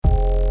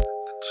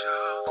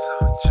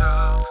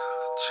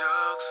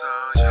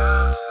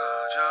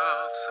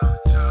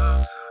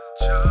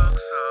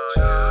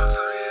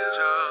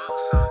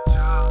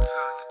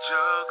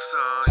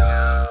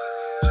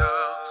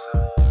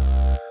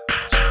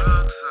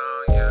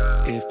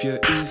If you're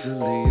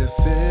easily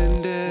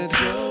offended,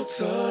 jokes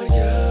on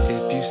you.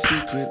 If you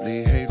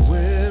secretly hate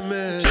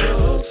women,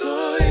 jokes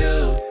on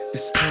you.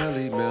 It's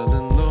Tally, Mel,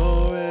 and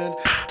Lauren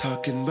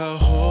talking about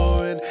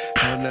whoring,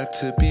 how not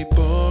to be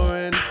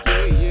boring.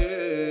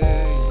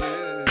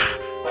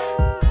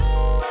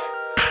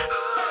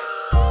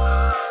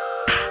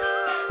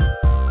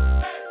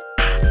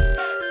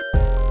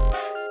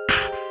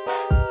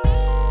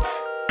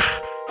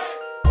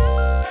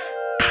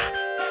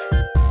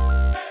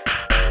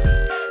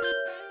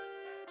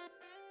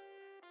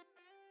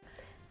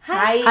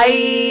 Hi.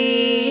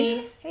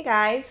 Hey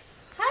guys.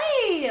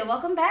 Hi.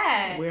 Welcome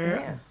back.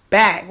 We're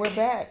back.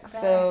 Back.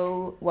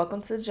 So,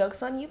 welcome to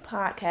Jokes on You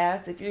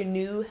podcast. If you're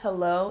new,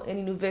 hello.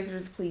 Any new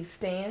visitors, please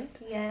stand.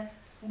 Yes.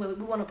 We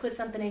want to put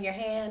something in your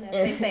hand, as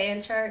they say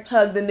in church.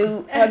 Hug the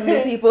new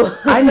people.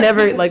 I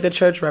never, like, the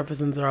church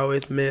references are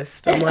always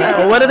missed. I'm like,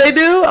 oh, what do they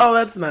do? Oh,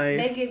 that's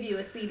nice. They give you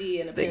a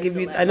CD and a They pencil.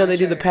 give you. I know they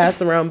do the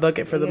pass around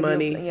bucket for They the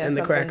give you, money and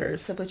the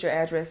crackers. To put your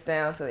address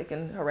down so they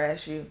can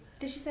harass you.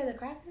 Did she say the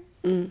crackers?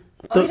 The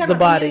body.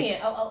 body.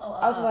 Oh.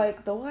 I was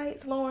like, the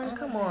whites, Lauren?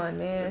 Come on,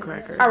 man. The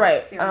crackers. All right.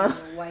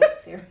 White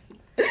cereal.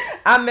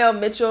 I'm Mel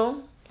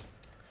Mitchell.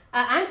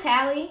 I'm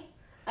Tally.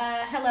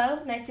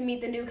 Hello. Nice to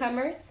meet the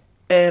newcomers.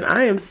 And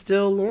I am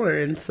still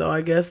Lauren, so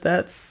I guess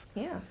that's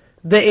Yeah.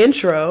 the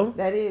intro.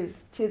 That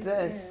is. Tis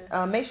us.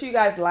 Yeah. Make sure you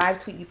guys live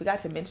tweet. You forgot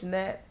to mention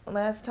that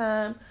last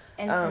time.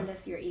 And send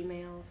us your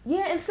emails.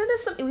 Yeah, and send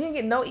us some. We didn't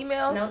get no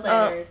emails. No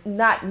letters.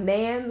 Not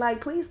nan.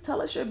 Like, please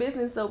tell us your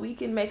business so we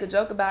can make a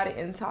joke about it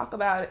and talk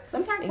about it. So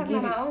I'm tired of talking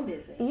about my own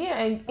business. Yeah,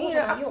 and I want to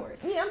talk about yours.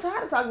 Yeah, I'm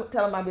tired of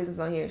telling my business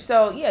on here.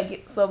 So yeah,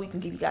 so we can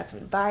give you guys some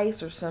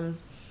advice or some,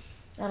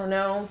 I don't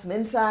know, some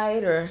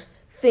insight or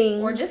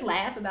things Or just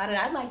laugh about it.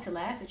 I'd like to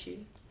laugh at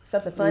you.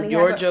 something funny.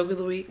 Your joke of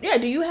the week. Yeah.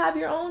 Do you have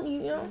your own?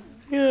 Yeah,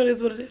 it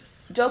is what it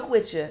is. Joke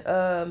with you.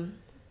 I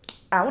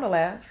want to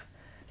laugh.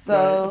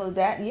 So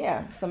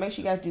So make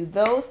sure you guys do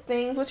those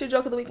things. What's your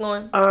joke of the week,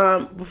 Lauren?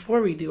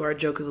 Before we do our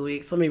joke of the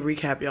week, so let me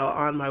recap y'all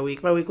on my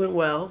week. My week went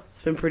well.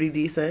 It's been pretty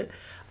decent.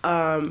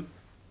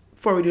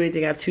 Before we do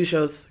anything, I have 2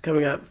 shows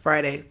coming up.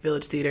 Friday,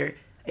 Village Theater,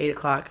 8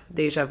 o'clock,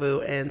 Deja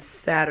Vu, and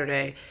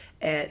Saturday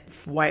at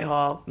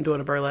Whitehall, I'm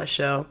doing a burlesque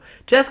show.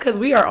 Just because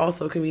we are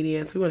also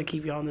comedians, we want to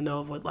keep y'all in the know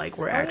of what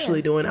we're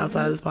actually doing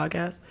outside of this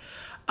podcast.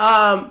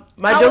 How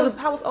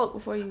was Oak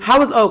before you? How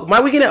was Oak? My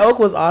weekend at Oak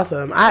was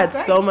awesome. I had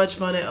so much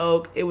fun at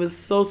Oak. It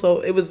was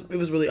it was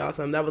really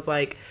awesome. That was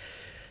like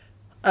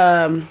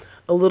a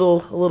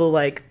little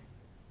like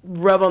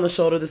rub on the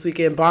shoulder this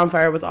weekend.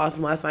 Bonfire was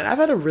awesome last night. I've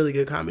had a really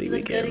good comedy You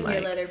look weekend. good in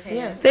your leather pants.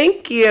 Yeah.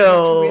 Thank you.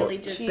 Really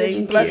just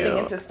Thank Busting you.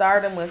 into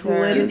stardom with her.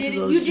 Slid You into did,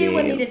 those you did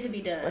what jeans. needed to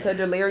be done. With her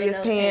delirious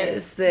In those pants.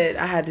 It's that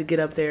I had to get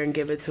up there and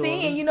give it to See,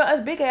 him. and you know us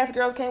big ass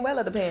girls can't wear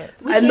leather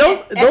pants. And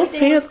those everything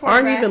pants was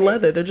aren't even choreographed.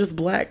 leather. They're just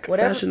black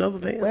Whatever- Fashion Nova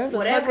pants.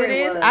 Whatever it it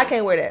is, was. I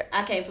can't wear that.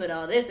 I can't put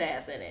all this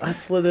ass in it. I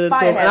slithered into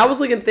Fire them. And hat. I was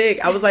looking thick.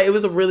 I was like, it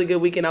was a really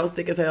good weekend. I was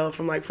thick as hell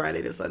from like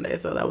Friday to Sunday.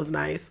 So that was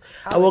nice.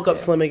 I woke up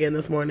slim again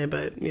this morning,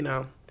 but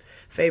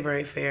favor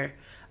ain't fair.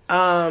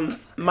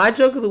 My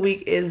joke of the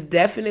week is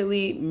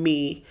definitely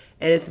me.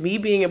 And it's me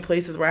being in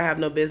places where I have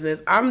no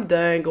business. I'm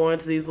done going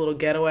to these little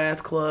ghetto ass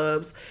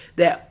clubs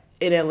that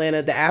in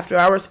Atlanta, the after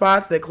hour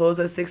spots that close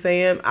at 6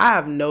 a.m. I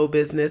have no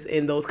business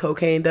in those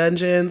cocaine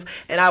dungeons,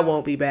 and I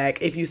won't be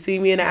back. If you see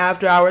me in an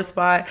after hour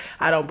spot,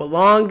 I don't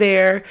belong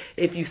there.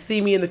 If you see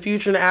me in the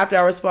future in an after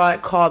hour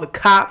spot, call the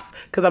cops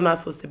because I'm not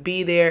supposed to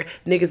be there.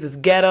 Niggas is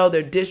ghetto.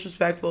 They're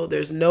disrespectful.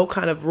 There's no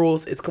kind of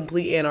rules. It's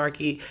complete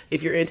anarchy.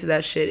 If you're into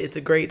that shit, it's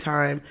a great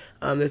time.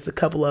 There's a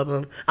couple of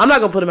them. I'm not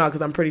gonna put them out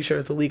because I'm pretty sure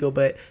it's illegal,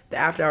 but the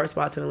after hour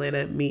spots in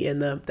Atlanta, me in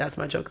them. That's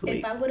my joke of the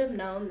week. If I would have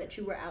known that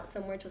you were out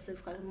somewhere till 6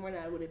 o'clock in the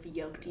morning, I would have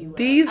yoked you up. I would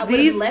These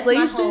have left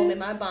places, my home in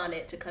my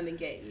bonnet to come and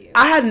get you.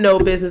 I had no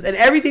business, and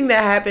everything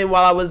that happened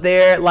while I was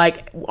there,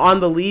 like on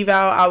the leave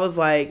out, I was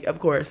like, of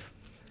course.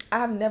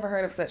 I've never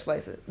heard of such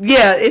places.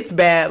 Yeah, it's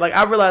bad. Like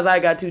I realized I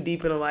got too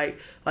deep into like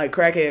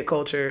crackhead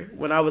culture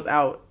when I was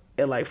out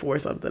at like 4 or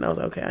something. I was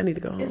like, okay, I need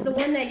to go home. Is the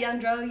one that Young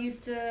Dro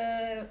used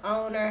to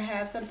own or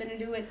have something to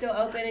do with still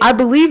open? I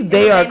believe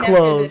they are named after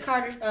closed. The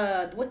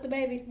Carter, what's the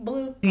baby?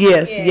 Blue?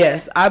 Yes, Yeah.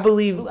 yes. I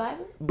believe Blue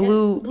Ivy?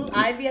 Blue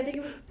Ivy, I think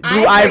it was.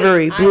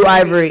 Blue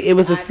Ivory. It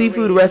was a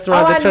seafood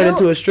restaurant that turned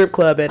into a strip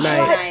club at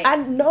night. I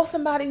know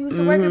somebody who used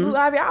to work at Blue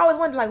Ivy. I always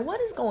wondered, like, what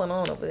is going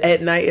on over there?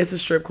 At night, it's a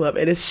strip club,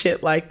 and it's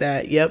shit like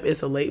that. Yep,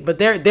 it's a late, but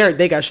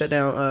they got shut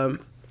down.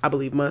 I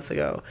believe months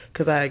ago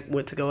because I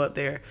went to go up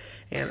there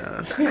and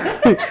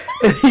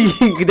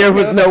there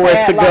was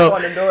nowhere to go.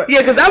 Yeah,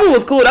 because that one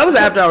was cool. That was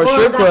after our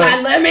strip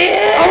club. Let me in.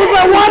 I was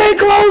like, why they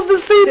closed the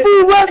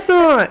seafood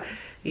restaurant?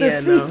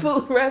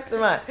 Seafood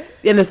restaurant.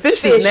 And the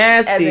fish is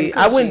nasty.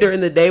 I went coochie.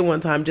 during the day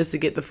one time just to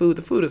get the food.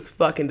 The food is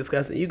fucking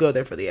disgusting. You go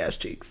there for the ass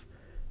cheeks.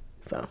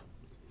 So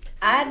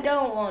I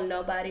don't want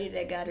nobody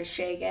that got a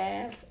shake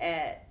ass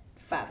at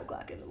 5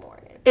 o'clock in the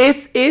morning.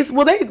 It's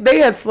well they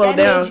had slowed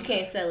That down. means you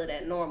can't sell it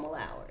at normal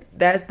hours.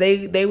 That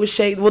they would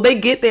shake. Well, they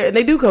get there and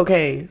they do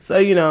cocaine. So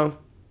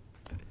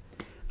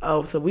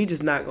Oh, so we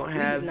just not gonna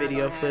have not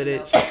video gonna have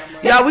footage. no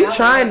camera. Y'all, we Y'all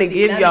trying to wanna see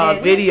give none of y'all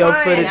that. video We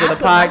trying. footage of I the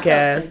put myself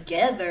podcast.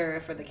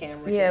 together for the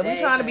camera. Yeah, today,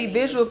 we trying to be honey.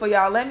 visual for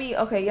y'all.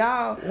 Okay,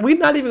 y'all. We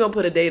not even gonna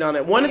put a date on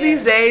it. One of Yeah.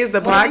 these days, the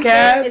One of these days,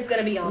 podcast it's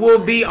gonna be on will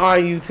mine. be on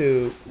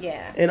YouTube.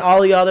 Yeah. And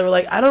all of y'all that were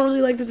like, I don't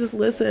really like to just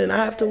listen. I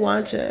have to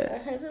watch I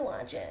it. have to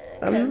watch it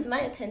because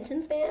my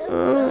attention span is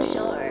so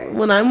short.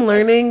 When I'm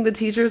learning, the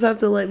teachers have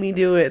to let me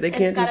do it. They It's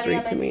can't gotta just be read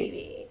on to my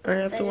me. TV. I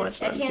have to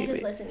watch it I on can't TV.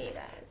 just listen to you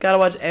guys. Gotta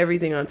watch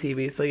everything on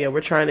TV. So yeah, we're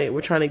trying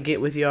to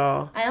get with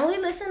y'all. I only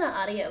listen to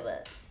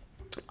audiobooks.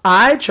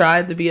 I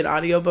tried to be an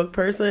audiobook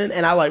person,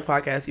 and I like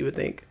podcasts. You would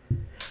think,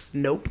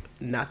 nope,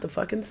 not the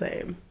fucking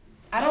same.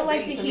 I don't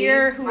like to read to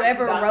hear me.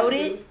 whoever Like wrote Dr.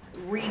 it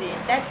read it.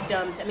 That's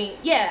dumb to me.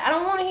 Yeah, I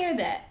don't want to hear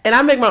that. And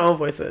I make my own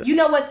voices. You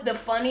know what's the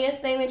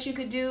funniest thing that you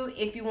could do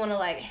if you want to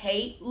like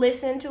hate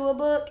listen to a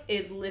book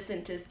is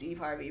listen to Steve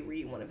Harvey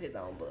read one of his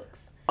own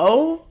books.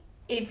 Oh,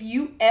 If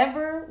you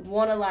ever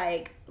want to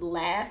like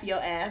laugh your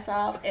ass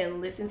off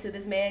and listen to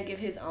this man give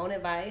his own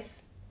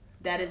advice,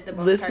 that is the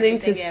most listening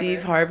perfect to thing Steve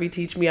ever. Harvey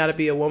teach me how to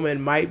be a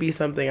woman might be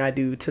something I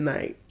do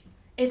tonight.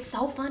 It's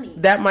so funny.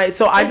 That might.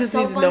 So I It's just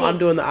so need to know funny. I'm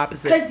doing the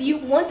opposite. Because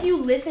once you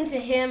listen to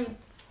him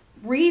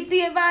read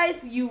the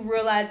advice, you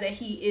realize that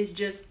he is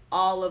just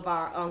all of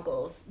our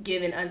uncles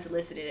giving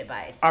unsolicited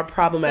advice. Our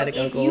problematic So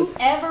if uncles.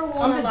 you ever I'm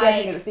want to just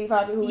guessing like, at Steve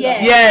Harvey. Who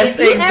yeah, Yes, if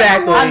you ever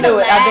exactly. want I to knew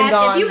it. I've been laugh,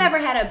 gone. if you ever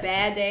had a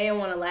bad day and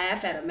want to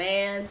laugh at a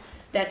man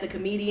that's a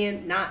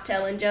comedian not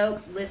telling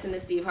jokes, listen to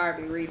Steve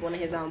Harvey read one of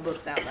his own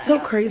books out loud. It's so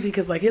crazy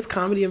because like his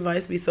comedy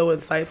advice be so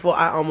insightful.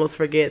 I almost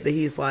forget that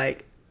he's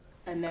like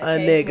A nigga.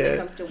 when it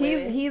comes to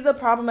women. He's a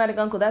problematic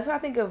uncle. That's how I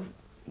think of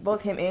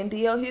both him and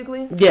D.L.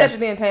 Hughley. Yes.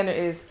 Cedric Dan Tanner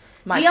is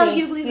my D.L.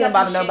 king. Hughley's He got don't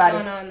bother some shit nobody.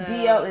 going on, though.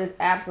 D.L. is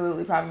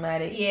absolutely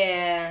problematic.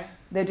 Yeah,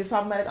 They're just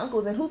problematic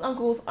uncles, and whose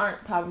uncles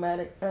aren't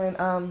problematic? And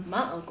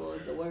my uncle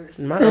is the worst.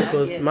 my I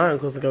uncles. get it. My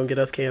uncles are gonna get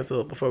us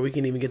canceled before we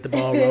can even get the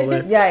ball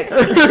rolling. yikes. So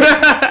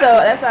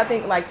that's why I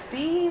think like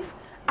Steve.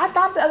 I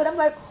thought the other day, I was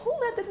like, who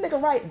let this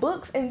nigga write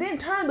books and then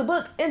turn the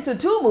books into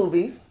 2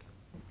 movies?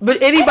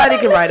 But anybody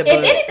can write a book.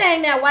 If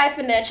anything, that wife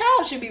and that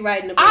child should be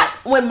writing the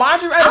books. When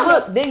Marjorie write a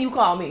book, then you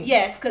call me.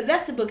 Yes, because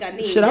that's the book I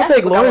need. Should I That's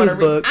take the book I Lori's wanna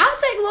read. book? I'll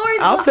take Lori's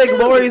I'll book take too.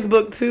 Lori's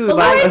book too. But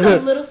Like, Lori's a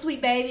little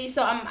sweet baby,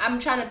 so I'm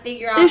trying to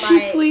figure out. is she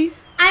like, sweet?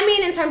 I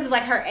mean, in terms of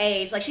like her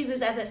age, like she's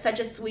just at such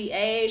a sweet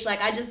age.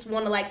 Like I just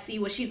want to like see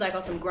what she's like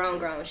on some grown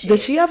shit.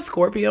 Does she have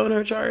Scorpio in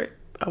her chart?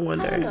 I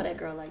wonder. I don't know that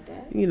girl like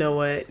that. You know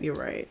what? You're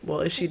right.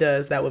 Well, if she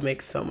does, that would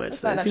make so much fine.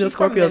 sense. You know, She's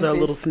from Scorpios are a Memphis.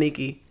 little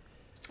sneaky.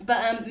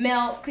 But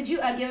Mel, could you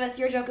give us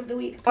your joke of the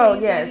week, please, Oh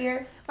my yes.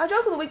 dear? My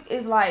joke of the week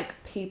is like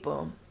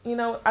people. You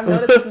know, I've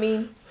noticed with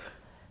me,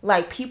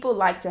 like people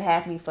like to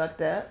have me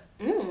fucked up,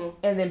 and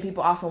then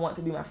people also want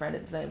to be my friend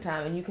at the same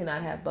time, and you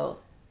cannot have both.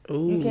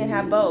 Ooh. You can't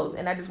have both,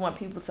 and I just want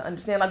people to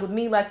understand. Like with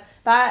me, like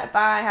if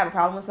I have a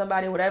problem with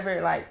somebody, or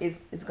whatever, like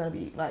it's gonna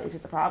be like it's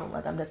just a problem.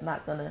 Like I'm just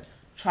not gonna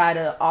try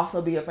to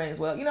also be a friend as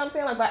well. You know what I'm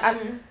saying? Like, but I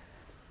don't know.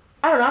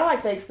 I don't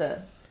like fake stuff.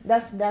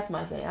 That's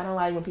my thing. I don't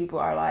like when people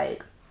are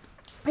like.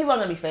 People are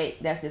gonna be fake.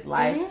 That's just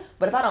life.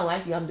 But if I don't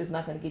like you, I'm just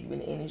not gonna give you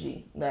any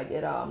energy, like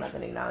at all. I'm not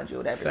gonna acknowledge you, or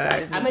whatever. So I Fact.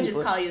 just I'm need gonna just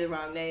people- call you the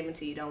wrong name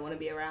until you don't want to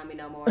be around me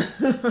no more.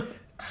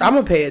 I'm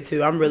gonna pay it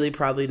too. I'm really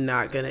probably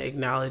not gonna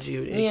acknowledge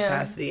you in any Yeah.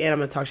 capacity, and I'm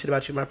gonna talk shit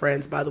about you, my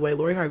friends. By the way,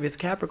 Lori Harvey is a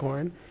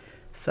Capricorn,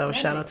 so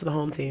shout out to the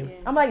home team.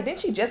 I'm like, didn't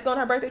she just go on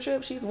her birthday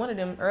trip? She's one of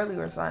them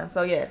earlier signs.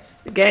 So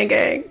yes. Gang,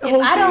 gang. If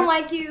I don't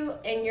like you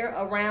and you're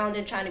around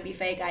and trying to be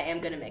fake, I am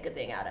gonna make a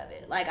thing out of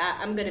it. Like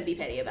I'm gonna be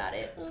petty about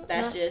it.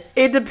 That's just.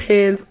 It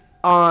depends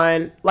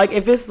on like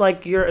if it's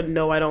like you're a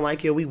no, I don't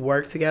like you. We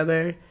work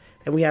together,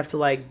 and we have to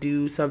like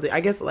do something. I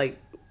guess like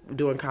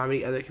doing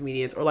comedy, other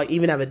comedians, or like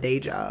even have a day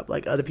job,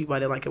 like other people I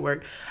didn't like at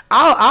work.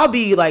 I'll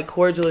be like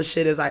cordial as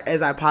shit as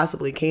I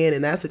possibly can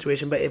in that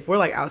situation. But if we're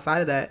like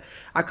outside of that,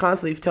 I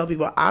constantly tell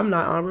people I'm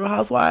not on Real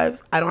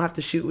Housewives. I don't have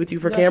to shoot with you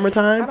for camera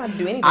time. I don't have to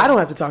do anything. I don't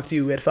have to talk to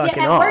you at fucking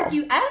Yeah, at all.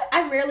 work,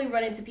 I rarely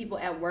run into people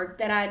at work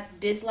that I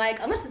dislike,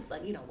 unless it's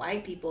like,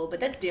 white people, but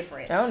that's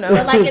different. Oh, no.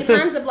 But like in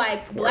terms of like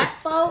black worse.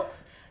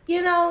 folks,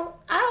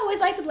 I always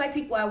like the black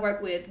people I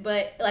work with,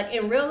 but like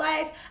in real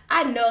life,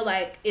 I know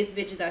like it's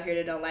bitches out here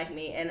that don't like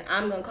me, and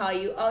I'm gonna call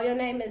you, oh, your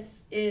name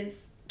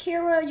is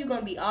Kira, you're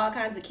gonna be all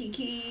kinds of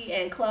Kiki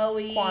and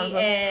Chloe Kwanzaa.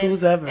 and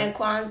Who's ever. and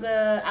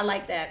Kwanzaa. I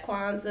like that.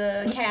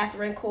 Kwanzaa,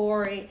 Catherine,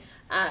 Corey,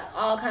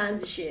 all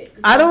kinds of shit.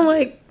 I don't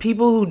like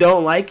people who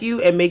don't like you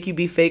and make you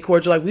be fake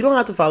cordial. Like, we don't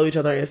have to follow each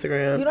other on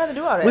Instagram. You don't have to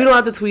do all that. We don't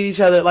have to tweet each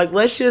other. Like,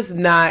 let's just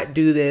not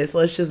do this.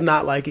 Let's just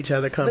not like each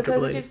other because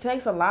comfortably. it just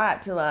takes a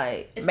lot to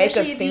like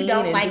Especially make a if scene you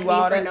don't and like do me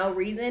all for that. no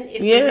reason. If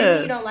the Yeah.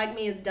 reason you don't like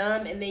me is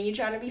dumb and then you're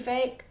trying to be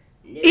fake.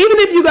 No. Even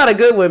if you got a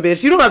good one,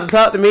 bitch, you don't have to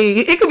talk to me.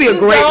 It could be a You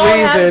great don't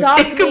have to reason. talk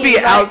It to could me. be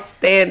Like,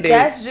 outstanding.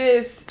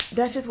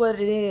 That's just what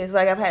it is.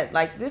 Like I've had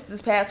like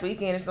this past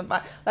weekend or something.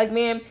 Like,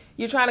 man,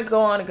 you're trying to go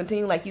on and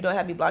continue like you don't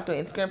have me blocked on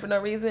Instagram for no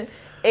reason,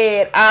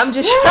 and I'm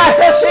just trying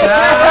to figure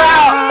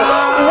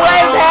out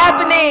what's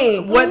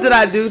happening. What did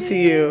I do to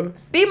you?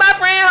 Be my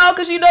friend, ho,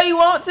 because you know you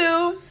want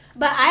to.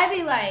 But I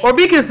be like, Or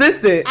be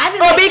consistent. I be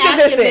Or like be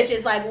asking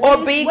consistent. bitches like,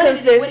 Or be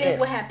consistent.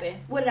 What happened?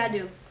 What did I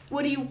do?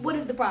 What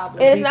is the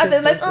problem? And it's Be not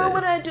that like, consistent. oh, what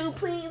did I do?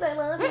 Please, I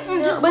love you.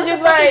 Just But what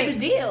just the fuck like, is the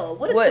deal?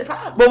 What is what- the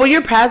problem? But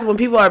when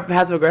people are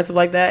passive aggressive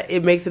like that,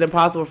 it makes it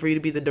impossible for you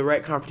to be the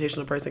direct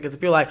confrontational person. Because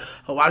if you're like,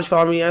 oh, why did you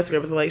follow me on Instagram?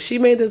 It's like, she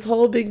made this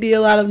whole big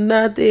deal out of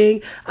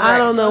nothing. I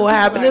don't know Those what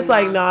people happened. are It's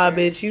like, nah,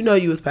 monsters. bitch, you know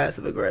you was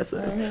passive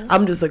aggressive.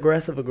 I'm just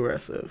aggressive.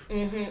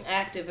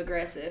 Active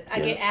aggressive. I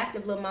get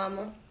active, little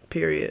mama.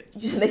 Period.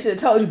 they should have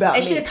told you about They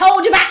me. should have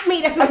told you about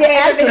me. That's what Okay,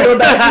 ask I'm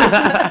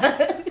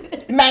about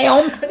you.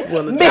 Ma'am.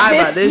 Well, the guy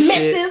about this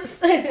shit.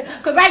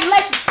 Mrs.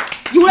 Congratulations.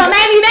 You done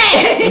made me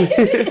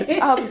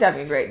mad. I hope she's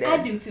having a great day. I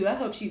do too. I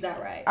hope she's all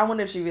right. I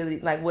wonder if she really,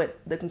 like, what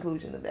the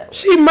conclusion of that was.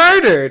 She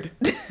murdered.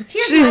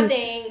 Here's my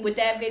thing with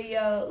that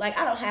video. Like,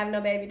 I don't have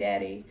no baby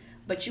daddy,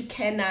 but you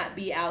cannot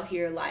be out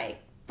here, like,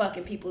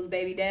 fucking people's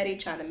baby daddy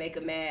trying to make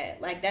them mad.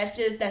 Like, that's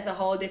a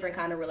whole different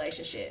kind of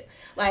relationship.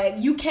 Like,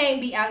 you can't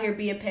be out here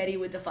being petty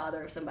with the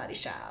father of somebody's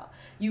child.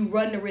 You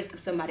run the risk of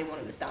somebody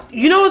wanting to stop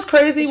you. You know what's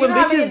crazy? You when know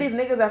how many bitches of these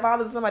niggas are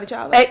fathers of somebody's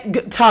child?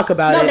 talk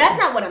about No, it. that's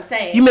not what I'm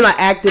saying. You mean like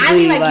actively? I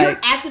mean, like you're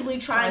actively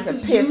trying Trying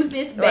to to piss. use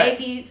this Right.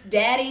 baby's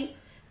daddy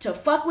to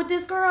fuck with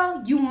this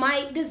girl. You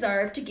might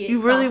deserve to get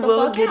you really stomped the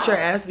will fuck get out. your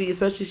ass beat,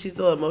 especially if she's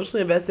still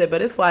emotionally invested.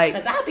 But it's like,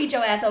 Cause I beat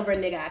your ass over a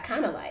nigga I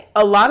kind of like.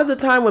 a lot of the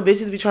time when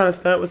bitches be trying to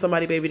stunt with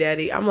somebody baby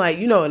daddy, I'm like,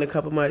 you know, in a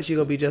couple months you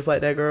gonna be just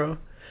like that girl.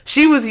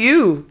 She was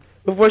you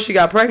before she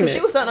got pregnant. She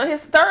was something on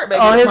his third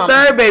baby on his mama.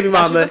 third baby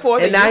Now she's mama, the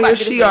fourth, and you now about here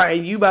to get she the are, fifth.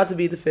 and you about to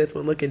be the fifth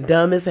one, looking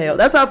dumb as hell.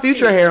 That's how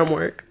future harem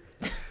work.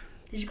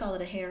 Did you call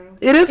it a harem?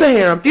 It is a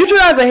harem. Future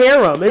has a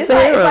harem. It's a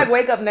It's harem. like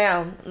Wake Up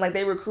Now. Like,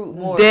 they recruit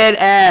more. Dead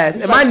ass.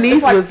 And my niece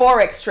it's like was.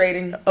 Forex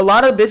trading. A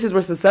lot of bitches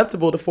were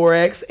susceptible to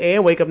Forex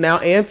and Wake Up Now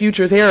and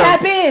Future's harem.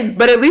 Tap in.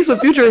 But at least with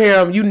Future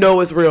harem, you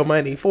know it's real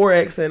money.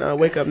 Forex and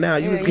Wake Up Now,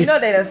 you was You getting. know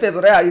they done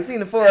fizzled out. You seen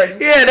the Forex.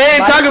 Yeah, they ain't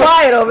Like, talking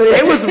quiet over there.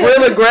 It was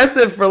real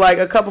aggressive for like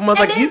a couple months.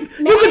 And Like then-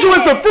 you can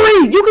join for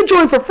free. You can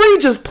join for free.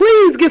 Just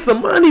please get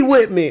some money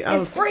with me. I It's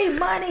was free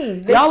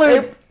money. Y'all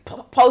are- they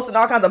posting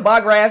all kinds of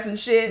bar graphs and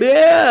shit.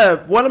 yeah.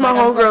 One of my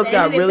homegirls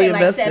got really like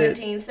invested.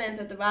 17 cents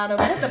at the bottom.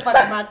 What the fuck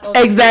am I supposed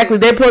to Exactly.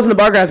 do? They're posting the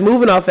bar graphs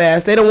moving all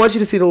fast. They don't want you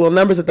to see the little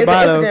numbers at the It's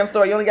bottom. an Instagram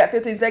story. You only got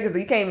 15 seconds.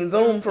 You can't even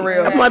zoom for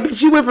real. I'm like,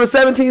 bitch, you went from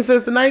 17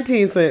 cents to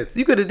 19 cents.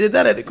 You could have did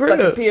that at the Like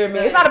a crib.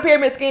 pyramid. It's not a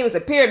pyramid scheme. It's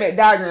a pyramid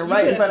diagram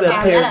right in You front could've of a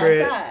us. found that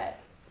pyramid. outside.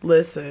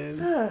 Listen.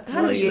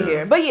 How did you get know.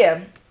 here? But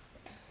yeah,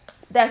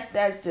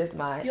 that's just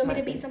my. You want me my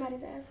to beat thing.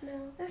 somebody's ass now?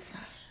 That's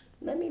fine.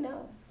 Let me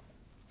know.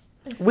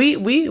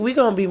 We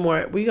gonna be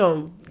more. We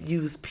gonna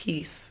use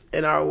peace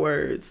in our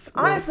words.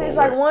 going Honestly, it's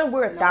forward. like one,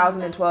 we're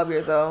 1,012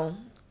 years old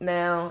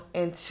now,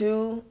 and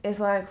two, it's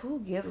like who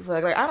gives a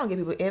fuck? Like I don't give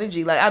people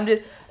energy. Like I'm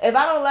just if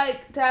I don't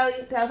like Tally,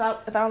 if I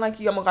don't like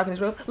you, I'm gonna walk in this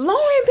room.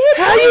 Lauren, bitch,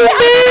 How you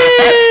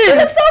been?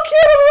 You look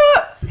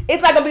so cute.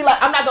 It's not gonna be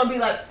like I'm not gonna be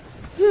like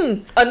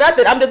or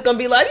nothing. I'm just gonna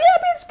be like yeah,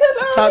 bitch.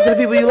 Cause Talk to the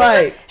people you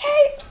like.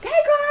 Hey,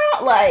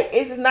 girl. Like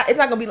it's just not. It's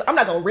not gonna be. I'm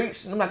not gonna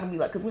reach. I'm not gonna be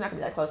like because we're not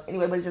gonna be that close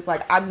anyway. But it's just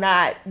like I'm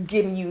not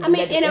giving you. I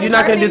mean, in a You're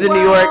not gonna do the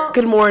New York. world-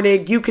 Good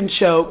morning. You can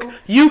choke.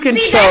 You can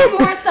See, choke.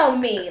 that's more so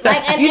me.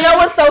 Like, and You know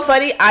what's so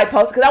funny? I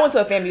posted because I went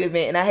to a family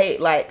event and I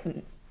hate like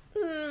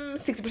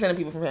 60% of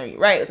people from family,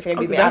 right? With the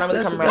family event, I don't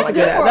really come around like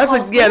good.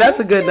 that. That's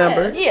a good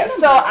number. Yeah,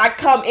 so I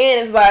come in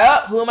and it's like,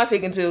 oh, who am I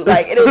speaking to?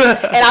 Like, it was,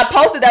 and I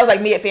posted that was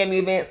like me at family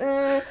event.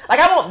 Like,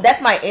 I won't.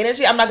 That's my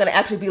energy. I'm not gonna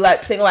actually be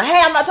like saying like, hey,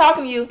 I'm not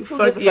talking to you. Who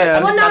Fuck gives a yeah.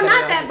 I'm Well, just no, gonna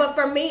not know. that. But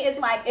for me, it's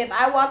like if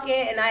I walk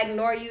in and I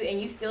ignore you and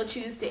you still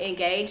choose to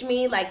engage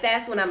me, like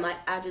that's when I'm like,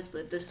 I just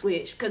flipped the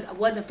switch because I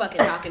wasn't fucking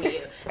talking to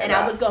you, and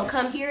I was gonna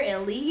come here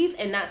and leave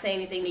and not say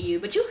anything to you.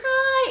 But you,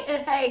 hi,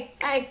 and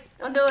hey,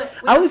 don't do it.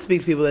 I always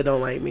speak to people that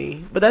don't like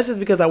me, but that's just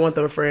because I want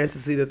their friends to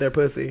see that they're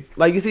pussy.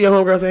 Like you see your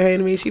homegirl saying hey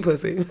to me, she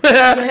pussy.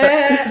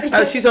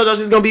 She told y'all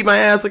she's gonna beat my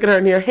ass. Look at her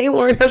in here. Hey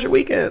Lauren, how's your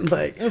weekend?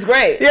 Like It was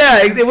great. yeah,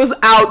 it was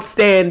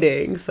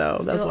outstanding. So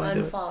that's Still why I do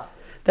it. unfought.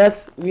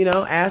 That's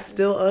ass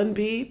still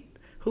unbeat.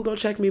 Who gonna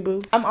check me,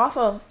 boo? I'm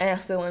also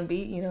ass still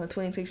unbeat.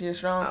 26 years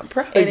strong. I'm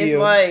proud and of it's you.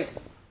 like,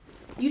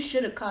 You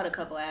should have caught a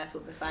couple ass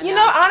whoopings by now. you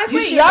know,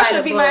 honestly, y'all should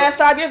have beat my ass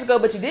 5 years ago,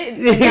 but you didn't.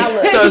 Now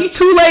look. So it's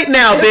too late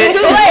now, bitch.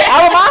 Too late.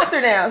 I'm a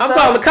monster now. I'm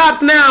calling the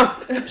cops now.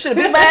 Should have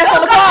beat my ass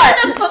on the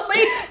car.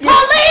 Police!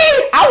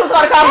 I was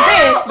gonna call the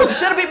then, but you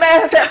should have beat my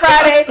ass that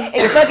Friday, and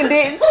you fucking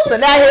didn't. So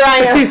now here I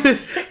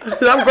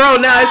am. I'm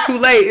grown now. It's too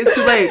late. It's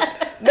too late.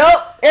 Nope.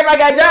 Everybody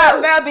got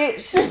jobs now,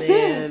 bitch.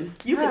 Man.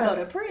 You could go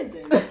to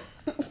prison.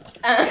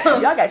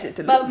 Y'all got shit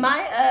to do. But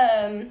my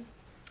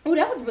oh,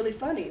 that was really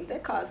funny.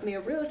 That caused me a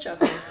real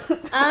chuckle.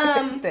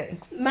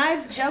 Thanks.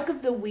 My joke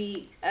of the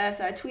week.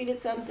 So I tweeted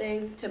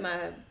something to my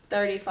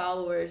 30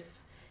 followers,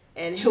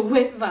 and it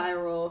went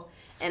viral.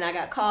 And I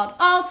got called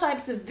all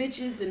types of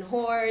bitches and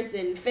whores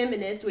and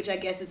feminists, which I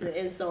guess is an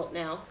insult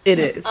now. It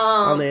is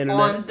on the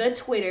internet. On the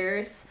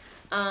Twitters.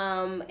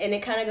 And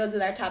it kind of goes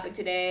with our topic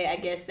today. I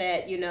guess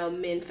that,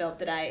 men felt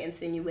that I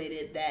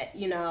insinuated that,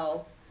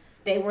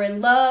 They were in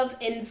love,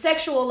 in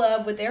sexual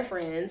love with their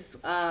friends.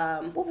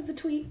 What was the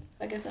tweet?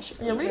 I guess I should.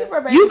 Yeah, read it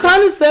verbatim. You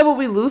kind of said what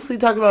we loosely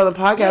talked about on the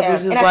podcast, Yeah, which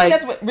is and I like,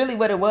 think that's really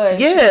what it was.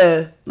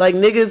 yeah, like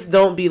niggas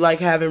don't be like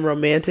having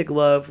romantic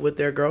love with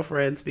their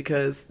girlfriends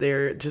because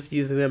they're just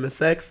using them as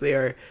sex. They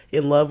are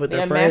in love with their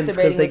They're friends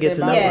because masturbating they with get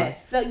to their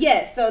know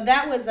them. So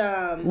that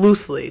was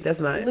Loosely, that's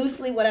not.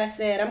 loosely what I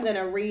said. I'm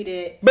gonna read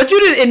it. But you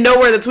didn't in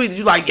nowhere in the tweet that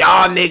you like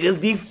y'all niggas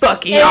be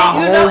fucking And,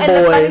 y'all you know,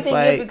 and the funny homeboys. thing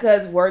Like, is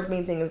because words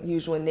mean things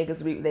usually when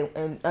niggas read they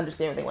and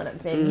understand what they want to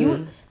understand.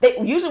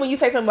 Mm-hmm. Usually when you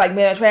say something like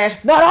men are trash,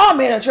 not all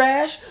men are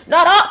trash,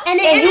 not all. And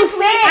you you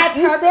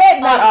said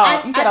not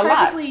all. You said a lot.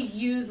 I purposely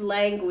use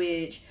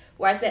language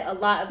where I said a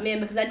lot of men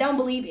because I don't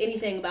believe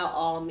anything about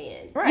all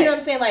men. Right. You know what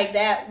I'm saying? Like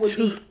that would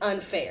be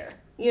unfair.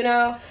 You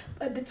know?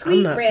 But the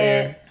tweet not read,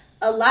 fair.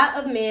 a lot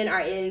of men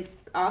are in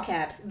all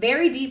caps,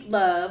 very deep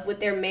love with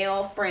their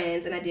male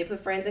friends, and I did put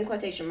friends in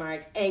quotation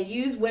marks, and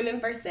use women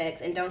for sex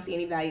and don't see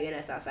any value in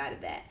us outside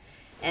of that.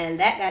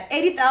 And that got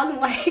 80,000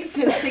 likes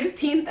and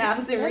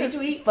 16,000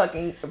 retweets.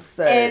 Fucking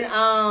absurd.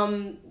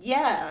 And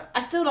yeah,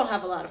 I still don't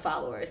have a lot of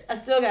followers. I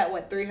still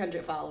got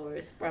 300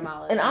 followers from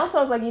all of And that.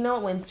 also, it's like, you know,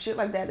 when shit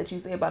like that you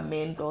say about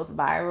men goes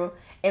viral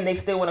and they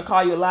still want to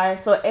call you a liar.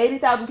 So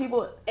 80,000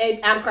 people.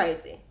 I'm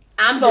crazy.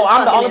 I'm So just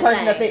I'm the only fucking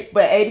person that insane. think,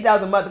 but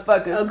 80,000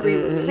 motherfuckers Agree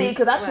with me. See,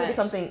 because I tweeted Right.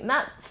 something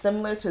not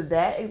similar to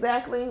that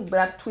exactly, but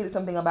I tweeted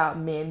something about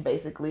men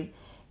basically,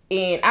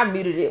 and I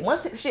muted it.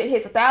 Once shit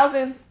hits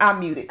 1,000, I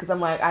mute it because I'm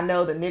like, I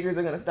know the niggers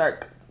are gonna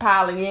start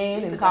piling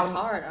in and But calling.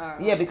 they're hard, are.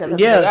 Yeah, because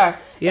that's Yeah. what they are.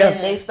 Yeah.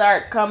 And they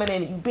start coming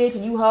and you bitch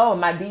and you hoe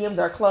and my DMs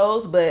are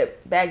closed.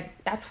 But back,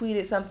 I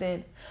tweeted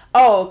something.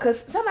 Oh,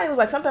 because somebody was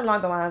like something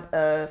along the lines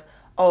of,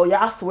 oh,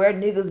 y'all swear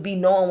niggas be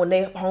knowing when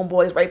they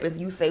homeboys rapists.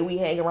 You say we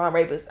hang around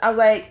rapists. I was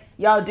like,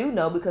 y'all do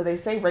know because they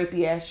say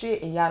rapey ass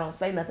shit and y'all don't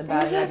say nothing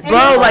about it. Y'all just-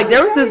 bro, like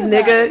there was tell this you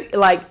that. nigga,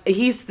 like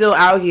he's still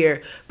out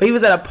here, but he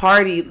was at a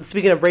party.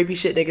 Speaking of rapey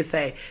shit, niggas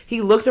say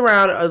he looked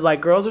around, like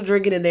girls are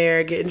drinking in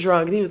there, getting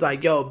drunk, and he was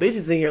like, "Yo,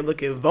 bitches in here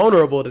looking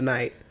vulnerable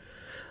tonight."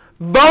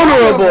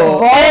 Vulnerable.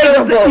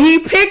 Vulnerable. He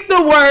picked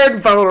the word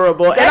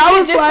vulnerable, and That I shit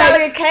was just like,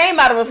 sounded like it came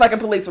out of a fucking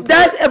police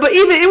report. but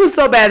even it was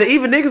so bad that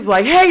even niggas was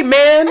like, "Hey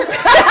man,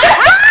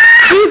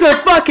 these are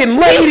fucking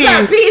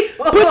ladies.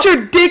 people. Put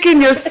your dick in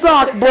your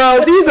sock,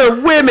 bro. These are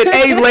women.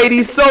 Hey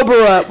ladies,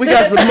 sober up. We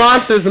got some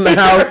monsters in the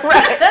house."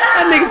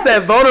 That nigga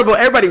said vulnerable.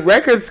 Everybody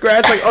record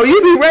scratch like, "Oh, you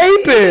be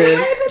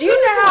raping." Do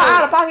you know how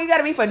out of pocket you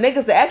gotta be for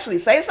niggas to actually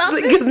say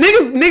something? Because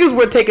niggas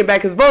were taken back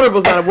because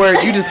vulnerable's not a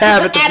word you just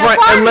have at the At a front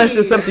party. unless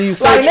it's something you Like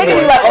search niggas be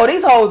for. like, oh,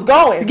 these hoes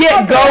going.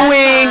 Get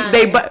going. fine.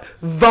 They but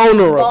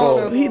vulnerable.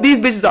 Vulnerable. These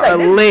bitches are Like, a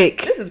this-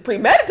 lick. This is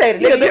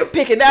premeditated. Yeah, Nigga, you're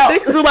picking out.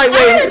 Niggas are like, I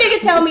heard a wait.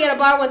 nigga tell me at a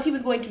bar once he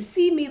was going to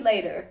see me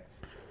later.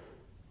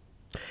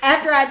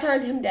 After I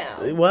turned him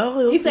down. Well,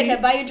 he'll He see. said, "Can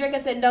I buy you a drink?" I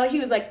said, "No." He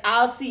was like,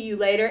 "I'll see you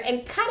later,"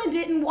 and kind of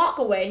didn't walk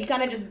away. He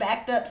kind of just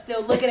backed up,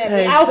 still looking at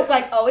Hey. me. I was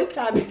like, "Oh, it's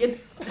time to get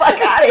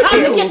Fuck out of time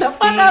here. to get the We'll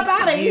fuck up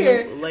out of see you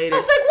here." later. I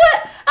was like,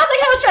 "What?" I was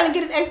like, "I was trying to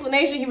get an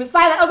explanation." He was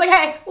silent. I was like,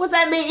 "Hey, what's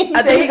that mean?"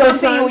 I think he gonna see you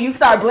sometimes- when you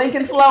start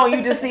blinking slow and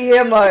you just see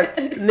him like,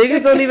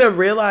 Niggas don't even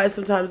realize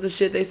sometimes the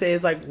shit they say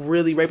is like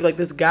really rapey. Like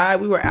this guy,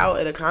 we were out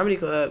at a comedy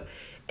club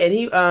and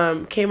he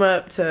came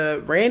up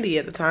to Randy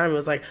at the time and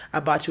was like, "I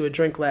bought you a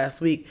drink last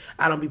week.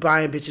 I don't be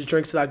buying bitches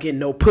drinks without getting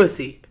no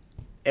pussy."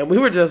 And we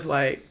were just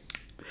like,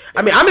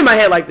 I mean, I'm in my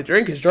head like the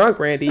drink is drunk,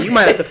 Randy. You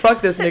might have to fuck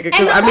this nigga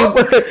because I mean,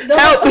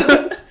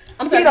 help.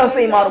 I'm sorry. he don't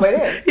seem all the way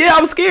there. Yeah,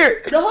 I'm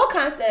scared. The whole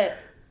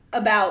concept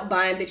about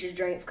buying bitches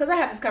drinks, because I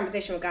have this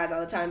conversation with guys all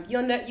the time.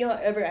 You'll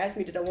ever ask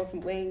me, "Did I want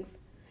some wings?"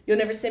 You'll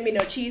never send me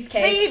no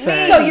cheesecake. Feed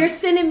me. So you're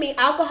sending me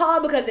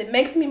alcohol because it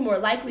makes me more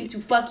likely to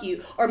fuck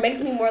you, or makes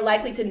me more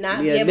likely to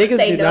not Yeah, be able to niggas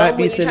say do no not when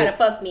be you try sending- to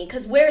fuck me.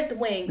 Because where's the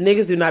wings?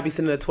 Niggas do not be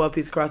sending a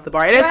 12-piece across the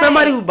bar. And as Right.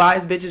 somebody who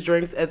buys bitches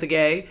drinks as a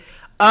gay,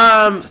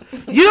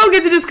 you don't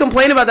get to just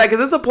complain about that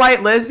because it's a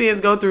plight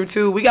lesbians go through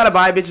too. We gotta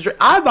buy a bitch a drink.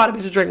 I bought a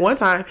bitch a drink one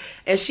time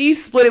and she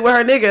split it with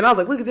her nigga and I was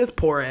like, look at this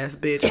poor ass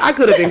bitch. I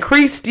could have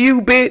increased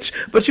you, bitch,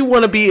 but you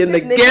want to be in the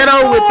This nigga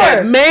ghetto with that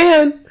poor.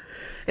 man.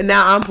 And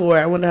now I'm poor.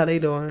 I wonder how they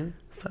doing.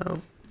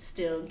 So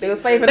Still, They were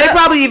saving they up.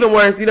 probably even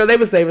worse. You know, they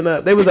were saving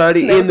up. They was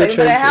already They in were the saving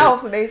for that trenches.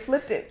 house and they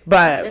flipped it.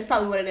 But that's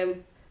probably one of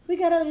them. We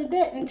got out of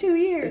debt in 2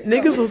 years.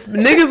 niggas will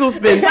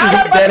spend Y'all know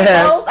that fucking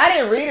ass. post? I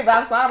didn't read it, but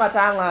I saw it on my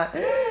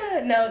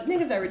timeline. No,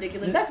 niggas are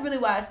ridiculous. That's really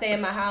why I stay in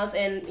my house,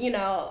 and you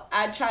know,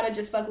 I try to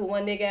just fuck with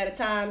one nigga at a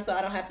time, so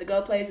I don't have to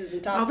go places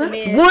and talk Oh, to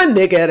that's men. one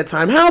nigga at a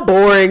time. How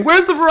boring.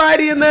 Where's the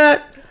variety in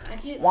that? I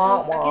get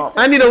Womp, so, I womp. get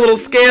so I need a little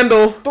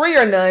scandal. 3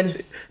 or none.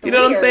 You know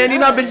what I'm Weird, saying? You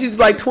know, I huh? bet she's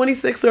like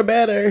 26 or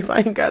better. If I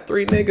ain't got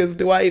 3 niggas,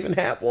 do I even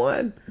have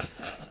one?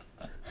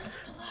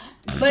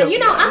 But you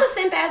know, I'm a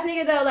simp ass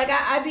nigga though. Like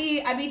I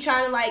be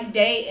trying to like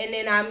date, and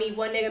then I meet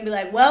one nigga and be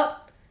like, well,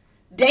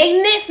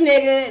 dating this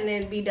nigga, and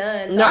then be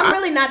done. So No, I'm I-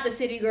 really not the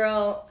city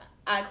girl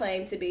I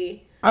claim to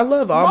be. I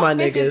love all my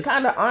Most niggas.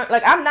 kind of aren't.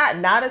 Like, I'm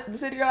not the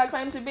city girl I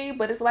claim to be,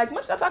 but it's like,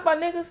 much I talk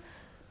about niggas,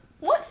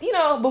 once, you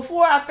know,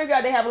 before I figure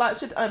out they have a lot of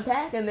shit to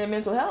unpack in their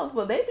mental health,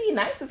 but they be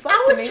nice as fuck I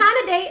to was me. trying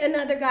to date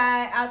another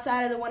guy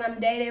outside of the one I'm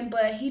dating,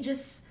 but he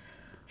just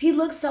he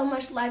looks so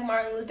much like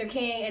Martin Luther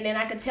King, and then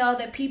I could tell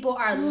that people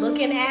are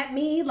looking at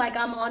me like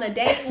I'm on a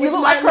date with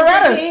Martin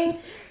Luther King,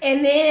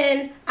 and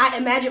then I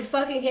imagine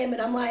fucking him,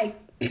 and I'm like,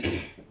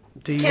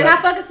 can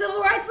I fuck a civil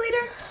rights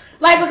leader?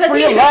 Like, because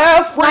free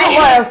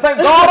last, thank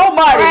God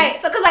Almighty. Right,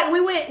 so because like we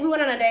went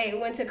on a date, we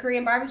went to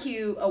Korean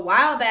barbecue a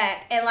while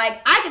back, and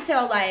like I could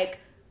tell like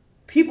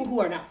people who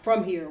are not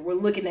from here were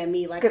looking at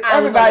me like I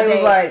was on a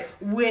date like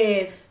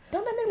with.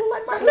 Don't that nigga look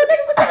like Martin? Don't that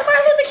nigga look like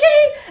Martin Luther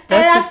King?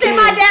 And I sent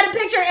my dad a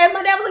picture, and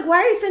my dad was like, "Why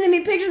are you sending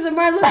me pictures of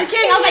Martin Luther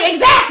King?" I was like,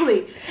 "Exactly."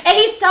 And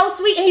he's so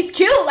sweet, and he's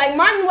cute. Like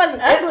Martin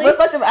wasn't ugly.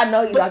 I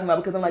know who you're talking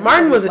about because I'm like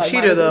Martin was a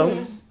cheater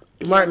though.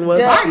 Martin was.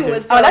 That's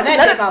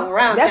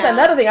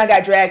another thing I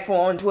got dragged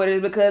for on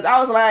Twitter because I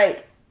was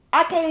like,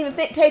 I can't even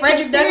take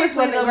Frederick Douglass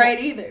wasn't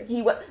great either.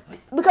 He was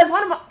because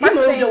one of my he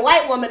moved a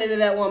white woman into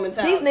that woman's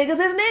house. These niggas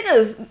is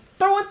niggas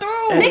through and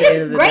through.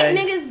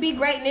 Niggas be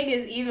great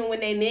niggas even when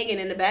they nigging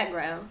in the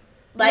background.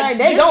 Like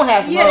they don't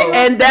have smoke.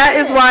 And that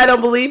is why I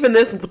don't believe in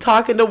this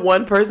talking to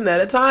one person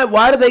at a time.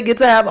 Why do they get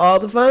to have all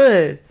the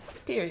fun?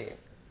 Period.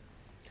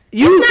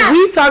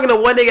 We talking to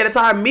one nigga at a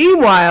time.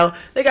 Meanwhile,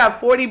 they got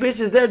 40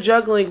 bitches they're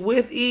juggling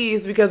with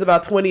ease because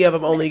about 20 of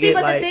them only get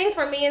like. But the thing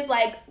for me is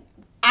like,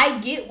 I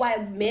get why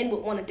men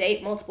would want to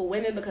date multiple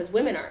women because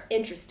women are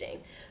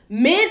interesting.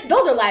 Men,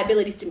 those are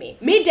liabilities to me.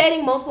 Me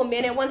dating multiple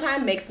men at one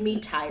time makes me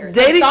tired.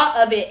 The thought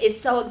of it is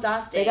so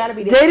exhausting. They gotta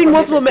be dating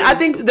multiple men. I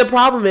think the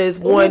problem is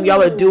one,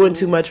 y'all are doing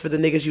too much for the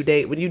niggas you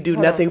date. When you do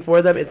nothing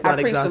for them, it's not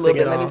exhausting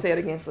at all. Let me say it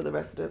again for the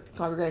rest of the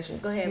congregation.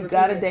 Go ahead. You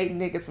gotta date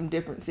niggas from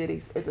different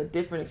cities. It's a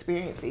different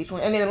experience for each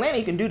one. And in Atlanta,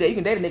 you can do that. You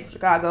can date a nigga from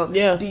Chicago,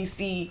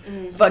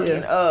 DC,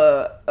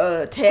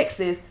 fucking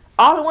Texas.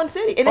 All in one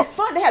city. And it's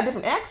fun. They have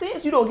different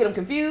accents. You don't get them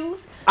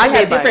confused. They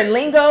have different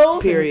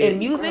lingos and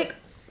music.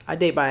 I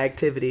date by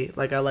activity.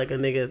 Like I like a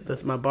nigga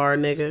that's my bar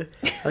nigga.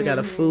 I got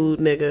a food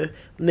nigga.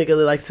 Nigga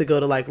that likes to go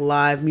to like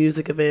live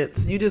music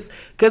events. You just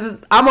because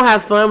I'm gonna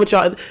have fun with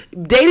y'all.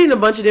 Dating a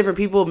bunch of different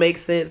people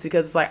makes sense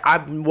because it's like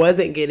I'm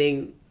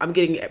getting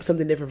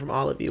something different from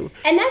all of you.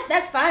 And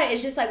that's fine.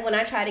 It's just like when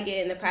I try to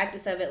get in the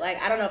practice of it, like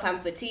I don't know if I'm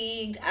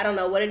fatigued. I don't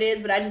know what it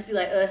is, but I just be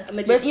like,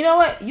 But you know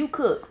what? You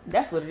cook.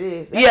 That's what it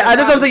is.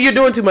 That's what I'm saying. You're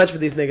doing too much for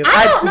these niggas.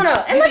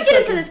 No. And let's get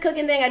into this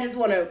cooking thing. I just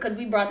want to, because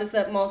we brought this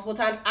up multiple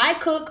times. I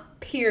cook,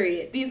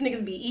 period. These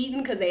niggas be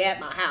eating because they at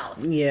my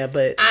house. Yeah,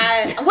 but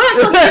what I'm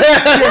supposed to do?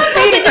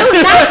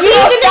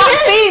 Not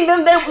feeding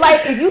them.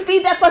 Like if you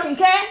feed that fucking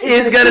cat,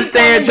 it's gonna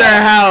stay at your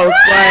house.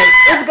 Like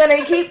it's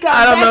gonna keep coming.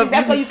 I don't know.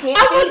 That's why you can't.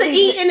 I'm supposed to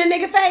eat in the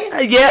nigga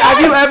face. Yeah, have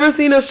you ever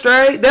seen a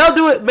stray? They'll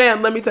do it,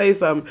 man. Let me tell you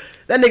something.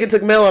 That nigga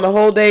took Mel on a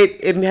whole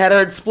date and had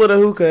her split a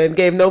hookah and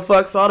gave no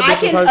fucks. All the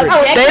bitch was hungry.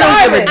 They don't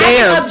give a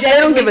damn. They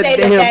don't give a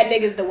damn. That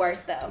nigga's the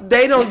worst though.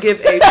 They don't give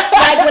a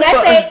like when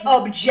I say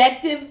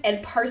objective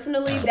and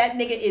personally, that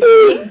nigga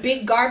is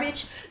big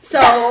garbage.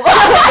 So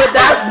but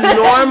that's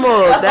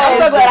normal. I'm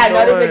so glad I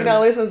know this nigga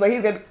don't listen. So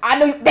he's gonna. I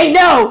know they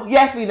know.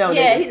 Yes, we know.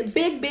 Yeah, he's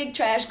big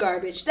trash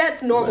garbage.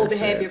 That's normal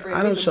behavior for him.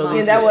 I don't show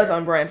this. Yeah, that was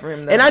on brand for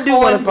him. Though. And I do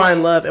want to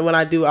find love, and when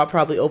I do, I'll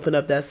probably open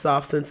up that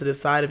soft, sensitive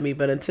side of me.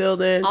 But until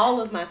then, all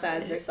of my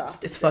sides are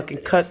soft. It's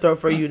fucking cutthroat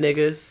for you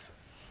niggas.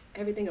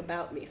 Everything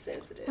about me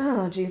sensitive.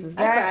 Oh Jesus!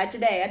 I cried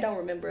today. I don't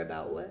remember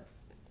about what.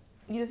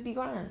 You just be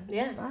crying.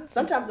 Yeah.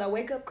 Sometimes I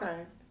wake up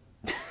crying.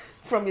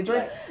 From your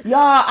dream. Y'all,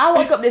 I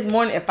woke up this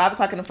morning at 5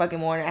 o'clock in the fucking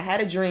morning. I had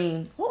a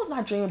dream. What was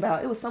my dream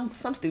about? It was some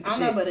stupid shit. I don't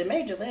know, but it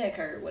made your leg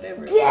hurt,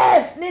 whatever.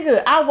 Yes,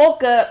 nigga. I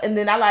woke up and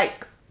then I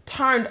like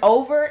turned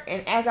over,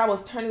 and as I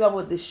was turning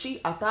over the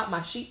sheet, I thought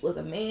my sheet was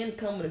a man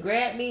coming to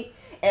grab me.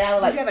 And I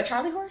was like, did you have a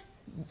Charlie horse?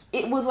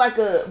 It was like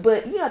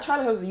but you know,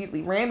 Charlie horses are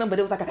usually random, but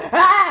it was like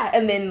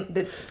and then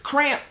the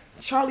cramp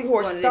Charlie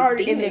horse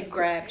started and it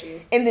grabbed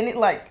you. And then it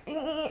like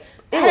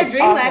I had a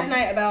dream last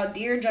night about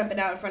deer jumping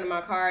out in front of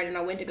my car, and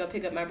I went to go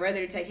pick up my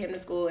brother to take him to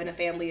school, and a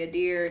family of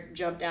deer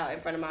jumped out in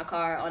front of my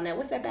car on that,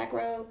 what's that back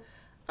road?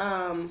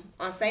 On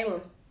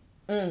Salem.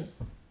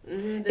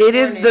 Mm-hmm, it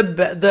is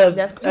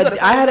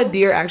I had a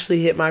deer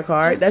actually hit my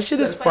car. That shit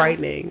is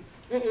frightening.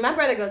 My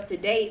brother goes to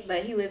date,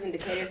 but he lives in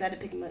Decatur, so I had to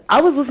pick him up. I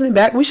was listening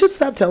back. We should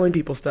stop telling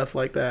people stuff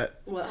like that.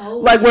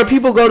 Well, like where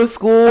people go to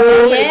school,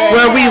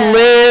 where we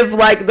live.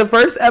 Like the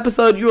first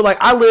episode, you were like,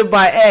 I live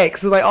by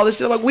X. And like all this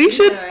shit. Like we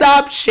should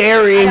stop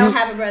sharing. I don't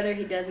have a brother.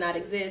 He does not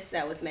exist.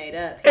 That was made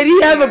up. And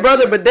he has a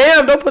brother, but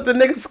damn, don't put the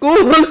nigga school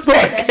on the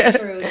podcast. That's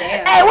true.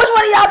 Damn. Hey, which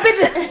one of y'all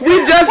bitches?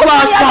 We just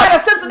lost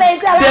Pop.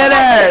 Dead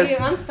ass.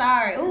 I'm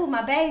sorry. Ooh,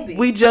 my baby.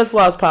 We just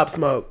lost Pop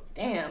Smoke.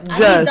 Damn.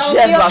 I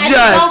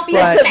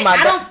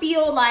don't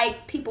feel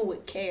like people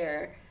would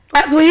care.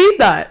 That's what he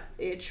thought.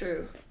 Yeah,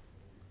 true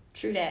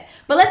that.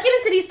 But let's get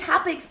into these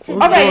topics today.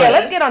 Okay, yeah,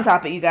 let's get on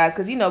topic, you guys,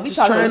 because you know we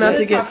just trying not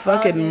to get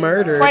fucking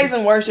murdered. Praise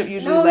and worship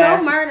usually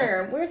no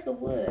murder. Where's the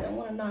wood? I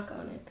want to knock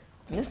on it.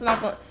 It's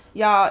not going.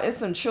 Y'all, it's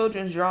some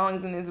children's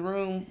drawings in this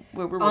room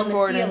where we're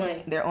recording. The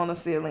ceiling. They're on the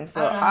ceiling,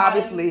 so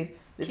obviously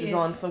this is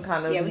on some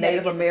kind of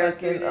Native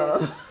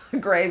American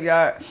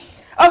graveyard.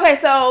 Okay,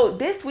 so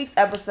this week's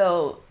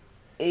episode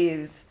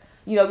is,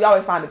 we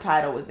always find a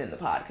title within the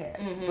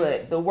podcast,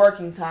 but the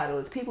working title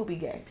is "People Be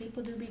Gay."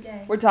 People do be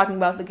gay. We're talking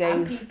about the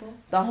gays, people.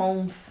 the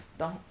homeless.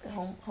 I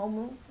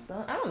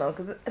don't know,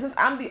 because since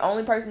I'm the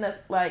only person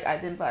that's like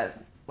identifies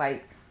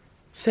like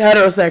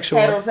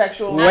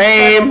Heterosexual. Lame. I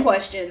have several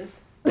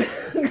questions.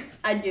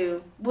 I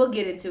do. We'll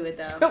get into it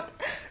though.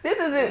 This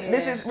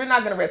is we're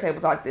not gonna red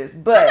table talk this,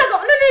 but No.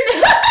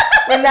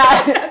 we're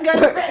not. I'm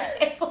gonna red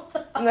table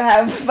talk. I'm gonna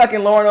have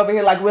fucking Lauren over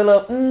here like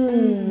Willow.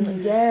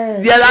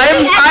 Yes. Yeah, I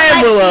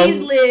am Willow.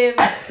 She's lived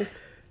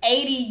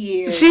 80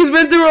 years. She's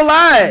been through a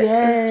lot.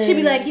 Yes. She'd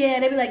be like, yeah.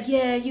 They'd be like,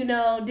 yeah,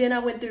 then I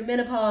went through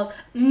menopause.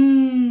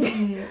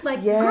 Like,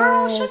 Yes.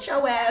 girl, shut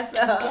your ass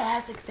up.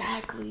 Yes,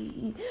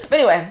 exactly. But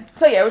anyway,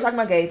 so yeah, we're talking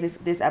about gays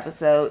this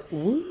episode,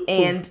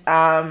 and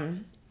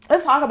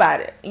let's talk about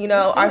it.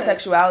 Our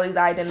sexualities.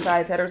 I identify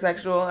as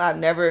heterosexual. I've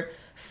never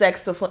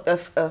sexed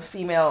a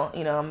female.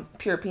 I'm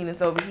pure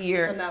penis over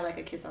here. So not like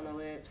a kiss on the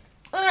lips.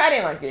 I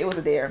didn't like it. It was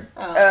a dare.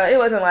 Oh. It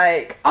wasn't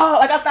like,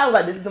 I thought I was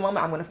like, this is the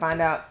moment I'm going to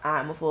find out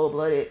I'm a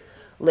full-blooded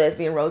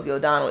lesbian. Rosie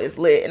O'Donnell is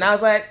lit. And I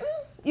was like,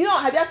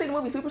 have y'all seen the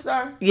movie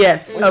Superstar?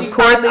 Yes, When of she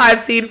course. finally- I've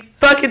seen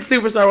fucking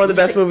Superstar, one of the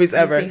best movies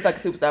ever. You've seen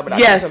fucking Superstar, but I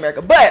Yes. to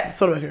America. But It's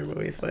one of my favorite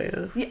movies,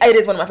 but yeah. it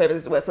is one of my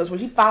favorites as well. So when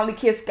she finally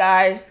kissed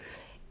Guy,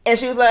 and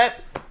she was like,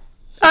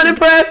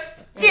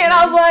 Unimpressed. yeah, and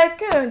I was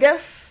like,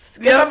 guess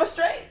Yep. I'm a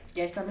straight.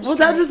 Yes, I'm Well,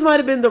 that just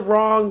might have been the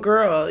wrong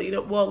girl.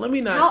 Well, let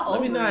me How old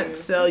were not you?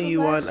 sell This was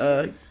you last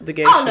on the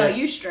gay Oh shit. no,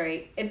 you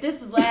straight. If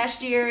this was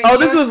last year. Oh,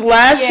 this was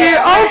last Yeah. year?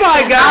 Oh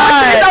my I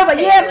god. was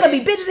like, yeah, it's gonna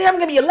be bitches here. I'm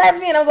gonna be a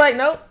lesbian. I was like,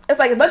 nope. It's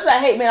like as much as I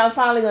hate men, I'm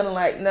finally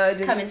gonna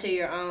just Come into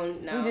your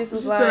own. No. You just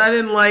was She like, said I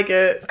didn't like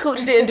it.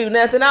 Cooch didn't do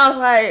nothing. I was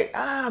like,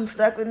 I'm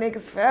stuck with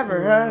niggas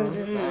forever. Huh?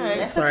 Just, all right.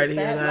 That's Sorry such to a hear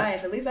sad that.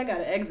 life. At least I got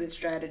an exit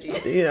strategy.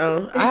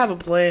 I have a I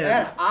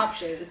plan. got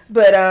options.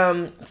 But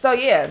so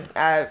yeah,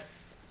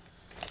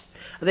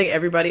 I think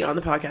everybody on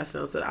the podcast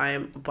knows that I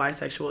am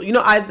bisexual.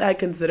 I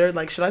considered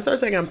should I start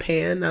saying I'm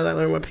pan now that I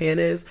learned what pan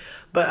is?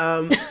 But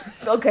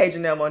okay,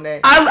 Janelle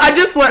Monáe. I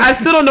just learned. I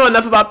still don't know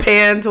enough about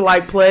pan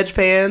to pledge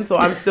pan, so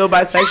I'm still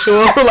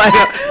bisexual.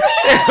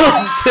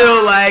 I'm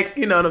still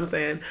you know what I'm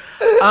saying.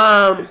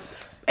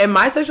 And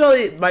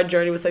my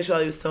journey with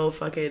sexuality was so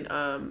fucking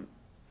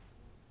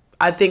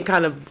I think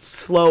kind of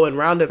slow and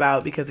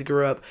roundabout because I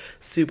grew up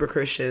super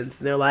Christians.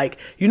 And they're like,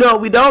 what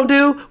we don't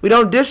do? We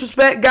don't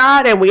disrespect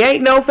God and we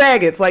ain't no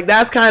faggots.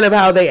 That's kind of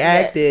how they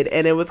acted.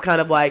 And it was kind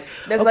of like...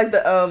 That's like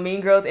the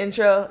Mean Girls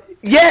intro.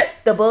 Yeah.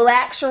 The bull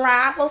action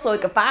rifle so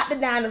it can fight the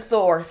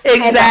dinosaurs.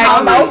 Exactly. And the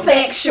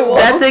homosexuals.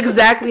 That's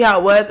exactly how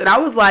it was. And I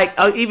was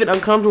even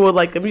uncomfortable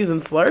with them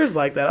using slurs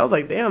like that. I was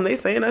like, damn, they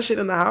saying that shit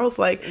in the house.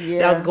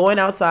 And I was going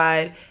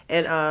outside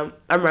and I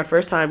remember my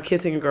first time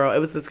kissing a girl. It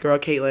was this girl,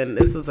 Caitlin.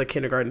 This was a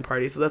kindergarten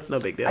party, so that's no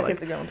big deal. I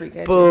kissed a girl in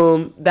pre-K.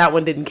 Boom. That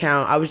one didn't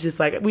count. I was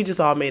just we just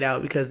all made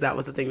out because that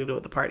was the thing to do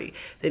at the party.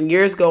 Then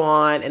years go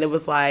on and it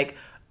was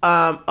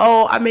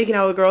I'm making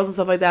out with girls and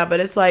stuff like that, but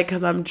it's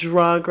because I'm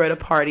drunk or at a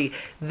party.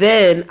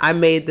 Then I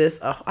made this.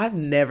 I've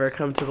never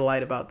come to the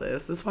light about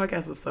this. This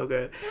podcast is so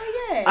good.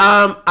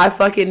 I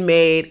fucking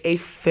made a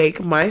fake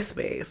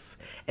MySpace,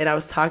 and I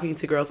was talking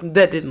to girls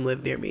that didn't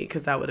live near me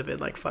because that would have been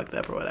fucked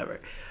up or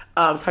whatever.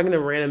 I was talking to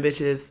random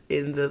bitches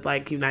in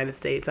the United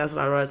States. That's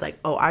when I realized I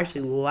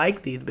actually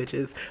like these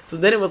bitches. So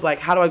then it was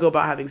how do I go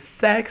about having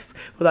sex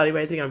without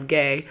anybody thinking I'm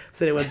gay?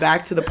 So then it went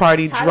back to the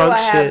party How drunk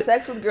do I shit. have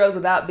sex with girls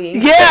without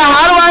being... Yeah,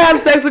 how do I have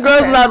sex with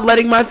girls without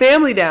letting my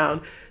family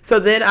down? So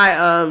then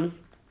I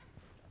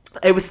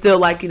it was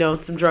still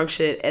some drunk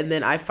shit, and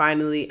then I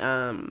finally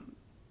and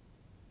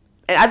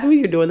I think when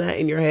you're doing that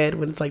in your head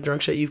when it's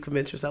drunk shit, you've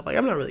convinced yourself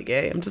I'm not really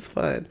gay, I'm just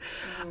fun.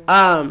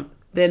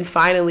 Then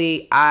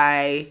finally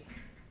I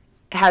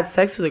had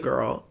sex with a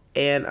girl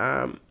and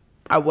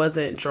I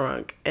wasn't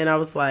drunk, and I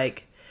was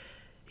like,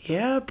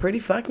 yeah, pretty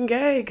fucking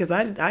gay, because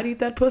I'd eat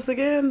that puss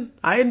again.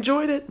 I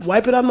enjoyed it.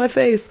 Wipe it on my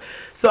face.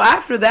 So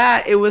after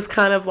that, it was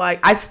kind of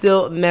I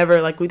still never,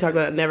 we talked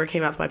about, never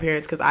came out to my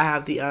parents because I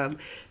have the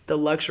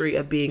luxury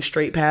of being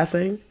straight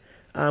passing.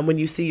 When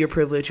you see your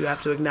privilege, you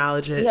have to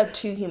acknowledge it. You have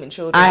 2 human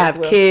children. I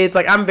have kids.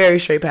 I'm very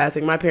straight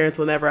passing. My parents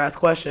will never ask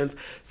questions.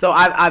 So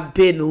I've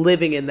been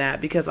living in that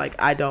because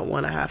I don't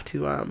want to have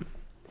to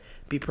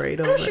be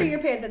prayed over. I'm sure your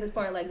parents at this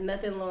point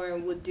nothing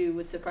Lauren would do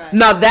would surprise.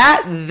 Now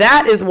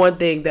that is one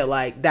thing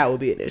that that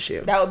would be an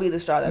issue. That would be the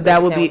straw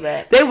that would be.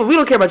 We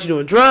don't care about you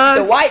doing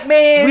drugs. The white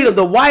man.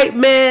 The white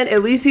man.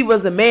 At least he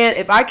was a man.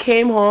 If I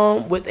came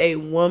home with a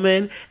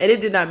woman, and it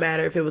did not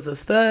matter if it was a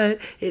stud,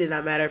 it did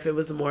not matter if it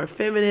was a more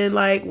feminine,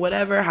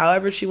 whatever,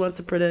 however she wants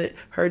to present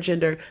her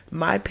gender.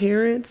 My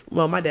parents,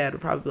 my dad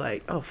would probably be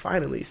like, "Oh,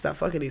 finally, stop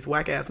fucking these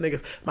whack ass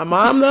niggas." My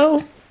mom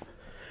though.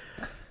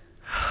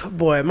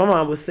 Boy, my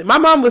mom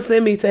would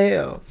send me to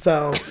hell.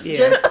 So yeah,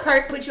 just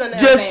put you on the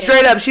just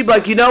straight up. She'd be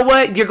like, you know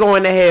what? You're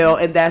going to hell,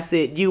 and that's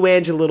it. You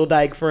and your little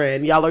dyke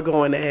friend, y'all are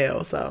going to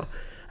hell. So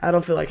I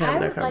don't feel like I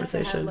having would that like to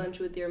have conversation. lunch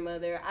with your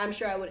mother. I'm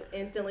sure I would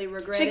instantly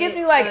regret it. She gives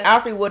me like but-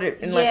 Alfred Woodard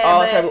and like Yeah,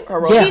 all of but her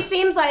roles. Yeah. She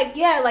seems like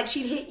like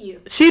she'd hit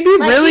you. She'd be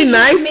Like, really she hit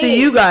nice to me.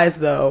 you guys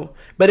though,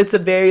 but it's a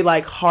very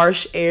like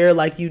harsh air.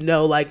 Like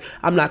like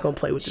I'm not gonna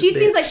play with this. She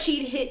seems bitch. like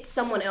she'd hit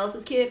someone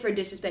else's kid for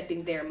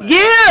disrespecting their mother.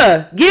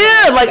 Yeah.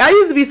 Like I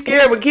used to be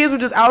scared when kids were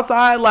just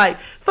outside like,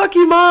 fuck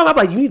you, mom. I'm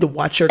like, you need to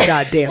watch your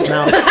goddamn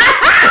mouth.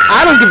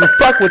 I don't give a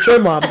fuck what your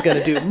mom's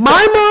gonna do.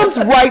 My mom's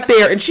right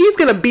there, and she's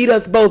gonna beat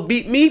us both.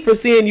 Beat me for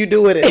seeing you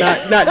do it,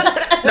 and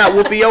not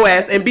whooping your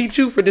ass, and beat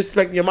you for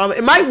disrespecting your mama.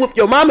 It might whoop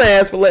your mama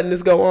ass for letting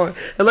this go on,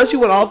 unless you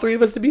want all three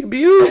of us to be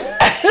abused.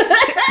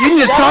 You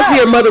need to talk to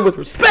your mother with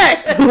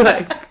respect,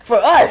 like For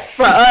us.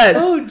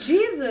 Oh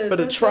Jesus! for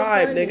the that's so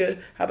tribe, funny.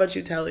 nigga. How about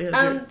you, Tally?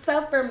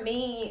 So for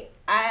me,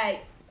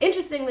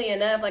 interestingly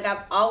enough, like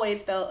I've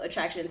always felt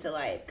attraction to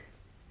like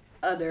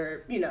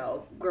other,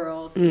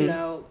 girls,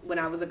 when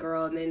I was a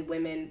girl, and then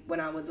women when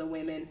I was a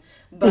woman.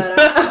 But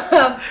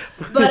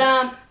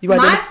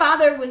my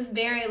father was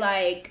very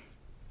like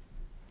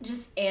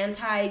just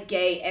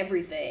anti-gay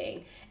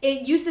everything.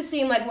 It used to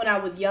seem like when I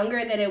was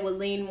younger that it would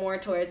lean more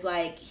towards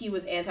like he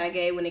was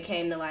anti-gay when it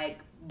came to like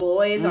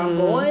boys on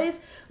boys,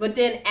 but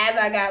then as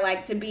I got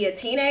like to be a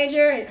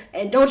teenager,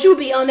 and don't you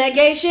be on that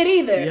gay shit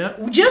either.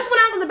 Yep. Just when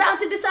I was about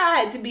to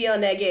decide to be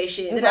on that gay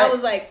shit, then I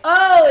was like,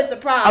 oh, it's a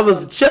problem. I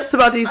was just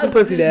about to eat some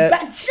pussy, Dad.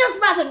 Just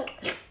about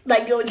to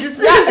like go just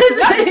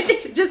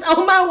just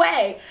on my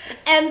way.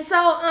 And so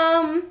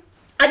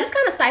I just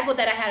kind of stifled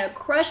that. I had a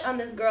crush on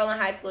this girl in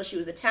high school. She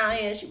was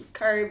Italian. She was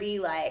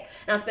curvy, like,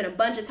 and I spent a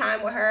bunch of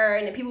time with her.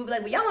 And then people would be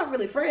like, well, y'all aren't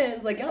really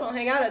friends. Like, y'all don't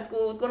hang out at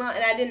school. What's going on?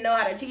 And I didn't know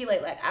how to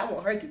articulate, like, I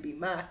want her to be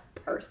my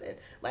person.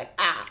 Like,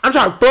 I'm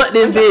trying to fuck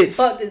this bitch.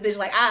 Fuck this bitch.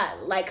 Like, I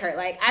like her.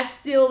 Like, I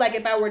still, like,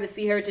 if I were to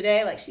see her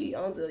today, like, she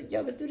owns a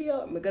yoga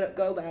studio, I'm gonna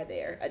go by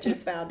there. I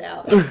just found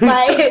out. You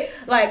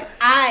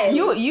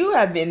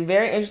have been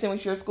very interesting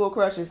with your school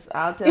crushes.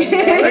 I'll tell you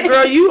that. Like,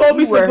 girl, you owe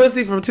me some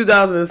pussy from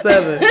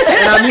 2007,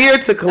 and I'm here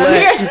to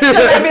collect.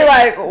 I'd be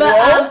like, whoa.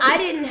 But I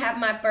didn't have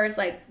my first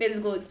like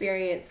physical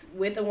experience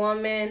with a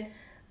woman.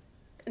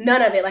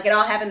 None of it. Like, it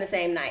all happened the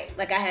same night.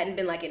 Like, I hadn't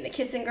been like into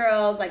kissing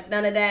girls. Like,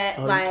 none of that.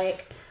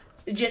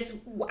 So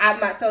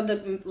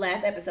the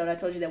last episode I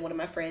told you that one of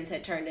my friends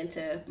had turned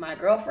into my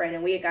girlfriend,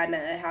 and we had gotten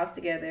a house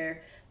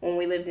together when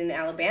we lived in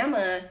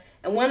Alabama.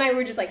 And one night we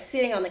were just like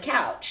sitting on the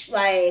couch,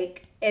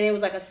 like, and it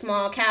was like a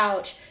small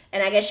couch,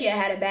 and I guess she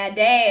had a bad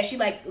day, and she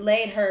like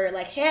laid her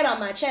like head on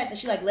my chest, and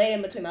she like laid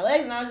in between my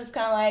legs, and I was just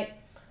kind of like,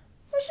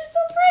 oh, she's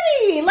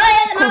so pretty,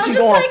 like, and I was just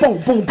going like, boom,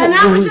 boom, boom, and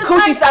I was just Coochie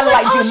like, sounded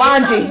like oh, she's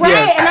Jumanji. so right,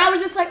 Yes. and I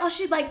was just like, oh,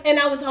 she's like, and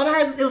I was holding her,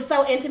 it was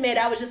so intimate,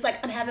 I was just like,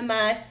 I'm having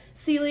my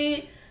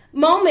Celie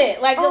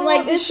moment, like, I'm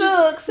like, this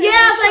is,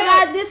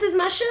 this is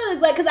my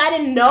shug, like, because I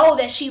didn't know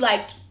that she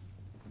liked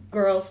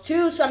girls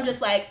too, so I'm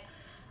just like,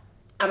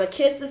 I'm gonna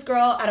kiss this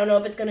girl. I don't know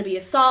if it's gonna be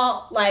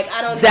assault. Like,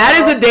 I don't know. That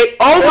is a date.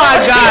 Oh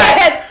my god.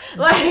 Yes.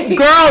 Like,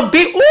 Girl,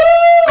 be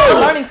I'm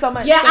learning so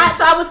much. yeah,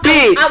 I was,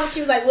 she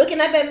was like looking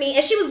up at me,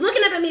 and she was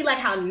looking up at me like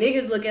how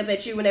niggas look up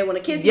at you when they want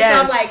to kiss you.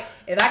 Yes. So I'm like,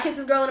 if I kiss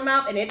this girl in the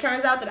mouth and it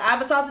turns out that I've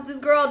assaulted this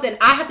girl, then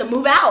I have to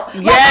move out.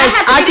 Like,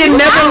 Yes, I can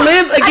never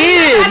live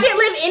again. I can't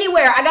live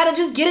anywhere. I gotta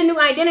just get a new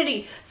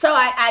identity. So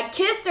I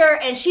kissed her,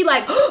 and she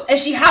like, and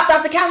she hopped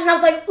off the couch, and I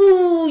was like,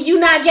 ooh, you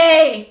not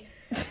gay.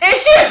 And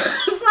she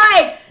was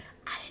like,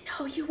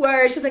 you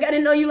were. She's like, I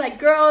didn't know you liked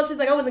girls. She's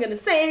like, I wasn't gonna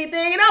say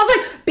anything. And I was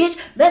like, bitch,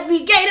 let's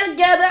be gay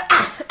together.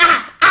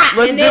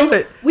 Let's do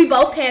it. We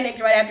both panicked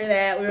right after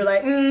that. We were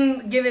like,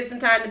 give it some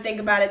time to think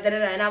about it.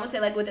 And I would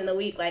say like within the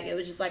week, like it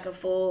was just like a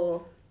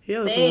full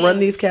let's thing. run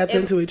these cats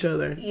into each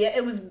other. Yeah,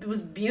 it was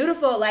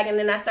beautiful. Like, and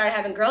then I started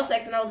having girl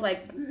sex, and I was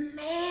like,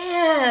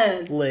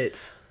 man,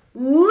 Lit.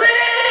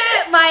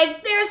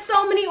 Like, there's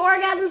so many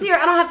orgasms here.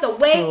 I don't have to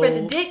wait for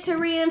the dick to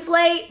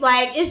reinflate.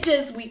 Like, it's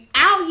just, we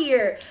out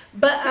here.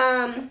 But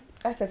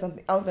I said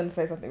something. I was going to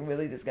say something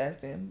really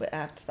disgusting, but I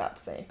have to stop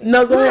saying it.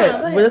 No, go ahead.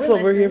 go ahead. That's We're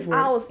what we're here listening. for.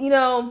 I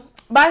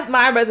was,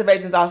 my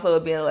reservations also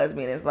of being a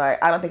lesbian is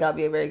like, I don't think I'll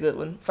be a very good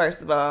one.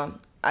 First of all,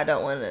 I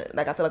don't want to,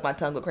 like, I feel like my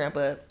tongue will cramp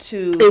up.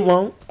 It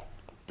won't.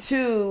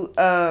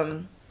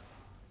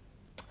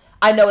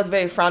 I know it's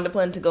very frowned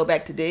upon to go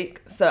back to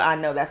dick, so I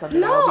know that's something.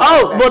 No.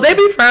 Oh, well, they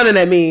be frowning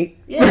at me.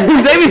 yeah,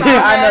 They be-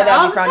 I know that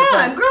all be the frowned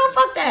time. upon. Girl,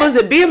 fuck that.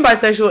 Listen, being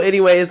bisexual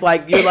anyway is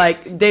like, you're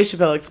like, Dave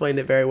Chappelle explained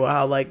it very well,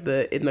 how like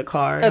in the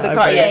car, how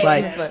everybody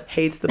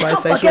hates the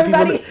bisexual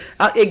people.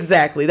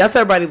 Exactly. That's how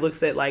everybody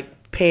looks at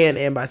like pan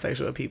and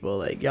bisexual people.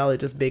 Like, y'all are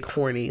just big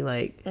horny,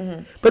 like,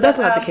 but that's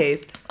not the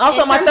case.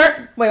 Also, my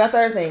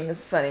third thing is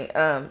funny.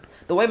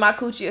 The way my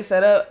coochie is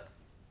set up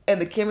and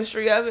the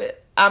chemistry of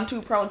it, I'm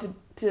too prone to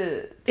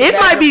it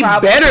might be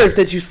better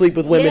that you sleep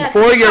with women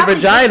for it's your probably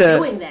vagina.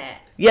 doing that.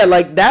 Yeah,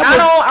 like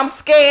that. I'm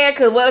scared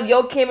because what if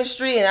your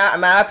chemistry and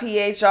my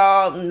pH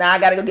all, now I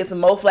gotta go get some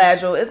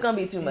Moflagel. It's gonna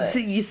be too much.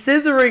 See,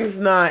 scissoring's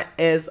not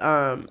as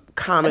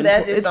common.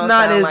 That just It's don't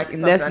not sound as like it's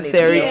something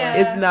necessary. I need to do.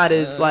 It's not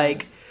as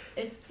like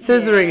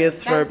scissoring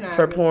is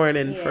for porn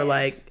and for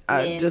like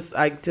Men.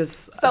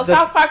 So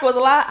South Park was a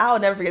lot. I will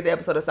never forget the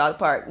episode of South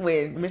Park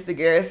when Mr.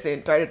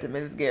 Garrison turned into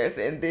Mrs.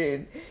 Garrison, and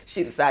then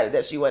she decided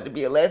that she wanted to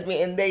be a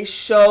lesbian, and they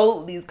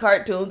showed these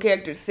cartoon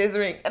characters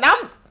scissoring, and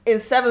I'm in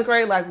 7th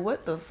grade like,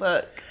 what the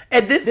fuck?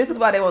 And This is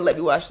why they won't let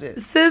me watch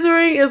this.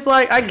 Scissoring is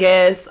like, I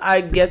guess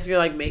if you're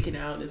like making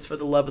out, it's for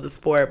the love of the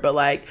sport. But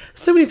like,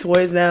 there's too many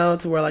toys now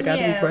to where like I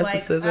have to press the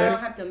scissor. I don't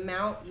have to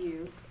mount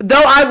you.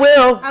 Though I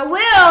will.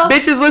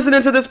 Bitches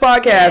listening to this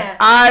podcast, Yeah.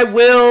 I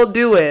will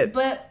do it.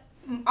 But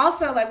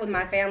also, like with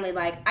my family,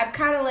 like I've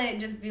kind of let it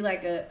just be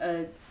like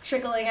a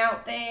trickling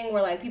out thing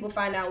where like people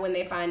find out when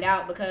they find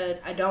out, because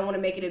I don't want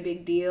to make it a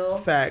big deal.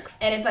 Facts.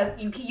 And it's like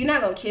you're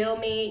not gonna kill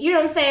me. You know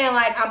what I'm saying?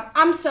 Like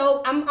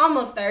I'm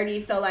almost 30,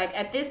 so like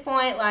at this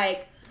point,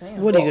 like. Damn.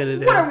 What are you gonna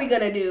do? What are we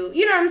gonna do?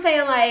 You know what I'm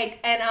saying? Like,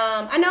 and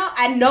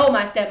I know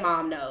my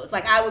stepmom knows.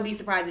 Like, I would be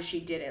surprised if she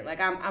didn't.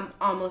 Like, I'm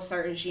almost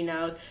certain she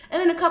knows.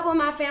 And then a couple of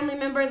my family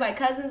members, like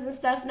cousins and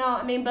stuff, know.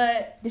 I mean,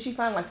 but did she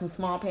find like some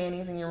small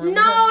panties in your room?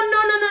 no.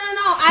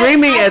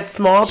 Screaming at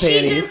small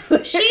panties.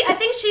 I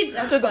think she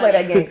Took to play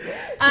that game.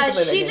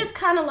 She just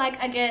kind of like,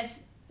 I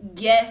guess,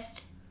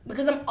 guessed,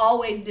 because I'm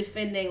always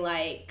defending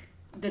like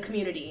the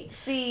community.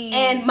 See,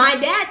 and my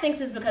dad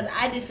thinks it's because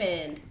I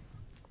defend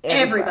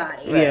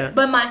everybody. Yeah.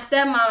 But my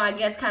stepmom, I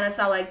guess, kind of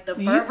saw like the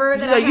fervor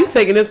that I you had.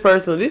 taking this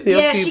personal. These are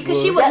Yeah, people.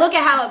 because she would look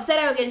at how upset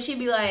I would get, and she'd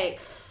be like,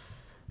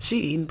 She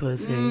eating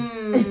pussy.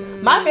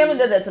 my family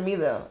does that to me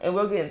though, and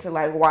we'll get into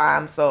like why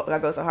I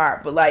go so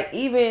hard. But like,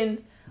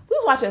 even we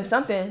were watching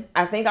something.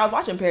 I think I was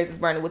watching Paris is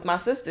Burning with my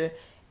sister,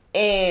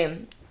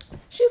 and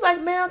she's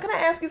like, "Mel, can I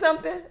ask you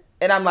something?"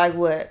 And I'm like,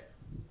 "What?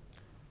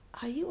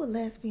 Are you a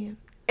lesbian?"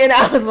 And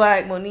I was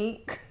like,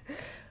 "Monique,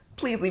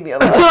 please leave me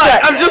alone."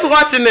 I'm just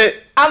watching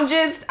it. I'm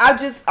just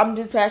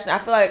passionate. I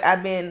feel like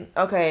I've been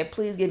okay.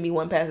 Please give me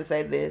one pass to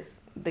say this.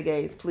 The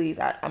gays, please.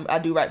 I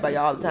do right by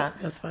y'all all the time.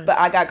 That's fine. But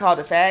I got called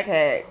a fag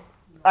hag,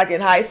 like in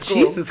high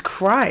school. Jesus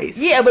Christ.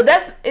 Yeah, but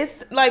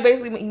it's like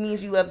basically it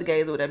means you love the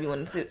gays or whatever you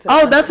want to say.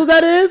 Oh, that's what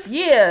that is?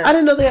 Yeah. I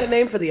didn't know they had a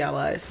name for the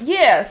allies.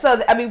 Yeah.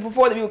 So I mean,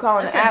 before that we were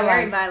calling that's the a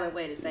very allies. violent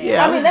way to say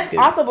Yeah. it. I mean, just that's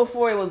also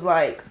before it was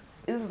like.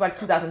 This is like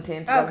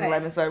 2010,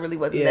 2011, so it really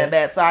wasn't that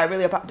bad. So I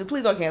really,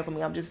 please don't cancel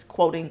me. I'm just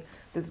quoting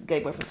this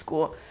gay boy from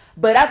school.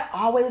 But I've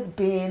always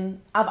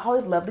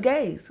loved the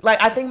gays.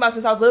 Like, I think about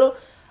since I was little.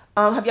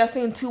 Have y'all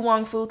seen Tu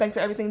Wong Fu, Thanks for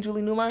Everything,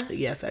 Julie Newmar?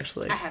 Yes,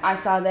 actually. I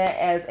saw that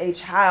as a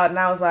child, and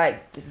I was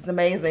like, this is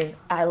amazing.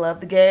 I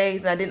love the gays,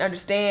 and I didn't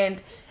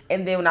understand.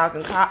 And then when I was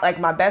in college, like,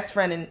 my best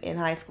friend in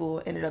high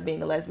school ended up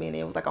being a lesbian,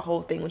 and it was like a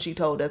whole thing when she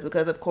told us,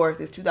 because, of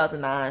course, it's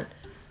 2009.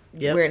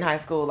 Yep. We're in high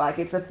school, like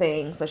it's a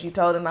thing. So she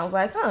told him, and I was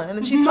like, huh. And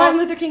then she told Martin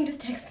Luther King just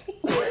texted me.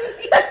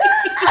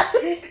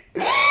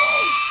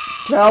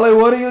 Charlie,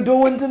 what are you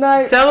doing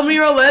tonight? Tell me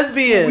you're a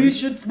lesbian. We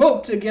should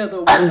smoke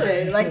together one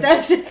day. Like,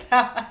 that's just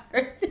how I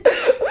heard it.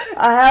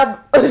 I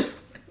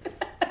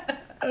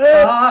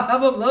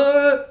have a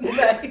blood.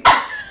 Like,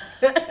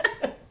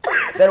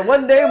 that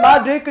one day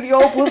my dick and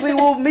your pussy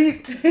will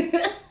meet.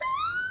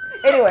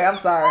 Anyway, I'm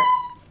sorry.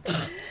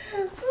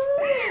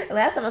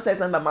 Last time I said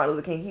something about Martin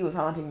Luther King, he was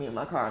haunting me in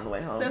my car on the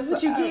way home. that's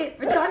what you get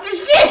for talking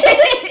shit.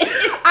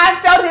 I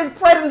felt his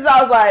presence.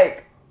 I was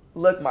like,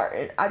 look,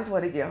 Martin, I just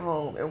want to get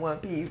home in one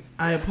piece.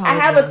 I apologize. I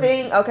have a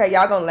thing. Okay,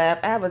 y'all gonna laugh.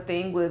 I have a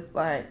thing with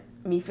like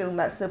me feeling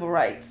like civil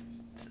rights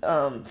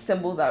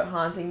symbols are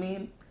haunting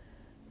me,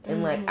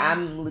 and like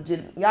I'm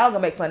legit. Y'all gonna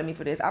make fun of me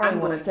for this. I don't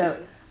even want to tell.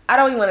 I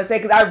don't even want to say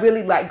because I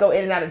really like go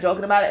in and out of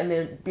joking about it and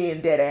then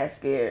being dead ass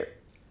scared.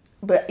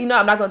 But I'm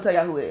not gonna tell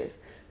y'all who it is.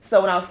 So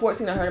when I was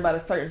 14, I heard about a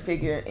certain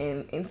figure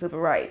in civil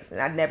rights,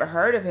 and I'd never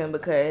heard of him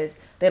because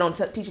they don't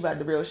teach you about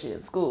the real shit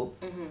in school.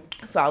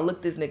 So I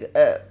looked this nigga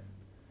up,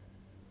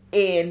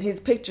 and his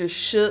picture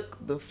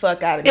shook the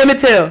fuck out of me. Emmett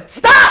Till.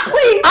 Stop,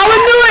 please!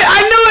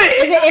 I knew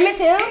it! Is it Emmett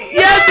Till?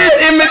 Yes,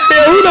 it's Emmett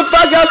Till. Who the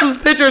fuck else's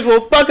pictures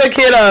will fuck a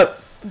kid up?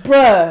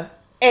 Bruh.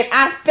 And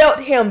I felt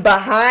him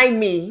behind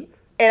me,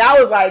 and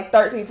I was like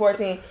 13,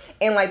 14,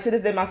 and like to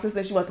this day, my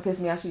sister, she wants to piss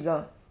me off. She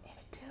go,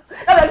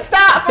 I'm like,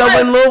 stop. So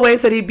when Lil Wayne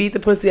said he beat the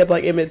pussy up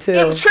like Emmett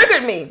Till, it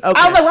triggered me. Okay.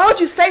 I was like, why would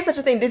you say such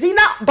a thing? Is he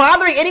not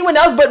bothering anyone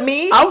else but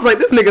me? I was like,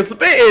 this nigga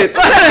spitting.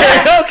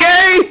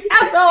 Okay?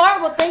 That's a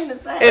horrible thing to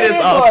say. It is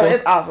awful. horrible.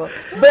 It's awful.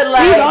 But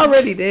like, He's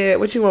already dead.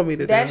 What you want me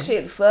to that do?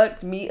 shit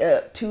fucked me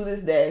up to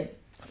this day.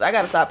 So I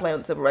gotta stop playing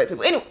with civil rights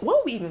people. Anyway, what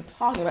were we even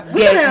talking about?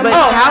 Yeah,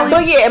 but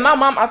but yeah, and my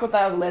mom also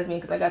thought I was a lesbian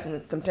because I got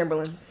some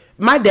Timberlands.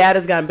 My dad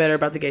has gotten better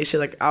about the gay shit.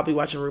 Like, I'll be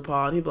watching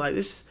RuPaul, and he'd be like,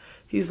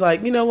 he's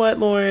like, you know what,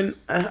 Lauren?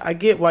 I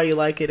get why you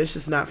like it. It's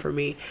just not for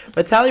me.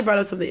 But Tally brought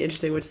up something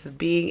interesting, which is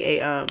being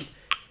a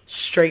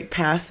straight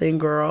passing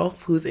girl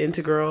who's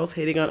into girls,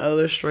 hitting on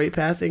other straight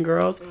passing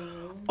girls.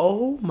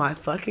 Oh my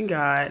fucking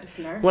God.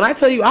 When I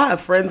tell you I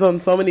have friends on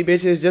so many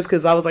bitches just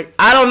because I was like,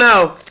 I don't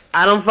know.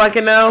 I don't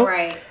fucking know.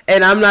 Right.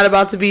 And I'm not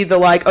about to be the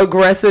like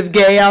aggressive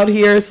gay out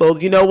here. So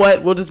you know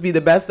what? We'll just be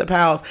the best of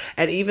pals.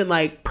 And even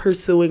like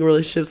pursuing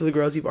relationships with the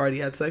girls you've already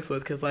had sex with.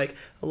 Because like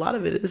a lot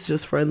of it is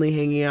just friendly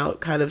hanging out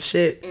kind of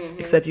shit.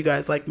 Except you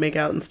guys like make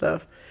out and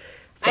stuff.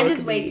 So I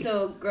just wait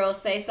till girls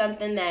say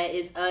something that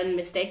is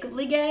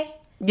unmistakably gay.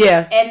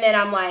 Yeah. And then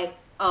I'm like,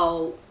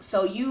 oh,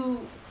 so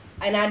you,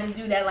 and I just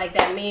do that like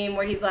that meme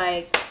where he's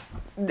like,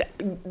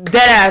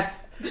 dead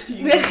ass.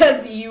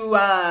 because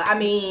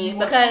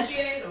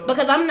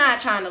because I'm not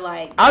trying to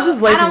like. I'll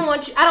just I don't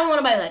want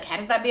anybody like, how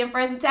to stop being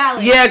friends with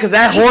Tally. Yeah, because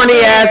that She's horny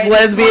weird. ass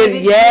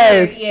lesbian.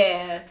 Yes.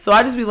 Yeah. So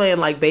I just be laying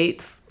like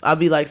baits. I'll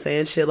be like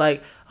saying shit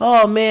like,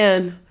 oh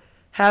man,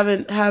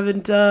 haven't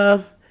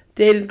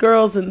dated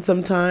girls in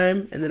some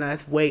time, and then I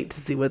wait to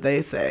see what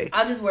they say.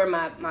 I'll just wear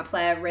my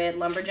plaid red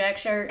lumberjack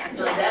shirt. I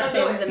feel like that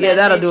sends the message. Yeah,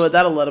 that'll do it.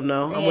 That'll let them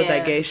know I'm with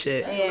that gay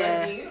shit.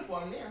 Yeah.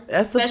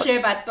 That's Especially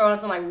if I throw on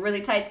some like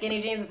really tight skinny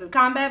jeans and some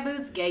combat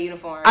boots, gay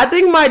uniform. I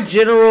think my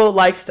general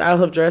like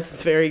style of dress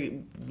is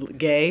very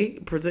gay.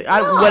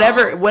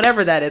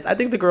 Whatever that is. I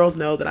think the girls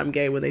know that I'm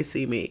gay when they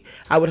see me.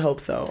 I would hope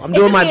so. I'm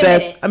doing my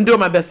best. I'm doing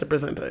my best to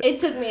present it. It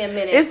took me a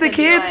minute. It's the to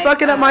kids like,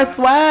 fucking up my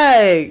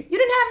swag. You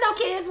didn't have no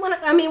kids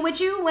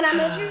with you when I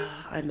met you.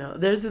 I know.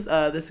 There's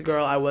this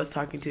girl I was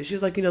talking to. She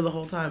was like, the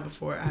whole time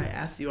before I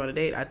asked you on a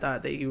date, I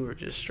thought that you were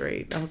just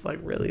straight. I was like,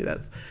 really?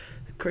 That's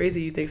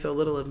crazy. You think so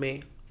little of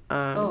me.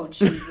 Oh,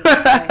 Jesus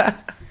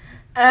Christ.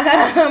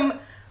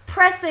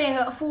 Pressing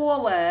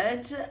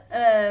forward,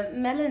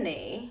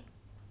 Melanie.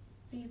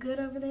 Are you good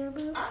over there,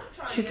 boo?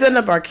 She's setting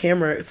up our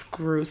camera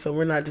screw so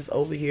we're not just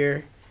over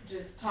here.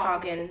 Just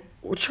talking.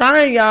 We're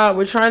trying, y'all.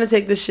 We're trying to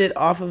take this shit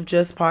off of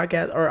just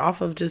podcast or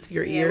off of just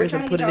your ears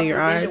and put it in your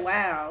eyes.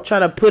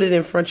 Trying to put it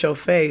in front of your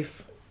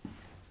face.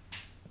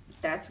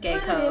 That's gay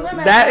code.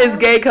 That is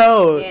gay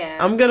code. Yeah.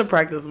 I'm gonna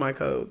practice my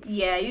codes.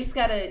 Yeah, you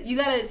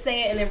gotta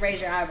say it and then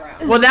raise your eyebrow.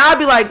 Well, now I'd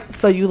be like,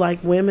 so you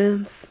like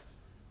women's,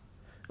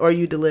 or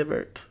you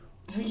delivered?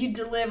 You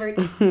delivered.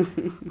 Is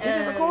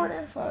it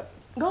recording? Fuck.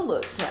 Go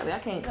look, Tally. I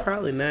can't.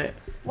 Probably not.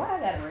 Why I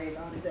gotta raise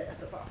all this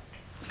ass up?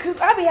 Cause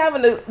I be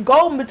having to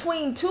go in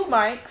between two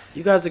mics.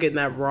 You guys are getting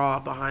that raw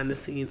behind the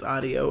scenes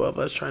audio of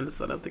us trying to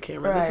set up the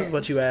camera. Right. This is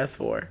what you asked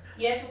for.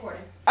 Yes,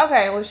 recording.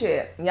 Okay, well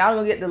shit. Y'all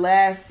gonna get the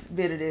last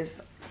bit of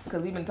this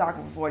because we've been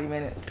talking for 40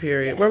 minutes.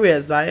 Period. Where we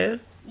at, Zaya?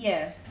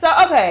 Yeah. So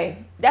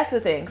okay, that's the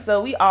thing.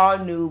 So we all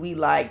knew we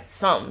liked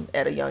something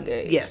at a young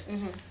age. Yes.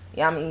 Mm-hmm.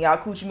 Yeah, I mean y'all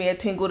coochie man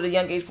tingled at a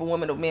young age for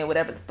women or men,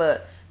 whatever the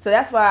fuck. So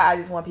that's why I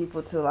just want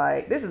people to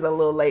like. This is a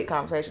little late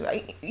conversation.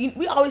 Like,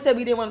 we always said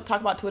we didn't want to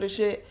talk about Twitter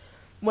shit.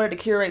 Wanted to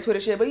curate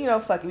Twitter shit, but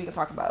fuck it, we can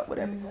talk about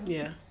whatever.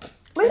 Yeah.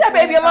 Leave that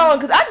baby alone,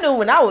 because I knew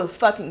when I was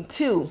fucking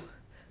 2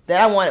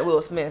 that I wanted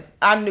Will Smith.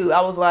 I knew.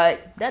 I was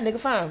like, that nigga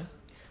fine.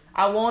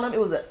 I want him. It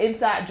was an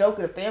inside joke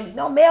of the family.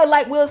 No male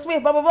like Will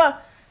Smith, blah, blah, blah.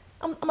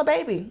 I'm a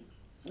baby.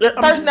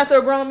 Person after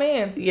a grown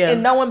man. Yeah.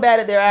 And no one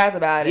batted their eyes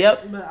about it.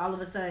 Yep. But all of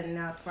a sudden,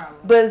 now it's a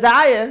problem. But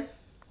Zaya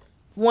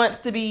wants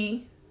to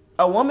be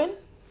a woman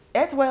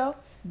at 12.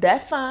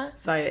 That's fine.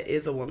 Zaya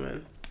is a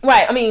woman.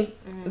 Right. I mean,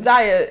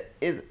 Zaya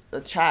is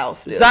a child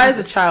still. Zaya's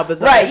a child, but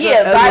Zaya's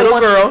a little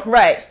girl.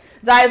 Right.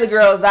 Zaya's a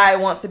girl. Zaya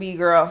wants to be a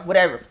girl.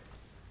 Whatever.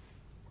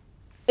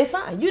 It's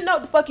fine. You know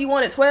what the fuck you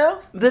want at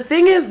 12. The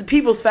thing is,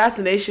 people's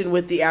fascination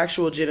with the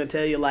actual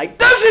genitalia, like,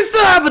 does she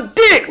still have a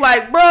dick?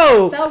 Like,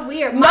 bro. So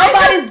weird.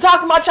 Nobody's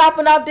talking about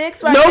chopping off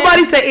dicks right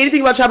Nobody now. said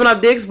anything about chopping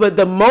off dicks, but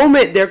the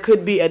moment there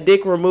could be a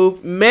dick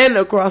removed, men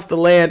across the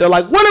land are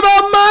like, what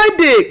about my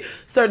dick?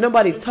 Sir,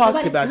 nobody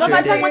talked about your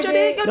Nobody dick. talking about your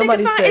dick. Your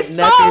Nobody dick is said fine. It's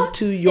nothing soft.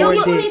 to your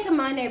People dick. need to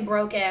mind their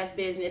broke ass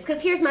business.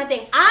 Because here's my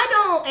thing. I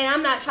don't, and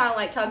I'm not trying to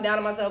like talk down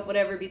on myself,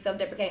 whatever, be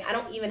self-deprecating. I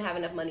don't even have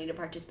enough money to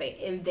participate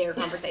in their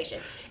conversation.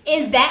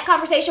 In that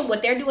conversation,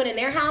 what they're doing in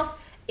their house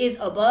is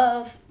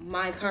above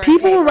my current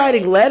People were pay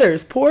writing grade.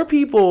 letters. Poor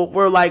people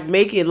were like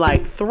making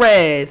like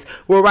threads.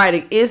 Were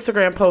writing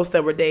Instagram posts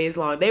that were days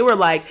long. They were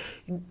like,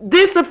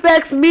 this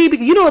affects me.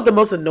 Because you know what the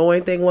most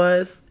annoying thing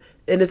was?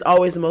 And it's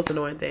always the most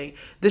annoying thing.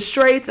 The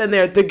straights and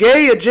the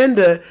gay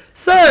agenda.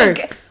 Sir,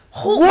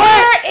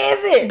 Where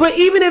is it? But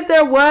even if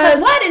there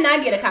was, Why didn't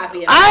I get a copy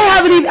of it? I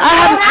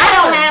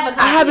don't have a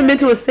copy. I haven't been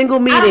to a single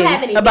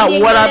meeting about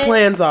what our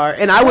plans are,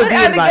 and I would be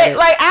invited.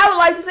 Like, I would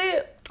like to see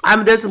it.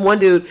 There's one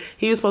dude,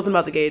 he was posting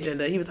about the gay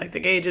agenda. He was like, the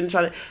gay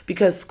agenda,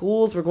 because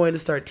schools were going to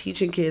start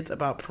teaching kids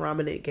about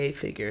prominent gay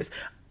figures.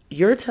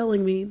 You're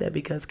telling me that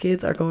because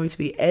kids are going to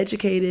be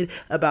educated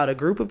about a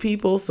group of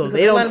people so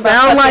they don't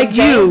sound like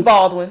you.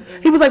 Baldwin.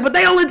 He was like, but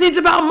they only teach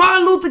about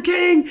Martin Luther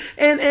King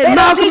and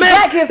Malcolm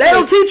X. They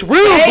don't teach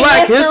real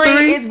black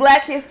history. It's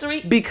black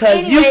history.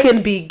 Because you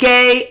can be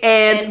gay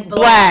and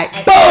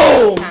black.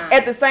 Boom!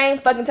 At the same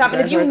fucking time. And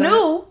if you That's right.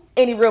 knew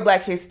any real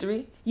black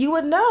history, you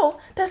would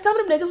know that some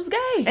of them niggas was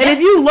gay. And if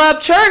you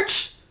love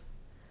church,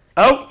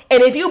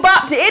 and if you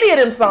bop to any of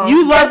them songs,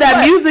 you love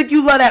that music,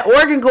 you love that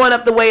organ going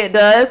up the way it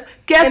does.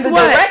 Guess in the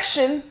what?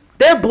 direction.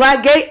 They're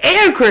black, gay,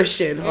 and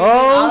Christian. All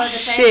Oh at the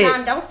same shit!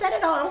 time. Don't set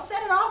it off. Don't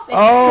set it off.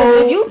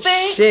 Because if you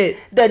think shit.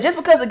 that just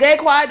because the gay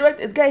choir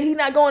director is gay, he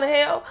not going to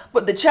hell,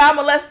 but the child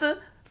molester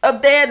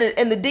up there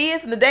and the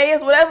D's and the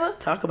days, whatever,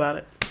 Talk about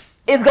it.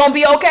 it's gonna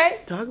be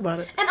okay. Talk about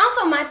it. And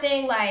also my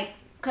thing, like,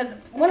 because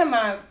one of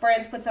my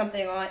friends put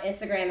something on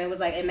Instagram and was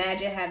like,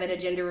 imagine having a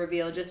gender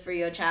reveal just for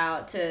your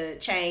child to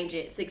change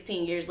it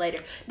 16 years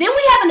later. Then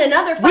we having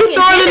another fucking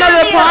throwing gender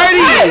another reveal. party.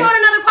 We're throwing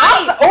another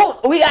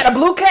party. We got a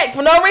blue cake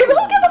for no reason.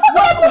 Who gives a fuck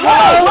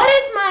What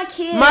is my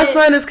kid? My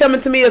son is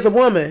coming to me as a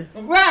woman.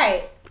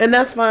 Right. And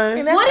that's fine.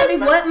 And that's What is fine.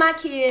 what my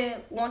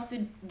kid wants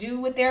to do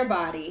with their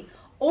body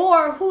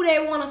or who they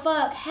want to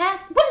fuck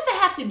what does that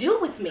have to do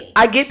with me?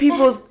 I get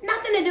people's It has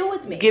nothing to do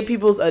with me.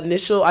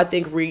 initial, I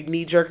think,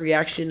 knee-jerk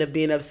reaction of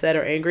being upset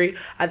or angry.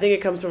 I think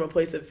it comes from a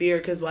place of fear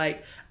because,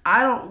 like,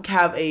 I don't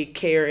have a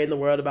care in the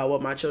world about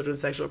what my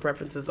children's sexual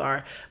preferences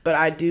are, but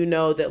I do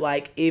know that,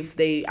 like, if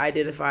they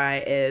identify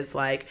as,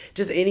 like,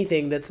 just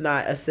anything that's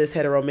not a cis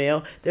hetero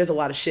male, there's a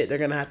lot of shit they're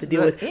going to have to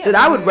deal with that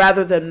I would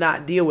rather them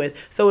not deal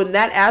with. So in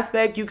that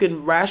aspect, you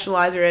can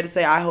rationalize your head and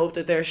say, I hope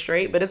that they're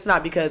straight, but it's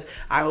not because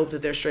I hope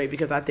that they're straight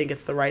because I think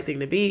it's the right thing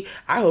to be.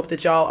 I hope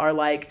that y'all are,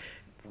 like,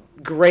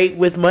 great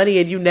with money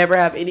and you never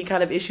have any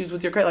kind of issues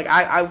with your credit. Like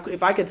I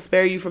if I could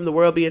spare you from the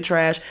world being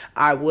trash,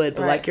 I would.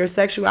 But like your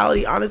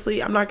sexuality,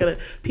 honestly, I'm not gonna.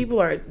 People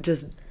are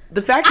just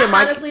the fact that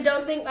I honestly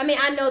don't think. I mean,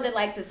 I know that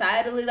like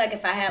societally, like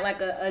if I had like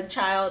a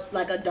child,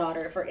 like a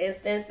daughter, for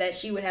instance, that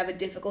she would have a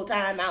difficult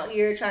time out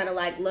here trying to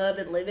like love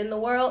and live in the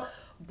world.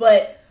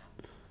 But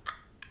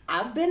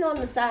I've been on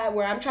the side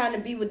where I'm trying to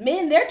be with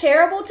men. They're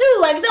terrible too.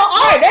 Like all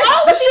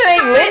of these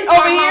times are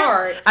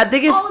hard. I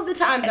think it's all of the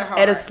times are hard.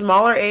 At a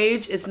smaller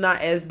age, it's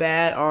not as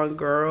bad on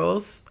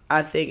girls,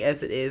 I think,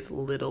 as it is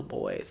little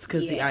boys,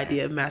 because the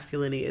idea of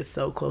masculinity is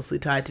so closely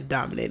tied to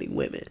dominating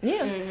women.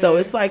 Yeah. Mm-hmm. So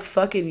it's like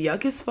fucking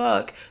yuck as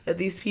fuck that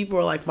these people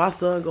are like, my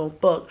son gonna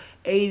fuck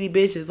 80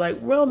 bitches. Like,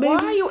 well, maybe.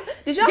 Why are you?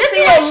 Did y'all you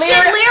see what that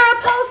shit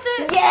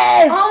Lyra posted?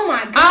 Yes. Oh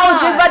my god. I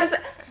was just about to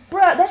say.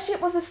 Bruh, that shit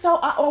was just so.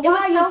 Why It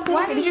was are you so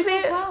thinking? Did you see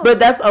it? gross. But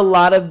that's a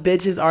lot of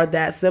bitches are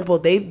that simple.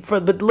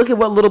 But look at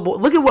what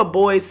look at what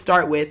boys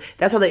start with.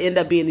 That's how they end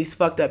up being these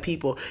fucked up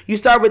people. You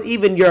start with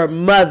even your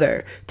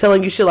mother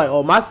telling you shit like,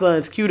 "Oh, my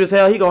son's cute as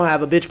hell. He gonna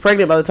have a bitch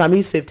pregnant by the time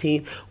he's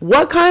 15."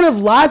 What kind of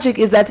logic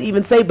is that to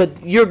even say?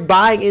 But you're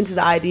buying into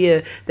the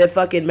idea that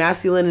fucking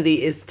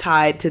masculinity is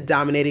tied to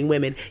dominating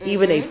women. Mm-hmm.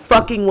 Even a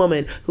fucking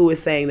woman who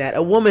is saying that.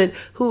 A woman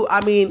who,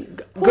 I mean,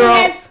 who girl,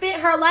 has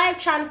spent her life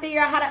trying to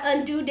figure out how to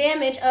undo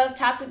damage of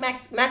toxic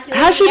masculinity.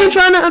 has she been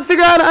trying to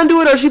figure out how to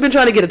undo it, or has she been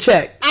trying to get a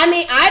check? I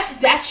mean,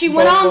 she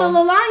went on the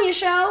LaLanya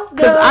show.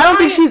 Because I don't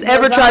think she's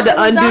ever tried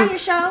to undo.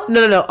 Show.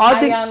 No. I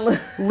think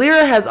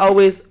Lyra has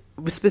always,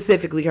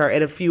 specifically her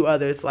and a few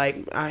others,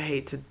 like, I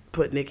hate to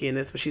put Nikki in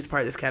this, but she's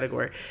part of this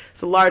category.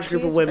 It's a large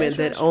group of women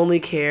that only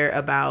care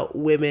about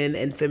women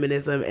and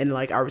feminism and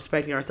like our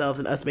respecting ourselves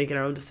and us making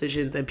our own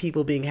decisions and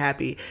people being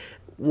happy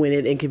when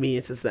it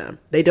inconveniences them.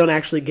 They don't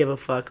actually give a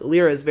fuck.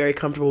 Lyra is very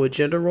comfortable with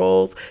gender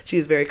roles. She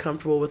is very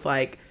comfortable with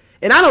like,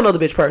 and I don't know the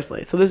bitch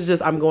personally, so this is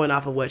just, I'm going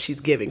off of what she's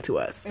giving to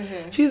us.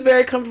 Mm-hmm. She's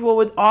very comfortable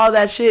with all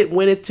that shit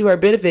when it's to her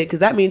benefit, because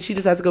that means she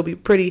just has to go be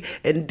pretty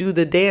and do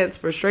the dance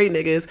for straight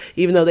niggas,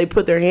 even though they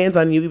put their hands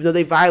on you, even though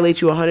they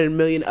violate you 100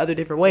 million other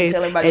different ways,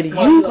 and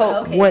you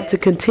want to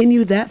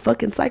continue that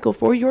fucking cycle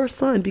for your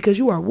son because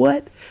you are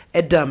what?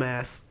 A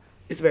dumbass.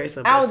 It's very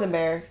simple. I was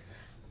embarrassed.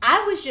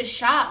 I was just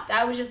shocked.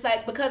 I was just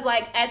like, because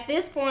like at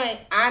this point,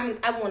 I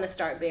want to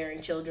start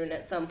bearing children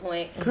at some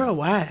point. Girl,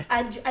 why?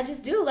 I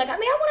just do. Like, I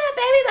mean, I want to have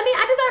babies. I mean,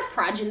 I deserve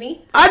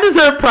progeny. I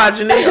deserve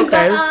progeny.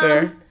 Okay, that's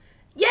fair.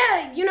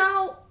 Yeah, you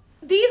know,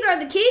 these are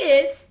the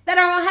kids that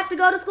are going to have to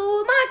go to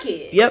school with my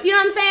kids. Yep. You know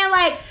what I'm saying?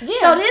 Like,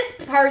 so this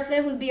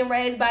person who's being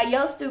raised by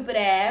your stupid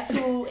ass,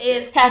 who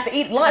is... has to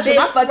eat lunch with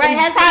my fucking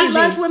has to eat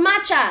lunch with my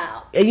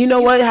child. And you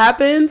know what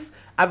happens?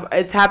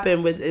 It's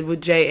happened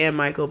with Jay and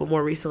Michael, but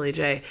more recently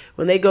Jay.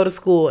 When they go to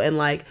school and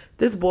like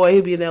this boy,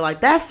 he'd be in there like,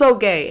 that's so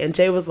gay. And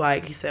Jay was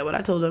like, he said, what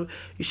I told him,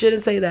 you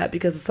shouldn't say that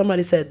because if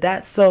somebody said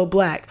that's so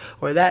black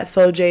or that's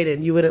so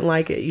Jaden, you wouldn't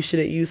like it. You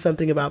shouldn't use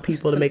something about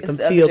people to make them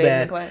feel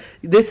bad.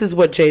 This is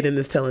what Jaden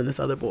is telling this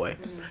other boy.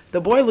 Mm-hmm.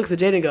 The boy looks at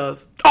Jaden and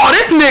goes, oh,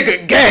 this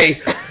nigga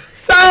gay.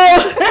 So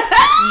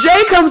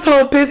Jay comes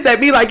home pissed at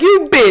me like,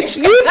 you bitch,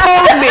 you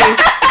told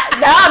me.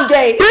 Now I'm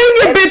gay. Bring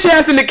your bitch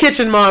ass in the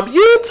kitchen, Mom.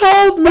 You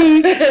told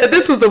me that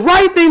this was the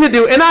right thing to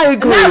do, and I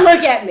agree. Now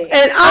look at me.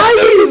 And I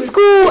went to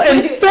school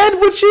and said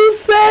what you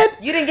said.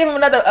 You didn't give him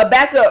a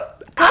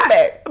backup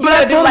comeback. But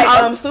I told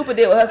him Super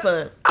did with her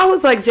son. I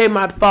was like, Jay,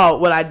 my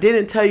fault. What I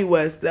didn't tell you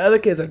was the other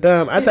kids are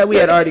dumb. I thought we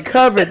had already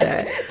covered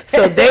that.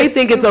 So they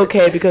think it's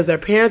okay because their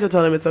parents are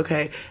telling them it's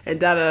okay, and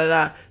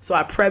da-da-da-da. So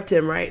I prepped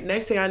him, right?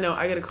 Next thing I know,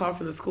 I get a call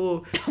from the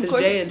school because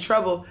Jay in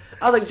trouble.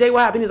 I was like, Jay, what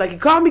happened? He's like, he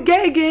called me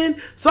gay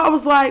again. So I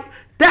was like,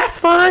 that's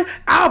fine.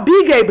 I'll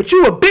be gay, but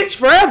you a bitch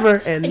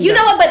forever. And you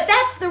know what? But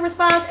that's the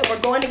response, and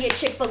we're going to get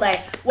Chick-fil-A.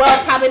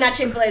 Well, probably not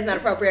Chick-fil-A is not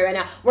appropriate right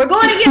now. We're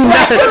going to get some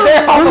food.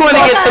 We're going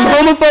to get them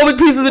homophobic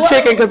pieces of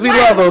chicken because we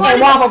love them.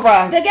 And waffle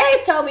fries. The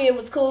gays told me it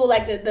was cool.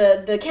 Like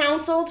the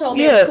council told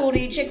me it was cool to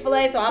eat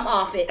Chick-fil-A, so I'm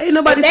off it. Ain't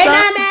nobody if they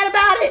not mad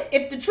about it.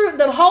 If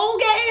the whole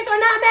gays are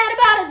not mad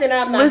about it, then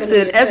I'm not.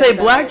 Listen, as a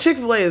black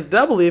Chick-fil-A is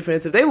doubly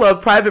offensive. They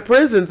love private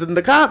prisons and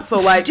the cops.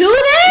 So like, do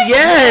they?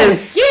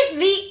 Yes. Get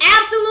the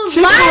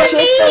absolute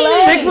lie.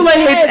 Chick-fil-A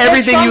hates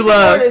everything you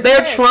love.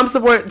 They're Trump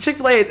support.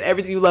 Chick-fil-A hates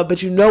everything you love,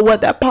 but you know what?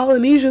 That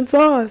Polynesian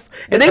sauce.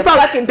 And they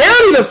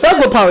don't even fuck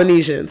with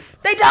Polynesians.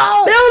 They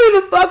don't. They don't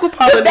even fuck with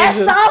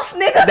Polynesians. That sauce,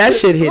 nigga. That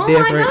shit hit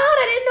different. Oh my God,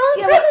 I didn't know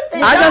the prison thing.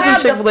 I got some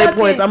have the Chick-fil-A fucking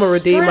points I'm gonna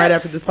redeem right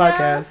after strips, this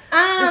podcast.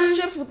 The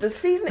strips with the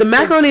seasoning. The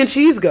macaroni and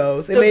cheese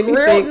goes. It the made me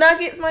grilled think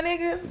nuggets, my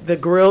nigga.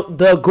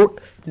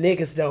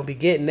 niggas don't be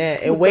getting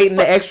that and waiting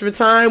the extra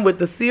time with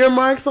the sear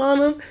marks on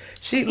them.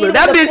 She look Even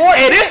that the bitch. fork.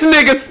 Hey, this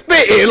nigga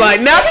spitting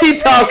like now she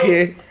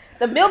talking.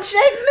 The milkshakes,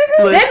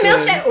 nigga. Listen. That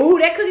milkshake, ooh,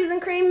 that cookies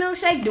and cream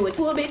milkshake, do it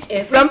to a bitch every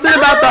Something time.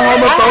 about the I had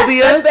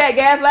homophobia, such bad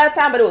gas last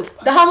time, but it was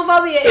The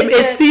homophobia is It's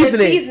the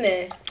seasoning.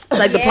 seasoning.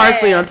 like the Yeah.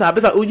 parsley on top.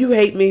 It's like, ooh, you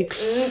hate me.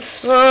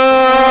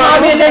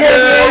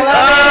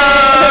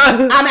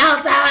 I'm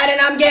outside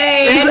and I'm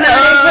gay and I'm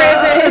in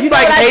prison. He's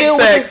like what I hate do,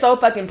 which sex. is so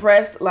fucking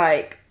pressed.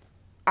 Like,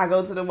 I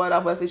go to the one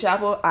off Wesley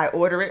Chapel. I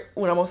order it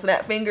when I'm on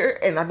Snap Finger,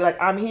 and I be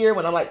like, I'm here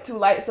when I'm like 2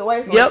 lights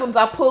away. So Yep. as soon as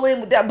I pull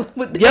in with that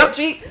Yep.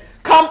 Jeep,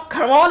 come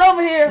on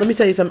over here. Let me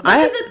tell you something. Go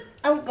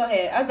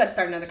ahead. I was about to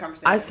start another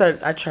conversation.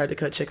 I tried to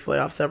cut Chick-fil-A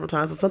off several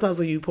times. So sometimes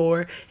when you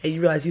pour and you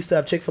realize you still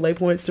have Chick-fil-A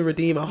points to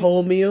redeem a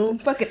whole meal.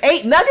 Fucking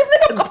 8 nuggets,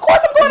 nigga. Of course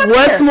I'm going up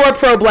What's there. more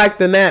pro-black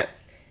than that?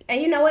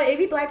 And you know what? It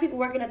be black people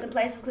working at the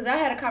places. Because I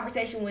had a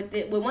conversation with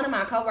one of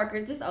my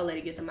coworkers. This old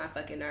lady gets on my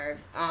fucking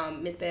nerves.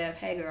 Miss Bev,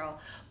 hey girl.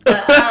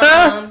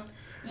 But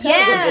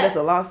Get us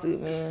yeah. a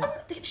lawsuit, man.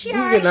 She We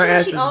alright. getting our She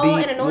asses old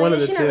beat, and annoying. one of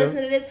And the she two. not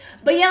listening to this.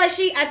 But yeah, like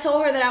I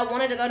told her that I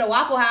wanted to go to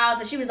Waffle House,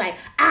 and she was like,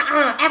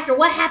 after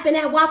what happened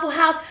at Waffle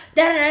House,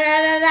 you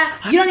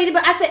don't need to.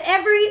 But I said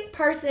every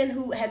person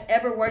who has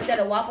ever worked at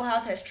a Waffle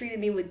House has treated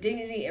me with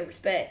dignity and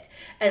respect,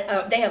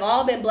 and they have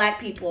all been black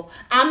people.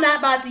 I'm not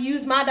about to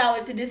use my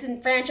dollars to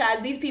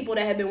disenfranchise these people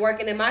that have been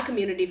working in my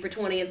community for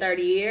 20 and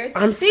 30 years.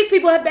 These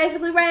people have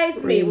basically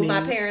raised me when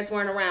my parents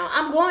weren't around.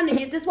 I'm going to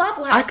get this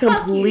Waffle House. I Fuck you.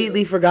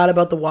 completely forgot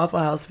about the Waffle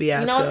House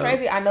fiasco. You know what's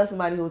crazy? I know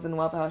somebody who was in the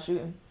Waffle House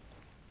shooting.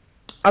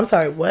 I'm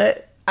sorry,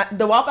 what?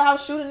 The Waffle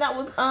House shooting that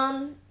was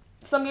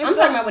some years I'm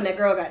ago. talking about when that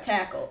girl got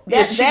tackled.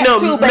 That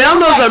too, but Mel it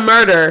was knows like- a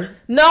murder.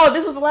 No,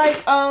 this was like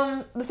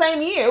the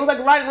same year. It was like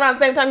right around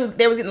the same time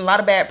they was getting a lot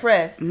of bad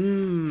press. So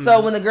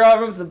when the girl,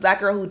 remember the black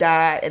girl who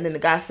died, and then the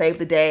guy saved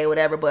the day or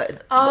whatever,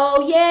 but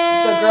Oh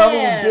yeah, the girl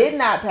who did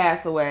not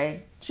pass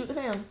away, shoot the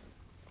film,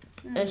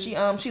 and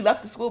she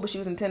left the school, but she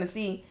was in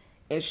Tennessee,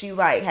 and she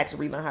like had to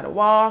relearn how to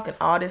walk and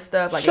all this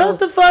stuff. Like Shut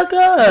the fuck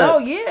up. Oh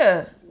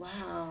yeah. Wow.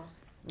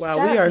 Wow,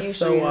 Shout we out are to you,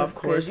 so Sheena, off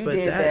course, 'cause you but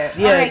did that.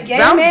 yeah, Alright, gay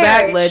bounce back,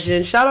 marriage.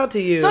 legend. Shout out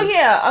to you. So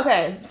yeah,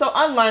 okay. So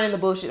unlearning the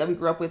bullshit that we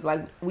grew up with, like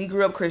we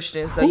grew up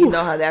Christian, so you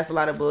know how that's a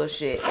lot of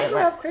bullshit. I And, grew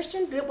like, up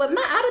Christian. But am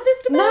I out of this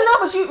debate? no,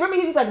 but you remember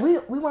he was like,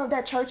 we weren't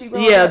that churchy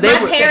growing Yeah, up. they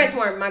My were- parents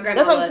weren't. My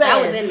grandma That's what I'm was.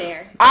 I saying. was in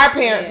there. Our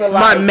parents were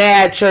My like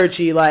mad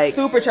churchy, like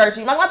super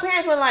churchy. Like my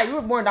parents were like, we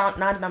were more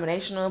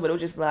non-denominational, but it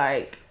was just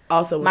like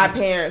also my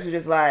parents were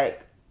just like,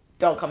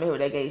 don't come here with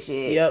that gay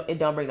shit. Yep. And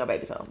don't bring no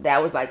babies home.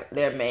 That was like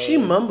their main. She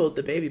mumbled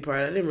the baby part.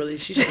 I didn't really.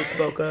 She should have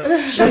spoke up.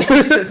 she should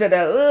have said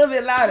that a little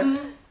bit louder.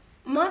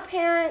 My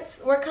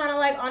parents were kind of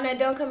like on that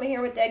don't come in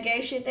here with that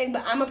gay shit thing,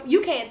 but you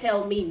can't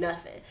tell me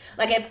nothing.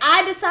 Like if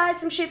I decide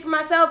some shit for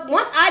myself,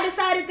 once I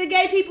decided the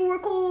gay people were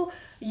cool,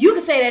 you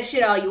can say that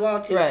shit all you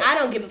want to. Right. I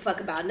don't give a fuck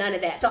about none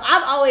of that. So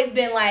I've always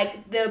been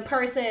like the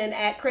person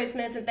at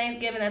Christmas and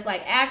Thanksgiving that's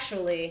like,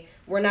 actually,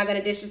 we're not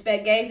gonna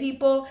disrespect gay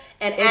people,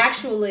 and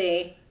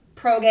actually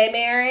pro-gay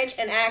marriage,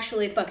 and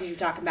actually fuck is you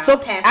talking about? So,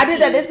 Pass I the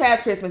did that peas. this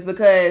past Christmas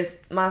because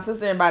my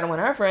sister invited one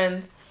of her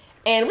friends,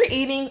 and we're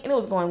eating, and it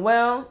was going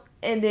well.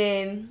 And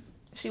then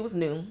she was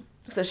new,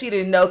 so she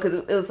didn't know because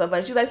it was so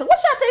funny. She was like, "So what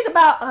y'all think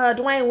about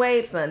Dwayne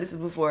Wade's son?" This is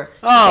before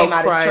he came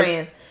out Christ. as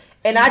trans.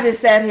 And I just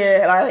sat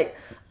here like,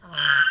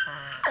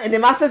 and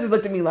then my sisters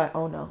looked at me like,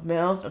 "Oh no,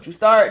 Mel, don't you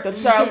start, don't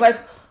you start." I was like,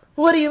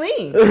 "What do you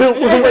mean? What do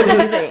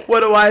you think?" What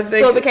do I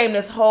think? So it became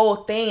this whole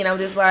thing, and I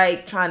was just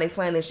like trying to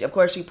explain this shit. Of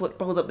course, she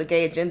pulls up the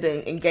gay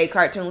agenda and gay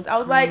cartoons. I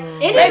was like,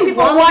 Any "Gay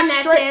people woman watch that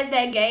straight." says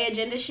that gay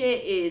agenda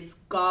shit is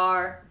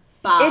garbage.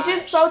 It's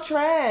just so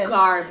trash.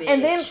 Garbage.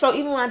 And then, so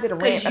even when I did a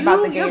rant Because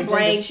about the gay your agenda,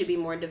 brain should be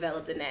more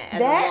developed than that as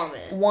that a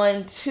woman.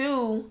 one,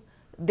 two,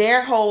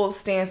 their whole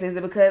stance is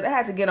that because I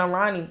had to get on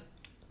Ronnie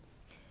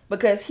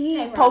because he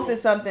Hey, Ronnie.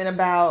 posted something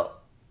about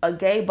a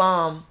gay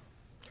bomb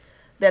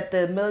that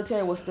the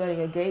military was studying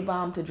a gay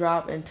bomb to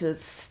drop and to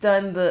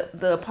stun the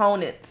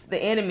opponents, the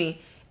enemy,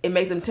 and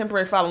make them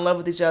temporarily fall in love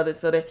with each other.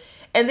 So that,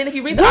 and then if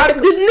you read the What?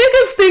 article, Did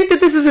niggas think that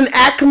this is an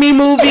Acme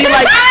movie?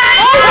 Like,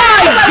 oh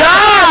my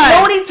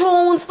god, Looney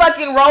Tunes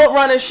fucking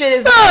Roadrunner shit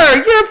is.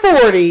 sir,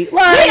 you're 40. We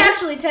Like,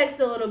 actually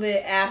texted a little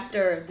bit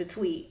after the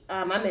tweet.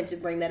 I meant to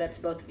bring that up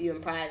to both of you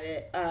in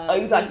private. Oh,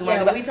 you talked to Ronnie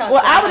Yeah, about we talked.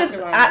 Well, I talked would to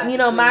Ronnie have, about you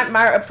the know, tweet.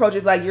 my approach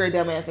is like, you're a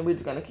dumbass and we're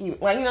just gonna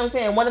keep, like, you know what I'm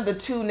saying? One of the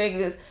two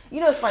niggas, you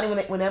know, it's funny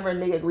whenever a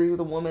nigga agrees with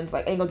a woman, it's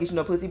like, ain't gonna get you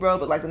no pussy, bro.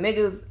 But like the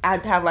niggas, I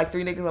have like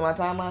 3 niggas on my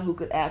timeline who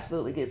could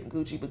absolutely get some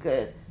coochie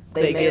because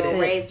They made get it. sense,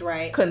 Raised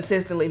right.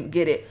 consistently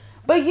get it.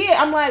 But yeah,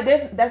 I'm like,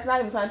 that's not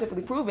even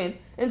scientifically proven.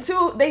 And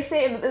 2, they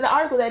say in the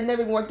article that it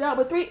never even worked out.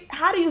 But 3,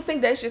 how do you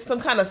think that's just some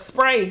kind of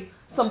spray,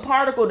 some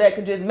particle that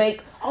could just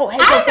make,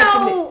 I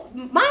know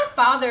my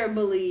father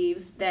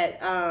believes that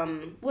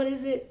what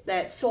is it?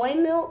 That soy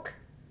milk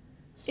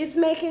is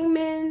making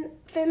men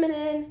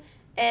feminine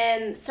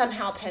and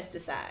somehow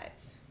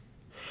pesticides.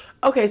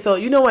 Okay, so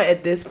you know what?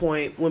 At this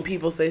point, when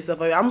people say stuff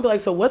like that, I'm gonna be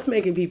like, so what's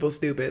making people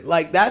stupid?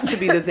 Like, that should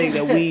be the thing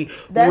that we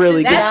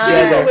really get That's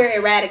together what we're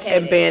eradicating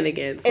and ban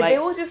against. If Like,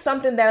 it was just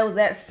something that was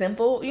that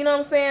simple, you know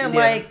what I'm saying? Yeah.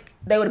 Like,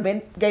 they would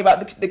have gave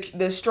out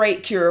the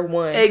straight cure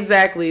one.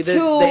 exactly, the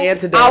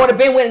antidote. I would have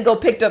went and go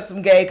picked up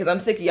some gay because I'm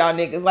sick of y'all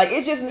niggas. Like,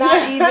 it's just not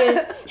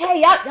even,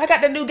 hey, y'all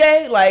got the new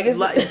gay? Like, it's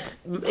Like,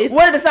 it's,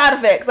 what are the side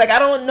effects? Like, I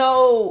don't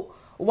know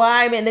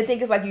why, man. They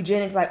think it's like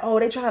eugenics. Like, oh,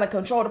 they trying to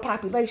control the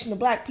population of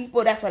black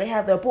people. That's why they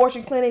have the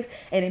abortion clinics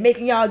and they're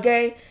making y'all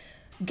gay.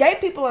 Gay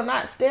people are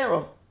not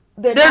sterile.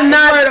 they're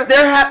not.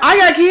 I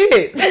got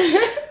kids.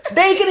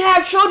 They can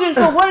have children.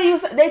 So what are you?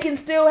 They can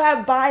still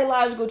have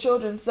biological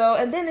children. So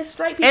and then it's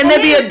straight people. And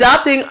they be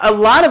adopting. A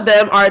lot of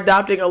them are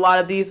adopting a lot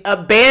of these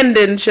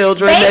abandoned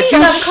children Babies that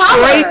you of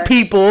color. straight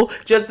people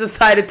just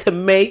decided to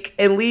make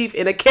and leave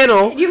in a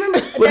kennel. You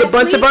remember with a that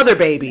bunch of tweet? other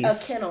babies.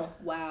 A kennel.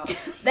 Wow.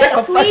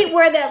 That tweet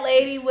where that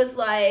lady was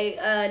like,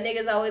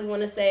 niggas always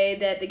want to say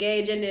that the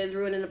gay agenda is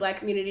ruining the black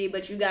community,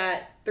 but you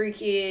got 3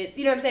 kids,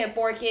 you know what I'm saying,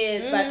 4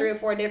 kids by 3 or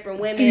 4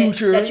 different women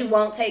that you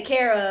won't take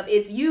care of.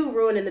 It's you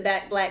ruining the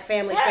black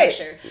family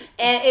structure.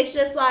 And it's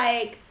just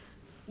like,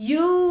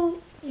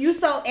 you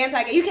so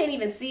anti-gay. You can't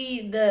even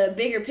see the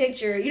bigger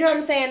picture. You know what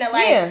I'm saying? That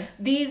like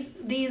these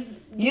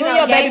you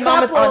know, gay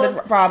couples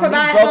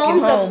provide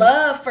homes of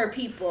love for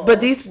people. But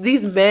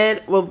these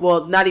men,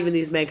 well, not even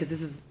these men, because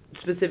this is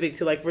specific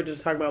to, like, we're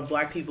just talking about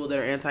black people that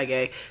are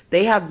anti-gay.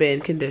 They have been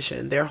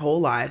conditioned their whole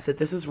lives that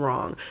this is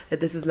wrong, that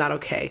this is not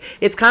okay.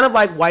 It's kind of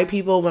like white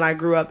people when I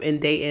grew up in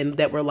Dayton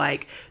that were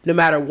like, no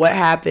matter what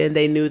happened,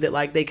 they knew that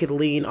like they could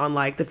lean on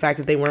like the fact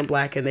that they weren't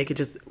black and they could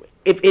just,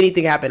 if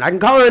anything happened, I can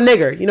call her a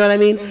nigger. You know what I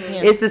mean? Mm-hmm.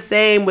 Yeah. It's the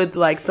same with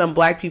like some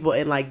black people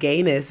and like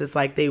gayness. It's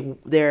like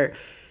their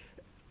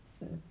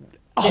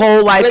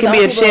whole life can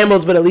be in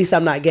shambles, but at least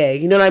I'm not gay.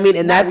 You know what I mean?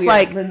 And that's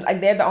like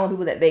they're the only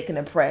people that they can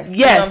impress. Yes.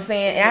 You know what I'm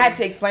saying? And I had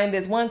to explain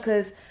this one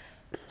because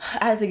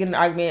I had to get in an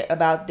argument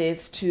about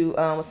this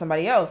with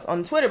somebody else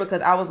on Twitter,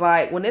 because I was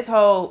like, when this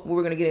whole,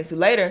 we're going to get into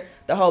later,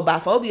 the whole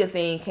biphobia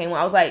thing came on,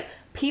 I was like,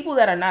 people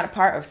that are not a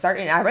part of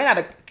certain, I ran out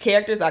of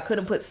characters, I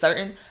couldn't put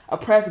certain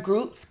oppressed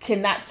groups,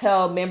 cannot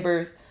tell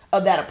members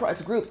of that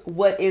oppressed group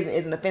what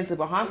isn't offensive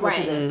or harmful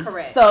to them.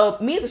 Correct. So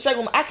me as a straight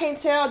woman, I can't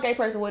tell a gay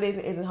person what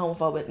isn't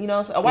homophobic. You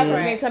know, so a white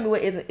person can't tell me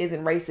what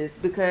isn't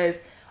racist, because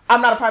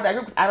I'm not a part of that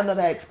group, because I don't know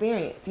that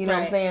experience. You know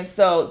what I'm saying?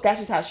 So that's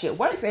just how shit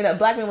works. And a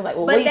black man was like,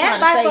 well, what are you trying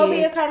to say? But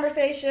that biphobia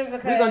conversation,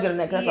 because we're gonna get on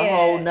that. That's a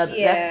whole nother.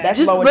 That's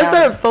just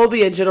let's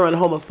phobia in general and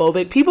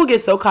homophobic. People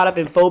get so caught up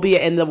in phobia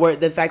and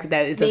the fact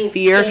that is a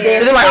fear.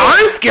 They're like,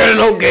 I ain't scared of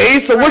no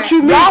gays. So what you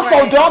mean? Y'all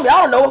so dumb.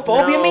 Y'all don't know what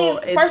phobia means.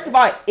 First of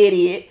all,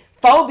 idiot.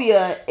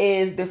 Phobia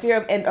is the fear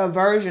of an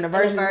aversion.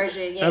 Aversion.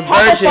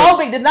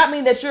 Homophobic does not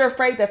mean that you're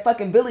afraid that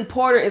fucking Billy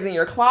Porter is in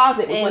your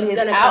closet with one of his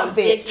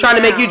outfits, trying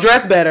to make you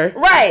dress better.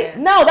 Right?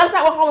 No, that's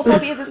not what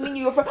homophobia is. It means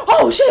you're afraid.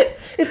 Oh shit!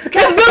 It's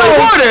Billy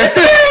Porter.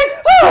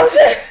 Oh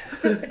shit!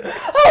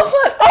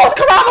 Oh fuck! Oh, it's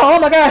Karama! Oh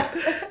my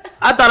god!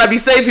 I thought I'd be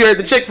safe here at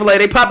the Chick-fil-A.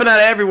 They popping out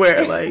of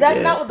everywhere. Like,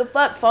 that's not what the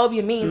fuck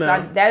phobia means. No.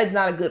 Like, that is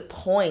not a good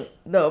point.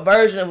 The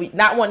aversion of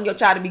not wanting your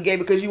child to be gay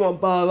because you want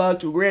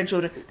biological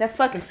grandchildren. That's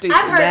fucking stupid.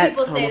 I've heard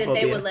people say that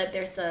they would let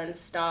their sons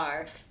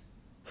starve.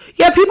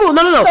 Yeah, people.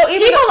 No. So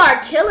people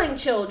are killing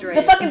children.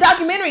 The fucking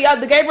documentary, y'all,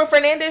 the Gabriel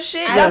Fernandez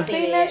shit. Y'all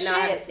seen that shit? No, I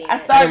haven't seen it. I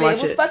started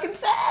it. It was fucking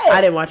sad.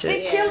 I didn't watch it.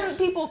 They killing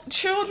people,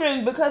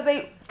 children, because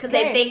they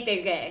think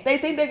they're gay. They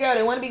think they're gay.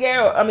 They want to be gay.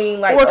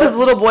 Or because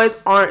little boys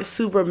aren't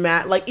super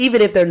like,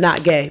 even if they're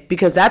not gay,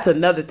 because that's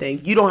another thing.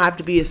 You don't have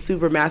to be a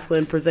super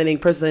masculine presenting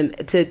person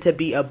to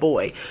be a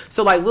boy.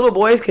 So like, little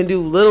boys can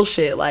do little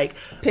shit like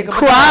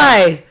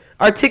cry,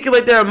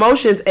 articulate their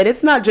emotions, and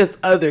it's not just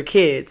other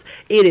kids.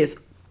 It is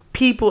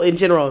people in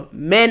general,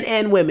 men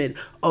and women.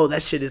 Oh,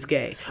 that shit is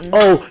gay. Mm-hmm.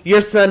 Oh, your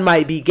son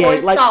might be gay.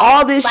 Or like soft.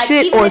 all this like,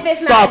 shit. Or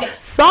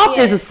soft. Soft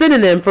is a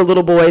synonym for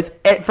little boys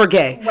for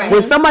gay. Right.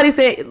 When somebody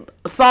say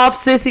soft,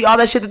 sissy, all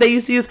that shit that they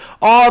used to use,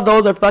 all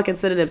those are fucking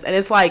synonyms. And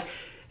it's like,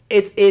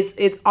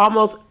 it's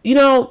almost, you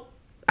know,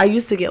 I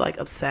used to get like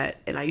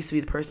upset and I used to be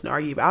the person to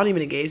argue, but I don't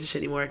even engage this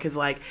shit anymore, because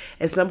like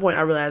at some point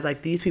I realized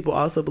like these people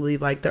also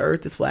believe like the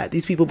earth is flat.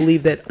 These people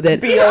believe that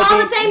these are all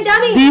the same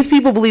dummies. These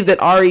people believe that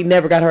Ari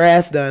never got her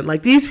ass done.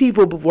 Like, these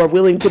people were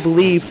willing to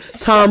believe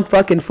Tom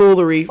fucking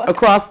foolery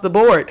across the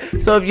board.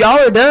 So if y'all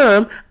are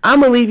dumb, I'm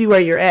gonna leave you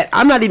where you're at.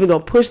 I'm not even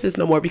gonna push this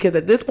no more, because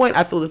at this point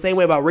I feel the same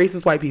way about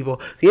racist white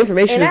people. The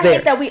information is there. I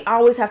hate that we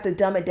always have to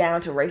dumb it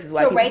down to racist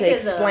white people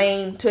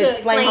to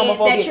explain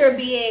homophobia. That you're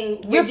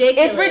being ridiculous.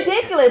 It's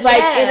ridiculous.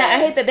 Like, and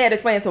I hate that they had to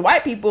explain it to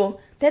white people.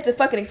 They had to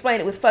fucking explain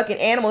it with fucking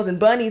animals and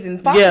bunnies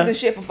and foxes and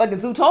shit for fucking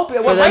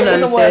Zootopia. What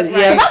racism was.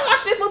 Yeah. I'm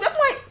watching this movie, I'm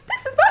like,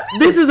 this is about niggas.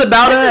 This is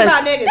about us. This is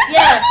about niggas,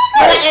 yeah.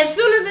 But as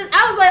soon as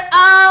I was like,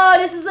 oh,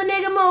 this is a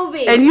nigga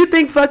movie. And you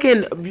think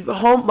fucking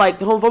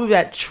homophobia,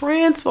 that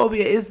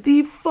transphobia is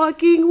the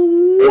fucking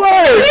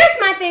worst.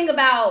 Here's my thing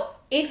about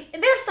if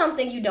there's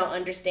something you don't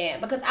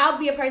understand, because I'll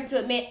be a person to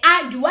admit,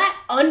 I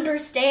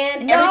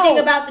understand everything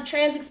about the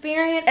trans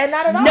experience? And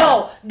not at all.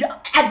 No,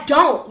 I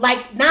don't.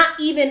 Like, not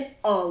even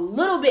a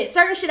little bit.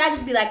 Certain shit, I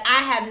just be like, I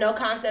have no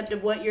concept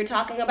of what you're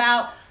talking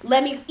about.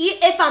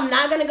 If I'm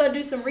not gonna go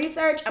do some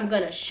research, I'm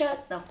gonna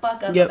shut the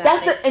fuck up about it.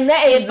 That's that's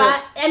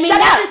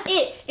just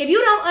it. If you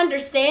don't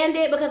understand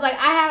it, because like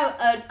I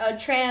have a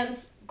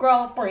trans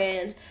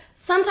girlfriend,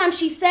 sometimes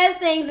she says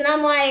things and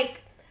I'm like,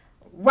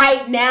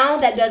 right now,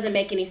 that doesn't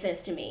make any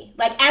sense to me.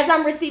 Like, as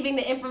I'm receiving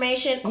the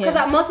information,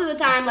 because most of the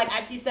time, like,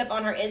 I see stuff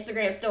on her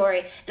Instagram story,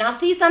 and I'll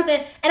see something,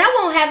 and I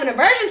won't have an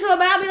aversion to it,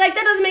 but I'll be like,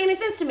 that doesn't make any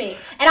sense to me.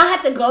 And I'll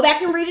have to go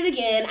back and read it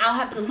again. I'll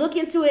have to look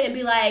into it and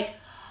be like,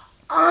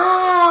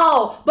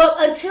 oh. But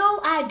until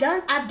I've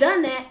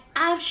done that,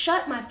 I've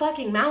shut my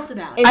fucking mouth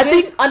about it. I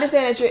think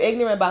understand that you're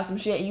ignorant about some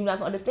shit and you're not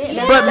gonna understand.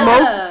 Yeah.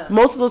 But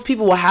most of those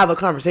people will have a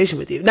conversation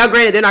with you. Now,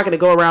 granted, they're not going to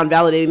go around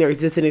validating their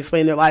existence and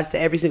explaining their lives to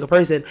every single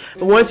person.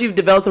 But once you've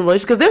developed some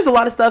relationship, because there's a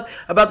lot of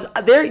stuff about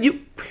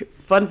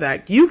fun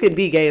fact, you can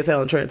be gay as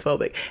hell and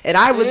transphobic. And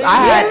I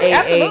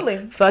had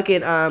a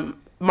fucking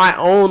my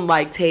own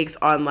like takes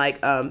on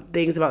like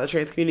things about the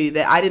trans community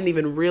that I didn't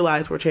even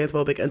realize were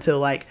transphobic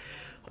until like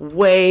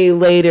way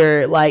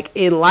later, like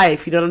in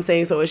life. You know what I'm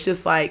saying? So it's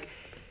just like,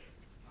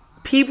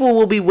 people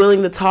will be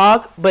willing to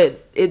talk, but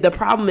the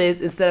problem is,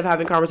 instead of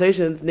having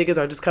conversations, niggas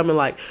are just coming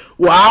like,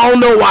 well, I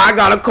don't know why I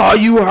gotta call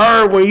you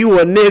her when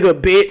you a nigga,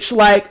 bitch.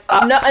 Like,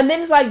 no, and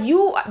then it's like,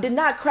 you did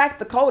not crack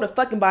the code of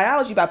fucking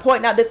biology by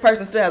pointing out this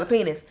person still has a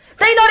penis.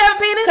 They know they have a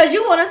penis. Because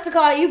you want us to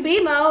call you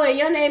BMO and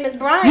your name is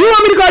Brian. You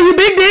want me to call you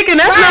Big Dick and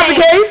that's not the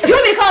case. You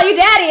want me to call you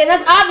Daddy and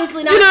that's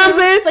obviously not You know what I'm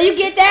saying? So you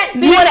get that?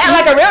 You want to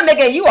act like a real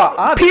nigga and you are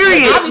obviously.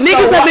 Period.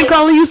 Niggas have been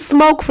calling you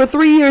Smoke for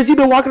 3 years. You've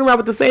been walking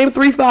around with the same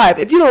 3-5.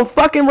 If you don't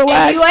fucking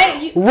relax,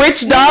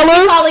 Rich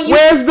Dollars,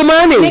 where's the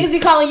money? Niggas be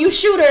calling you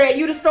Shooter and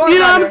you the store. You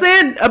know what I'm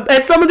saying?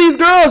 And some of these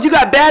girls, you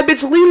got Bad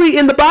Bitch Lily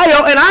in the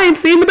bio and I ain't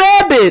seen the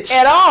bad bitch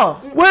at all.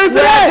 Where's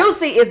what that? I do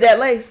see is that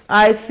lace.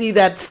 I see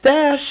that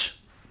stash.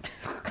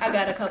 I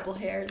got a couple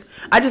hairs.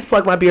 I just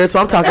plucked my beard, so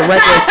I'm talking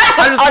reckless.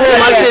 I just pulled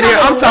my shit here.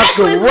 I'm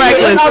talking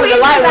reckless. The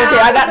light one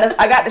here.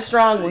 I got the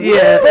strong one.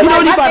 Yeah. But you know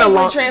like, you find a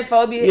long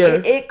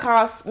transphobia. It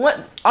costs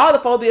all the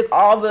phobias,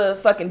 all the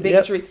fucking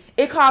bigotry. Yep.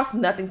 It costs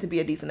nothing to be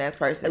a decent ass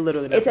person.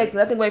 It takes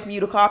nothing away from you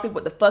to call people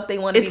what the fuck they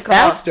want to be called.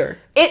 It's faster.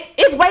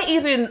 It's way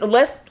easier than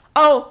less.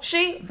 Oh,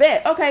 she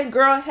bet. Okay,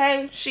 girl.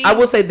 Hey, she. I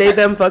will say they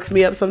them fucks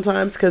me up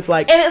sometimes because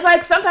like. And it's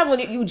like sometimes when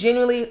you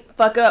genuinely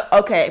fuck up.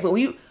 Okay, but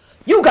when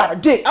you got a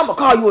dick, I'm gonna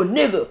call you a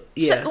nigga.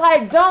 Yeah.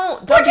 Like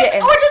don't or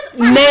just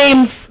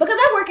names. Because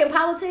I work in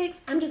politics,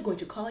 I'm just going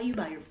to call you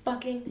by your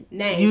fucking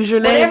name. Use your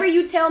name. Whatever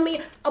you tell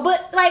me.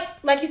 But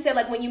like you said,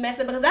 like when you mess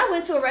up, because I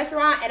went to a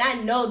restaurant and I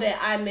know that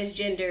I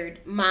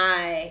misgendered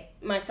my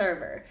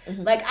server.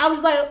 Mm-hmm. Like I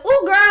was like,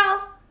 ooh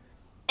girl,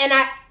 and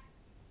I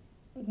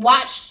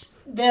watched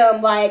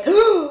them like,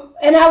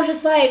 and I was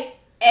just like,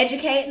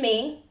 educate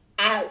me.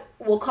 I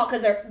will call,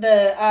 because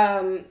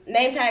the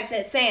name tag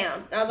said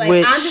Sam. I was like,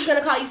 I'm just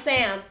gonna call you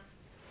Sam.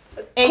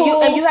 And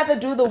cool. you have to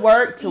do the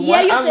work to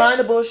unlearn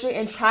the bullshit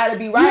and try to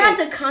be right. You have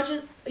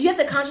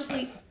to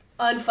consciously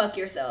unfuck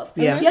yourself.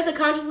 Yeah. You have to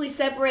consciously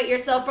separate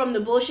yourself from the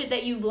bullshit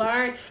that you've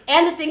learned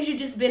and the things you've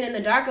just been in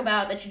the dark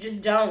about that you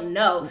just don't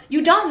know.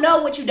 You don't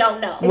know what you don't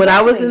know. When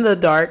I was in the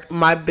dark,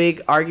 my big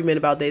argument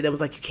about that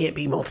was like, you can't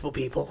be multiple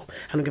people.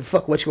 I don't give a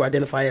fuck what you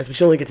identify as, but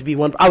you only get to be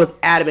one. I was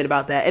adamant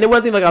about that. And it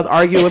wasn't even like I was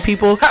arguing with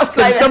people.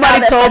 Like,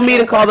 somebody told me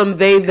to call them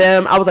they,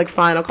 them. I was like,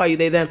 fine, I'll call you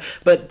they, them.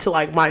 But to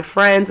like my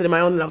friends and in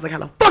my own, and I was like, how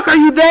the fuck are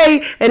you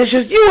they? And it's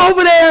just you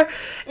over there.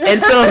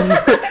 And so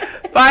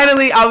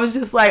finally, I was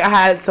just like, I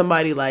had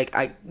somebody like,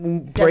 I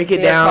break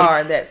it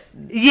down.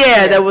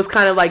 That was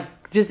kind of like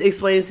just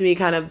explaining to me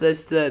kind of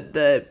this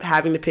the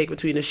having to pick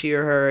between a she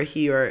or her,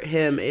 he or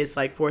him is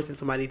like forcing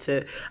somebody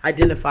to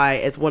identify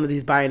as one of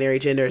these binary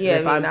genders. Yeah,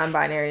 and if I'm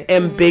non-binary,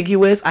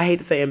 ambiguous. I hate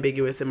to say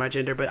ambiguous in my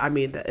gender, but I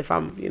mean that if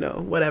I'm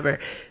whatever,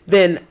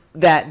 then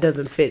that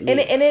doesn't fit me.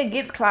 And it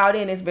gets cloudy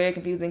and it's very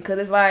confusing because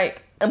it's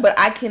like, but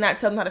I cannot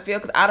tell them how to feel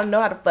because I don't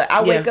know how to. But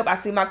I wake up, I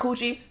see my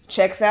coochie,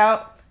 checks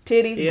out,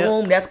 titties,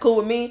 boom, that's cool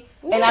with me.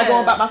 Yeah. And I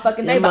go about my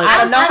fucking day, but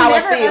I don't know how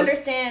it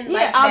feels.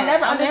 I'll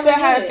never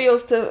understand how it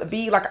feels to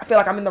be like, I feel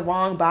like I'm in the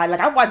wrong body. Like,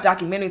 I watch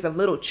documentaries of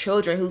little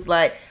children who's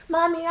like,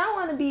 mommy, I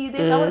want to be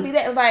this, I want to be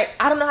that. And like,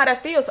 I don't know how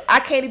that feels. So I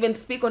can't even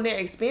speak on their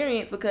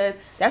experience because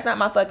that's not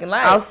my fucking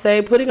life. I'll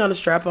say putting on a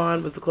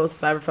strap-on was the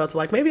closest I ever felt to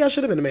like, maybe I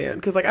should have been a man.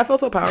 Because like, I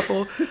felt so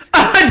powerful.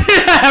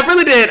 I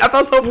really did. I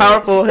felt so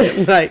powerful.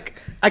 And, like,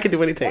 I could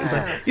do anything.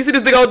 Wow. But you see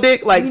this big old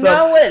dick? Like, you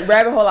know what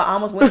rabbit hole I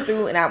almost went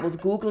through, and I was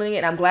Googling it,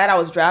 and I'm glad I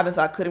was driving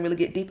so I couldn't really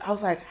get deep. I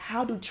was like,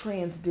 how do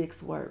trans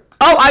dicks work?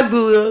 Oh, I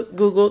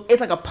Googled.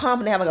 It's like a pump,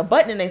 and they have like a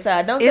button in their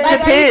side, don't they? It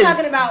depends. Are you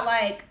talking about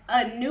like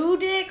a new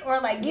dick or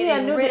like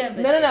getting rid of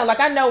it? No.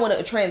 Like I know when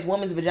a trans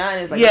woman's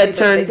vagina is like, they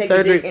take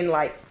surgery and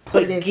like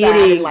put it inside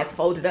and like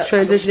fold it up.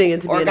 Transitioning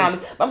into being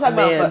But I'm talking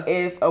about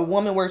if a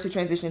woman were to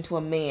transition into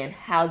a man,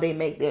 how they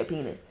make their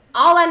penis.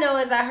 All I know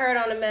is I heard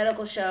on a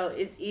medical show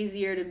it's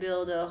easier to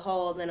build a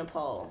hole than a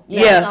pole.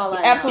 Yeah. That's all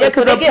I know. Absolutely. Yeah,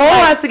 because the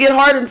pole has to get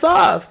hard and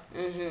soft.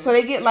 So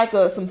they get like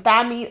some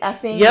thigh meat, I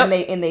think, Yep.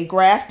 and they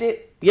graft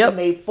it. Yep. And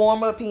they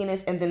form a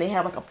penis, and then they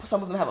have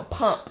some of them have a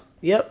pump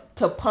Yep.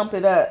 to pump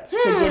it up to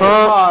get it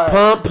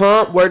hard.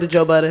 Pump. Word to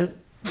Joe Budden.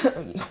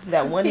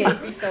 That one hit.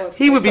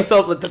 He would be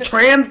so like the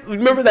trans.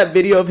 Remember that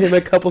video of him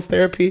at couples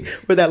therapy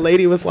where that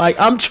lady was like,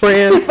 "I'm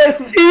trans."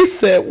 He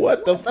said,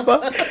 "What the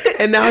fuck?"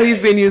 And now he's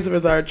being used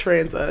as our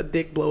trans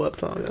dick blow up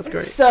song. That's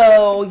great.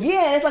 So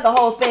yeah, it's like a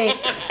whole thing,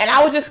 and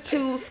I was just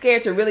too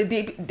scared to really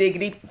dig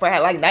deep. If I had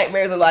like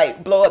nightmares of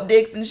like blow up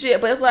dicks and shit,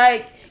 but it's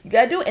like you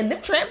gotta do it. And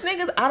them trans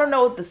niggas, I don't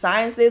know what the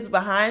science is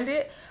behind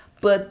it,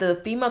 but the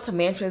female to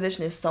man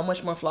transition is so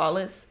much more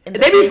flawless. And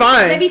They be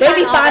fine. They be They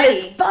be fine already.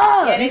 as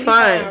fuck. Yeah, they Be be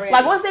fine. already.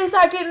 Like once they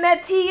start getting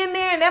that T in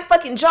there and that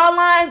fucking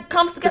jawline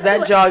comes together, that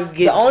like, jaw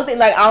the only thing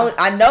like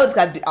I know it's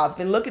got. I've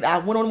been looking. I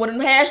went on one of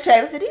them hashtags.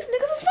 I said these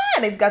niggas is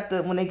fine. They've got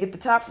when they get the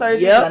top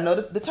surgery. Yep. I know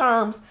the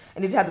terms,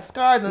 and they have the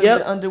scars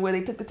under where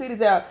they took the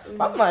titties out.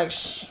 I'm like,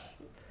 Niggas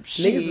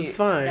is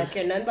I fine. don't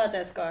care nothing about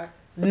that scar.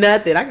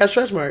 Nothing. I got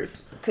stretch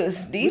marks.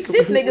 Cause these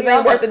cis niggas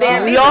ain't worth the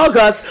damn.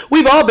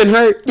 We've all been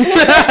hurt.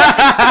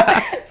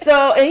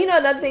 So, and you know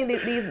another thing,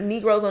 these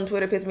Negroes on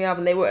Twitter pissed me off,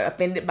 and they were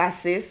offended by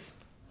cis.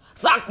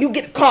 So you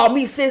get to call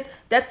me cis.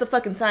 That's the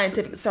fucking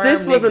scientific term.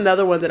 Cis was nigga.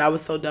 another one that I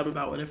was so dumb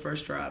about when it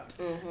first dropped.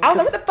 I was like,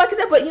 what the fuck is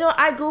that? But you know,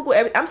 I Google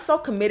I'm so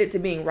committed to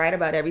being right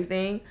about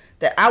everything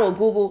that I will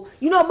Google.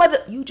 You know, mother,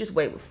 you just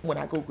wait when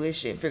I Google this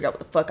shit and figure out what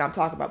the fuck I'm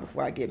talking about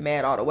before I get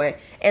mad all the way.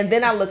 And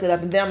then I look it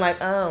up, and then I'm like,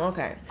 oh,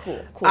 okay,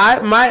 cool.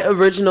 My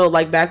original,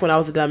 like back when I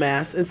was a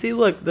dumbass, and see,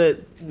 look,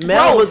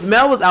 Mel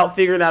was out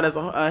figuring out as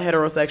a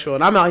heterosexual,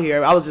 and I'm out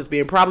here. I was just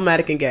being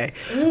problematic and gay,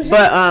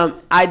 but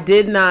I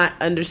did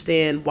not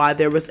understand why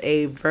there was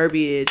a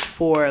verbiage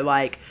for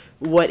like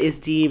what is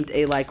deemed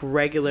a like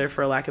regular,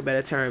 for lack of a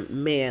better term,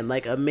 man,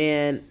 like a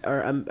man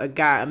or a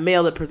guy, a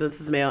male that presents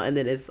as male and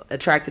then is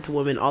attracted to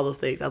women, all those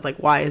things. I was like,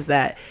 why is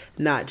that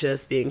not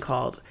just being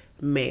called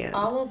man?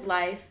 All of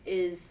life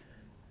is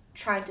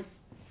trying to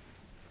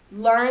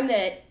learn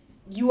that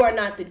you are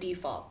not the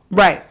default.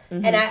 Right.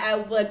 And I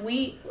like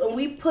we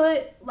need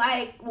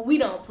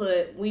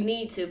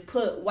to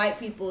put white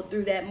people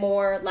through that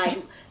more, like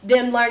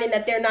them learning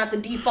that they're not the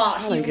default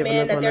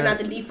human, that they're not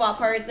the default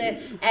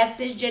person. As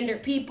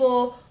cisgendered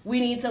people, we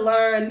need to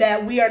learn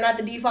that we are not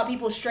the default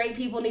people. Straight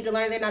people need to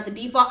learn they're not the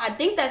default. I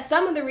think that's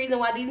some of the reason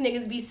why these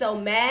niggas be so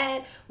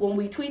mad when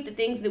we tweet the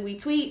things that we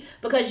tweet,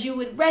 because you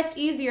would rest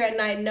easier at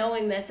night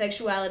knowing that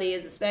sexuality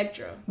is a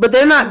spectrum. But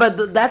they're not.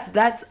 But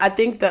that's. I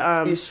think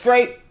the It's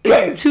straight.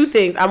 It's two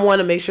things. I want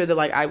to make sure that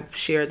like I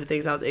share the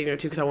things I was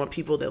ignorant to, because I want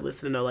people that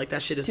listen to know like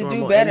that shit is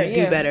normal and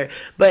do better.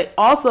 But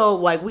also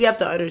like we have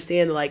to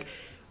understand that like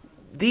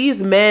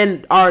these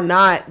men are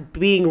not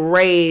being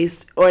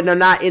raised, or they're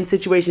not in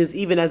situations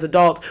even as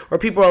adults where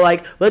people are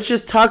like, let's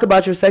just talk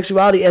about your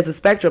sexuality as a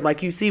spectrum.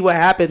 Like you see what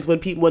happens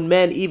when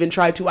men even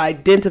try to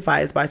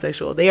identify as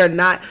bisexual. They are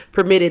not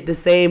permitted the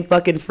same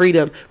fucking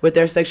freedom with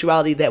their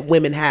sexuality that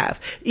women have,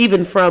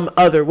 even from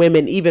other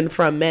women, even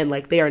from men.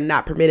 Like they are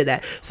not permitted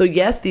that. So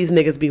yes, these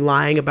niggas be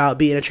lying about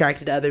being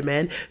attracted to other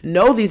men.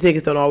 No, these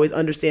niggas don't always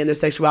understand their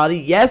sexuality.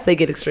 Yes, they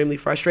get extremely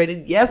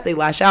frustrated. Yes, they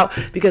lash out,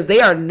 because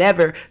they are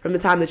never, from the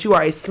time that you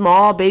are a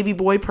small baby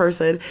boy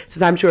person to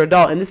the time you're an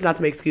adult, and this is not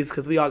to make excuses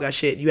because we all got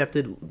shit. You have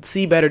to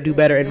see better, do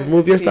better, and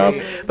remove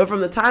yourself. But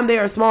from the time they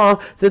are small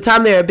to the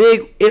time they are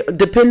big,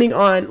 depending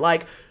on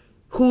like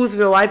who's in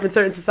their life and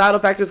certain societal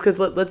factors, because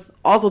let's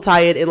also tie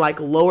it in like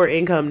lower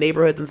income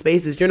neighborhoods and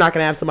spaces. You're not going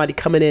to have somebody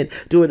coming in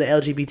doing the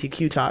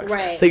LGBTQ talks.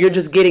 Right. So you're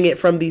just getting it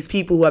from these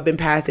people who have been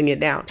passing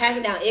it down.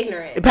 Passing down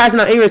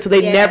ignorance. So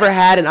they never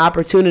had an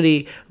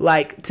opportunity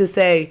like to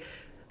say,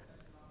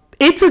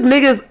 it took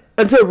niggas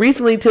until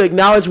recently to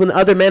acknowledge when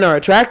other men are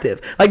attractive.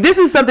 Like this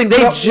is something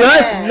they used to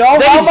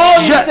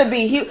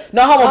be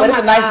no homo, but it's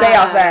a nice day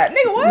outside.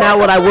 Nigga, what? Now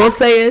what I will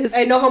say is,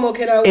 hey, no homo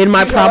kiddo. In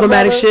my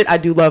problematic shit, I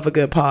do love a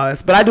good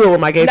pause, but I do it with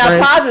my gay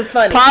friends. Pause is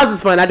funny. Pause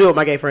is fun. I do it with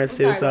my gay friends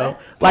too. Sorry,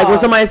 like when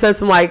somebody says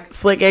some like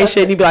slick gay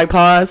shit, and you be like,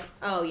 pause.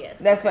 Oh yes,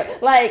 that's fun.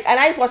 Like, and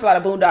I used to watch a lot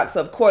of Boondocks,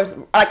 so of course,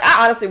 like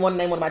I honestly want to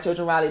name one of my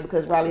children Riley,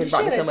 because Riley has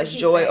brought me so much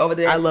joy over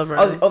there. I love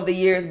Riley over the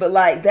years. But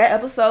like that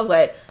episode,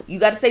 like you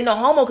got to say no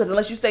homo, because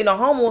unless you say no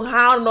homo,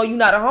 how do I know you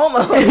not a homo?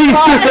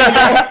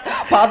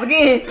 Pause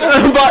again.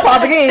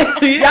 Pause again.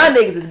 Y'all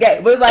niggas is gay.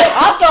 But it's like,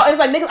 also, it's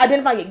like niggas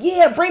identifying it.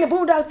 Yeah, bring the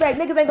Boondocks back.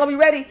 Niggas ain't gonna be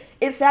ready.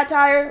 It's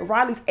satire.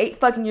 Riley's 8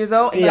 fucking years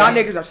old, and y'all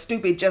niggas are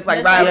stupid just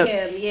like Riley.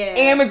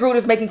 And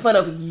McGruder's making fun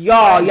of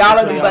y'all. Y'all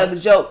are the butt of the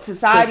joke.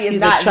 Society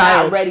is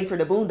not ready for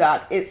the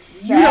Boondocks. It's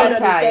satire. You don't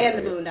understand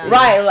the Boondocks.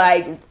 Right,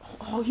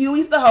 like,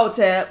 Huey's the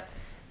Hotep.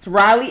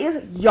 Riley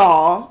is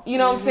y'all. You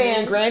know what I'm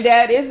saying?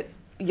 Granddad is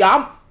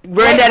y'all.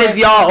 Granddad is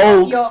y'all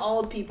old. Your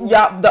old people.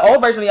 Y'all, the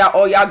old version of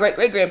y'all, y'all great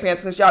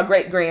grandparents, since y'all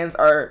great grands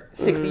are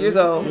 60 years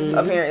old,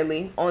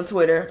 apparently, on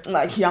Twitter.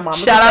 Like, y'all mama.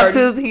 Shout out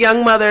to the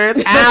young mothers.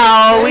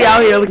 Ow, we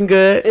out here looking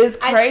good. It's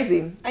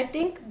crazy. I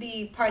think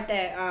the part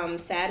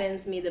that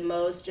saddens me the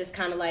most, just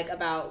kind of like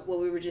about what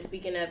we were just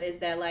speaking of, is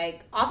that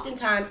like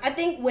oftentimes I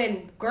think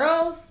when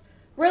girls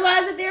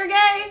realize that they're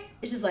gay,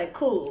 it's just like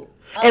cool.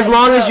 As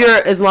long as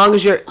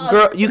you're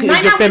girl, you can.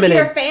 Might You're not feminine.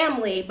 be your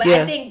family, but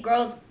I think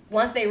girls,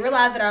 once they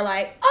realize it, are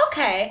like,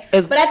 okay.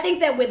 But I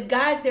think that with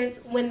guys, there's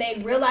when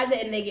they realize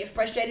it and they get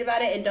frustrated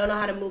about it and don't know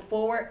how to move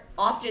forward,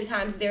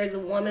 oftentimes there's a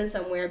woman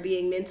somewhere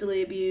being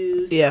mentally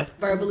abused,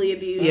 verbally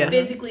abused,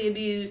 physically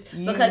abused,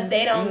 because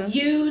they don't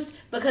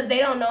because they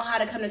don't know how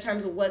to come to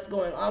terms with what's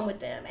going on with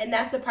them. And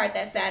that's the part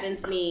that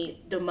saddens me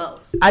the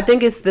most. I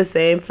think it's the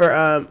same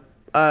for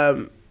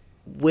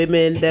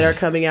women that are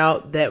coming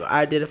out that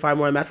identify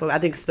more masculine. I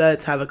think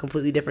studs have a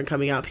completely different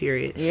coming out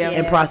period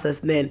and process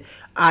than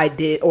I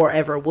did or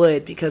ever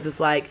would, because it's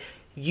like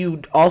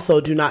you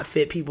also do not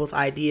fit people's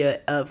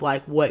idea of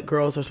like what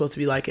girls are supposed to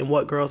be like and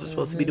what girls are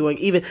supposed to be doing.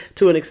 Even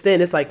to an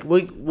extent, it's like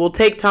we'll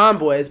take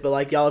tomboys, but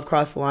like y'all have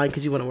crossed the line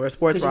because you want to wear a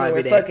sports bra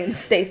every day. Fucking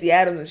Stacey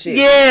Adams and shit.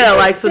 Yeah,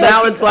 like so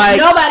now it's like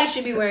nobody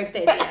should be wearing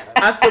Stacey Adams.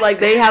 I feel like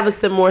they have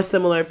a more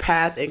similar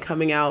path in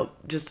coming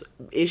out just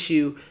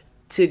issue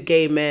to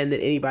gay men than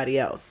anybody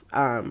else.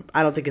 I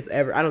don't think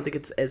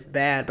it's as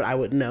bad, but I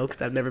wouldn't know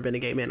because I've never been a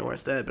gay man or a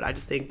stud. But I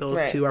just think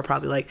those two are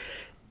probably like,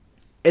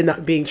 and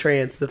not being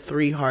trans, the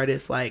three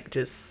hardest like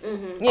just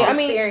yeah. I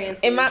mean,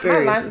 in my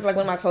line is like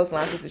one of my close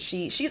lines is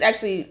she's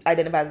actually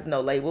identifies as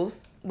no labels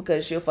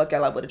because she'll fuck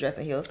y'all up with a dress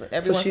and heels.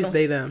 So she's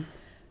they them.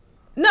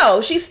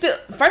 No, she's still.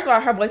 First of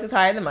all, her voice is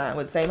higher than mine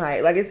with the same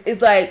height. Like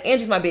it's like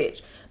Angie's my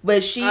bitch,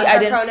 but she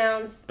her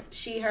pronouns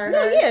she her. No,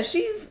 her? yeah,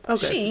 she's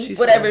okay, she so she's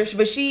whatever, still.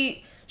 but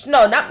she.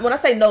 No, not when I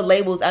say no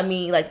labels. I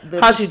mean like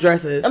how she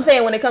dresses. I'm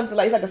saying when it comes to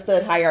like it's like a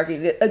stud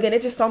hierarchy. Again,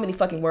 it's just so many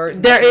fucking words.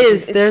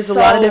 There's a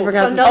lot of different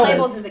kinds. So no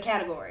labels is a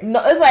category.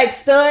 No, it's like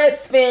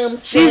studs,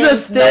 femmes. She's a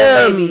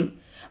stem. No baby.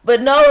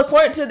 But no,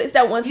 according to it's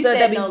that one you stud.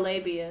 Said no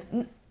labia.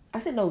 I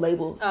said no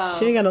labels. Oh.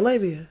 She ain't got no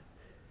labia.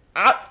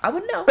 I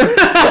wouldn't know.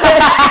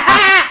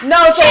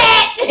 No, so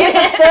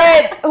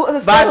it's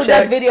a stud who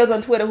does videos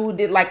on Twitter who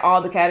did like all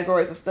the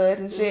categories of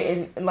studs and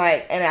shit, and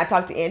I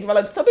talked to Angie. I'm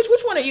like, so bitch,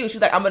 which one are you? She's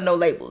like, I'm a no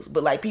labels,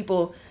 but like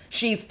people,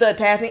 she's stud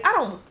passing. I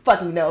don't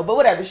fucking know, but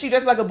whatever. She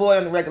dresses like a boy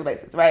on a regular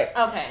basis, right?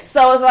 Okay.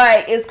 So it's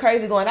like it's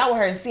crazy going out with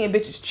her and seeing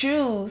bitches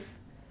choose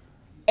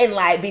and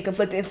like be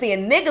conflicted, and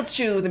seeing niggas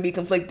choose and be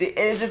conflicted, and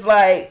it's just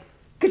like.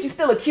 Cause she's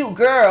still a cute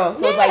girl,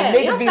 so it's like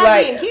niggas be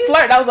like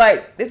flirt. I was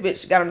like, this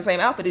bitch got on the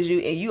same outfit as you,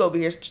 and you over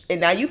here, and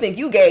now you think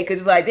you gay, cause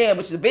it's like, damn,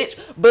 but she's a bitch,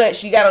 but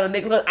she got on a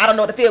nigga. Look, I don't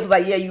know what to feel. It's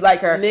like, yeah, you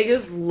like her.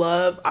 Niggas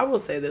love. I will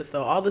say this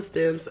though, all the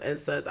stems and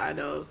studs I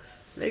know,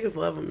 niggas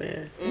love them,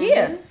 man. Mm-hmm.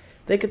 Yeah,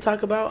 they could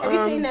talk about. Have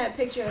you seen that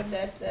picture of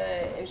that stud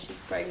and she's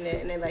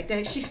pregnant and they like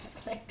that? She's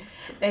like,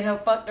 they done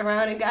fucked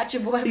around and got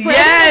your boyfriend.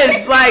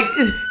 Yes, like.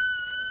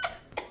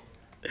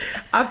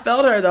 I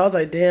felt her though. I was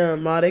like,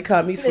 damn, ma, they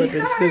caught me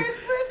slipping too.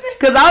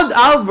 Cause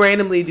I'll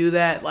randomly do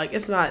that. Like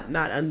it's not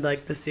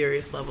unlike the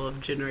serious level of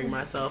gendering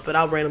myself, but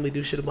I'll randomly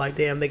do shit. I'm like,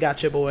 damn, they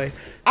got your boy.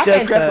 I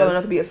can't dress well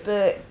enough to be a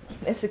stud.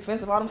 It's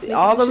expensive.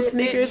 All them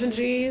sneakers and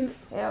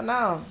jeans. Hell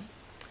no.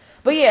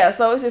 But yeah,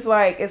 so it's just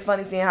like it's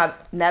funny seeing how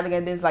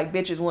navigating things like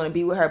bitches want to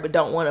be with her but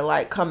don't want to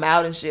like come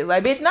out and shit.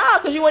 Like bitch, nah,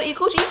 cause you want to eat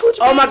coochie.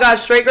 Oh my god,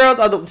 straight girls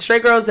are the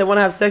straight girls that want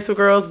to have sex with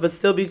girls but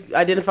still be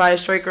identified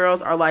as straight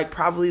girls are like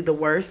probably the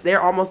worst. They're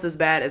almost as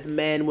bad as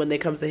men when it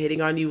comes to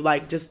hitting on you,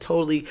 like just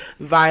totally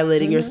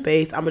violating your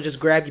space. I'm gonna just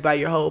grab you by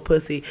your whole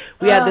pussy.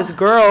 We had this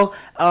girl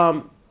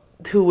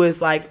who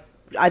was like.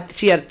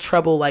 She had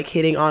trouble like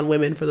hitting on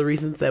women for the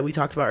reasons that we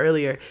talked about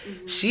earlier.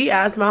 Mm-hmm. She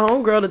asked my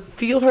homegirl to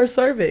feel her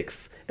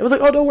cervix. It was like,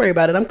 oh, don't worry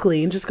about it. I'm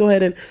clean. Just go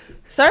ahead and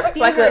cervix.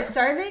 Feel like her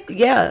cervix.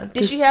 Yeah.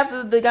 Did she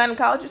have the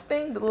gynecologist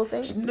thing, the little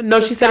thing? No,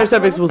 she said her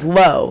cervix was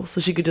low, so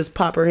she could just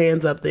pop her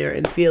hands up there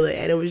and feel it.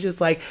 And it was just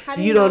like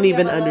you don't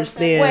even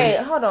understand. Wait,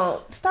 hold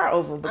on. Start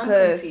over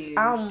because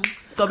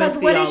So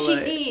basically, what did she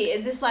eat?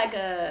 Is this like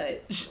a?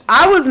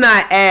 I was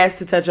not asked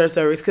to touch her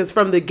cervix because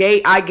from the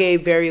gate I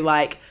gave very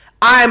like.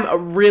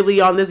 I'm really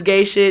on this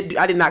gay shit.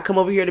 I did not come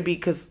over here to be,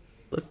 because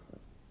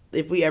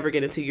if we ever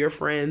get into your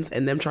friends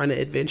and them trying to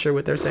adventure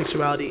with their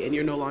sexuality and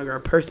you're no longer a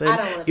person,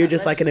 you're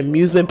just like an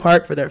amusement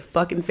park for their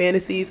fucking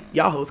fantasies,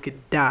 y'all hoes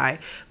could die.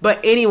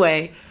 But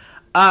anyway,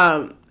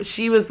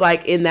 she was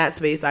like in that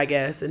space, I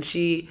guess, and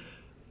she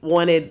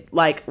wanted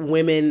like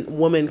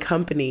woman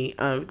company.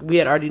 We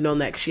had already known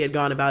that she had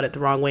gone about it the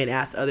wrong way and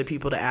asked other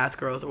people to ask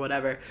girls or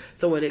whatever.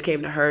 So when it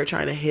came to her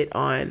trying to hit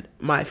on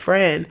my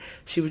friend,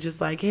 she was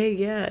just like, hey,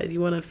 yeah, do you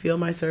want to feel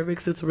my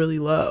cervix? It's really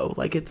low.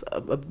 Like it's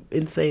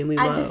insanely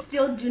low. I just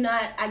still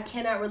I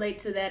cannot relate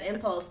to that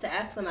impulse to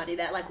ask somebody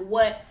that. Like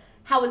what?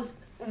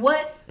 When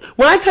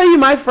I tell you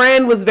my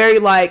friend was very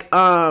like,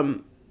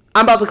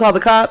 I'm about to call the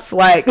cops.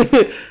 Like,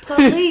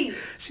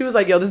 Police. She was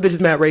like, yo, this bitch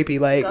is mad rapey.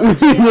 Like, Go to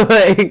jail.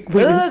 like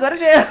Go to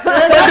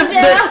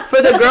jail.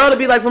 for the girl to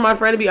be like, for my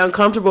friend to be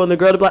uncomfortable and the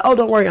girl to be like, oh,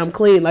 don't worry, I'm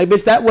clean. Like,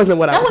 bitch, that wasn't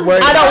what I was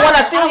worried I about. don't want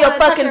to feel I your don't wanna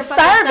touch fucking your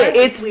fucking service.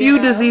 It's few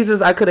weirdo.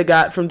 diseases I could have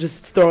got from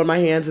just throwing my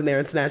hands in there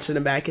and snatching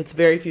them back. It's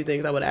very few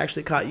things I would have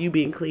actually caught. You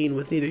being clean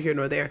was neither here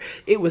nor there.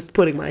 It was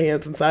putting my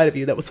hands inside of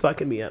you that was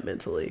fucking me up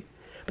mentally.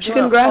 But you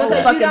couldn't grasp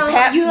Because it. fucking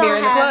pap smear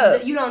in the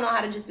club. You don't know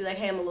how to just be like,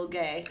 hey, I'm a little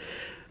gay.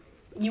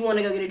 You want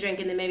to go get a drink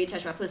and then maybe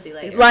touch my pussy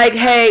later. Like,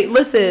 hey,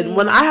 listen,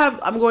 when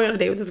I'm going on a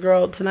date with this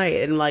girl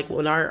tonight, and like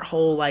when our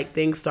whole like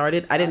thing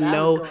started, I didn't that was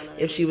know going on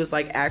a if she was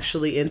like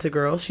actually into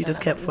girls. She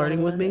just kept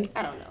flirting with me.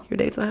 I don't know. Your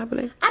date's not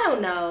happening. I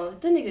don't know.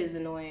 The nigga is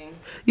annoying.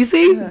 You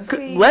see,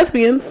 see.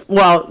 Lesbians.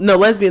 Well, no,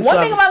 lesbians. One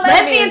suck. thing about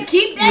Lesbians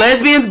keep dating.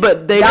 lesbians,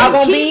 but they y'all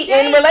gonna keep be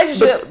in dating.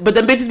 relationship. But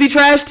them bitches be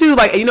trash too.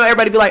 Like, you know,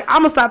 everybody be like, I'm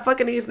gonna stop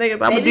fucking these niggas. I'm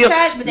They gonna be deal.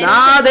 trash, but they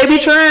nah, don't they be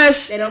cancel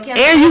trash. They don't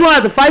cancel And you gonna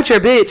have to fight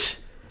your bitch.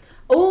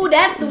 Ooh,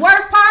 that's the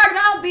worst part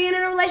about being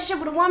in a relationship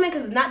with a woman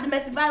because it's not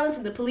domestic violence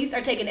and the police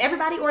are taking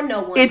everybody or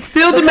no one. It's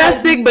still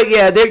Because- domestic, but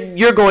yeah,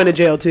 you're going to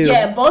jail too.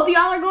 Yeah, both of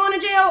y'all are going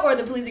to jail or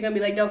the police are going to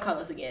be like, don't call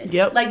us again.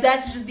 Yep. Like,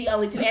 that's just the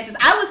only two answers.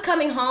 I was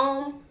coming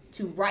home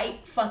to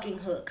write fucking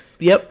hooks.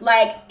 Yep.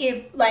 Like,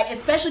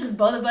 especially because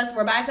both of us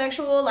were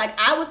bisexual, like,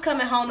 I was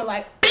coming home to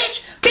like,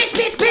 bitch,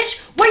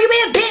 where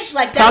you been, bitch?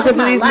 Like, that Talking was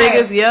to my these life.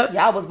 niggas, yep.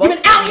 Y'all was You both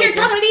been out here niggas.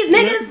 talking to these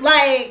niggas?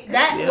 Like,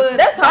 that Yep. was...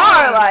 That's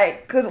hard,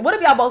 like, cause what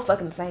if y'all both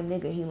fucking the same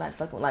nigga? He like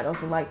fucking like on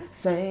some like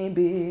same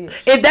bitch.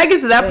 If that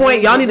gets to that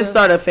point, y'all need to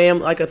start a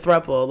like a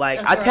throuple.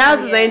 Like,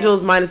 Taz's yeah.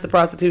 Angels minus the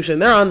prostitution.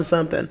 They're on to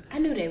something. I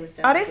knew they was...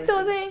 Are they still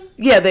a thing?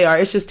 Yeah, they are.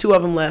 It's just 2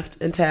 of them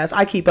left in Taz.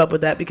 I keep up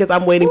with that because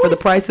I'm waiting for the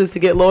prices to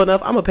get low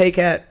enough. I'm a pay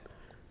cat.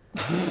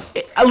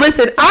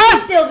 Listen, I'm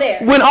still there.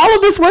 When all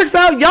of this works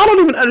out, y'all don't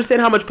even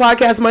understand how much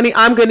podcast money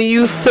I'm gonna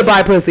use to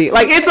buy pussy.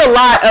 Like, it's a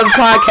lot of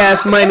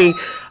podcast money.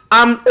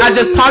 I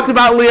just talked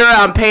about Lyra.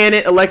 I'm paying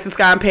it. Alexis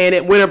Sky, I'm paying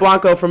it. Winter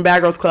Blanco from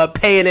Bad Girls Club,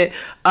 paying it.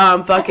 I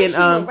think she's a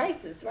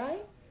racist, right?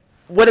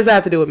 What does that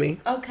have to do with me?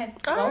 Okay,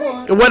 go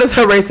on. What does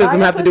her racism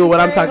have to do with what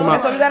I'm talking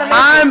That's what about? you gotta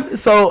make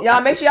I'm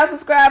Y'all make sure y'all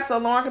subscribe so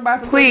Lauren can buy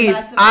some. Please,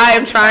 Buy some I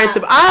am pussy. trying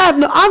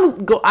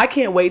to. I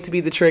can't wait to be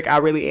the trick. I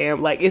really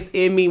am. Like, it's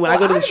in me when I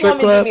go to I the just strip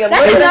want me to club. give me a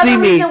That's They another see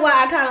me. reason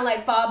why I kind of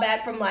like fall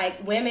back from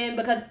like women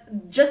because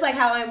just like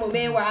how I am with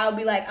men, where I'll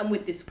be like, I'm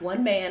with this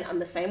one man. I'm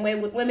the same way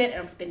with women, and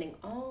I'm spending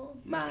all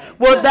my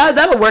Well, money.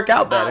 that'll work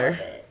out All better. of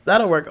it.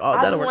 That'll work. I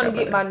That'll just work want out to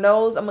get better. my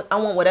nose. I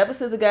want whatever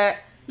SZA got.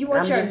 You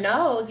want your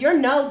nose? Your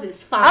nose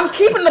is fine. I'm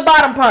keeping the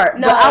bottom part.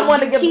 No, but I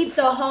want to you give. keep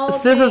the whole.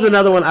 SZA's thing.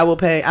 another one I will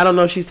pay. I don't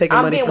know if she's taking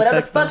I'm money getting for whatever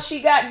sex the fuck though.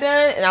 she got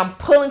done, and I'm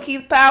pulling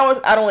Keith Powers.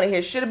 I don't want to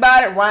hear shit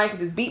about it. Ryan can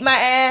just beat my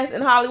ass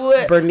in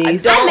Hollywood.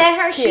 Bernice. I don't met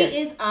her. care. She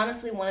is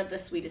honestly one of the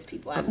sweetest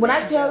people I've When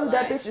met I in tell real you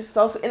that life. bitch is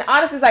so sweet, and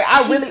honestly, it's like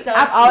She's so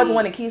I've always sweet.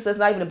 wanted Keith, so it's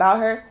not even about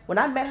her. When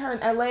I met her in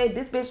LA,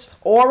 this bitch's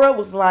aura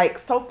was like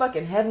so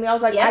fucking heavenly. I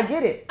was like, Yep. I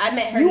get it. I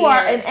met her. You here.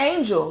 are an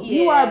angel.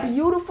 You are Yeah.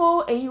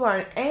 beautiful, and you are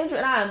an angel.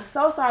 And I am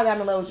so sorry that I'm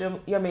in love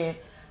with your man.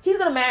 He's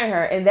gonna marry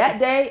her. And that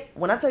day,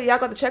 when I tell you y'all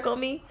got to check on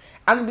me,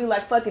 I'm gonna be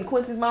like fucking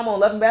Quincy's mama on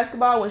Love and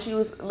Basketball when she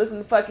was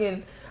listening to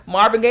fucking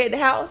Marvin Gaye at the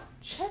house.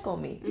 Check on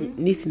me.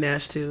 Niecy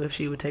Nash too. If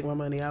she would take my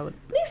money, I would.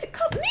 Niecy,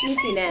 come, Niecy.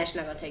 Niecy Nash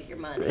not gonna take your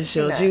money. And she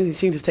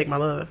can just take my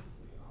love.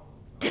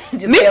 Just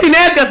Niecy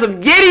Nash got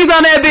some giddies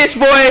on that bitch,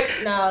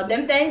 boy. No,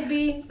 them things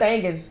be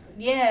Banging.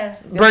 yeah.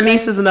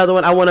 Bernice is another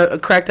one. I want to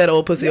crack that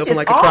old pussy open It's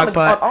like a all crock the-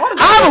 pot. all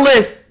the- I have a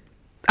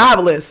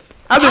list.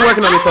 I've been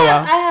working on this for a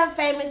while. I have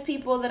famous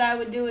people that I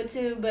would do it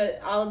to, but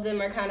all of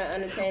them are kind of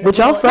unattainable. Would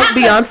y'all fuck Not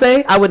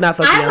Beyonce? I would not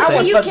fuck I would. Can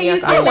Beyonce. you fuck sit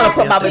Beyonce. I wanna back?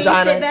 put my Can you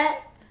vagina- sit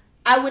back?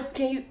 I would.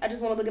 Can you? I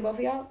just want to look at both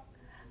of y'all.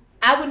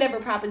 I would never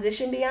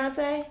proposition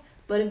Beyonce,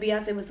 but if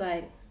Beyonce was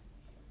like,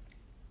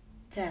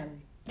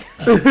 Tally,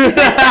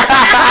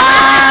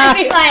 I'd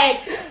be like,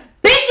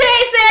 bitch, you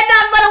ain't said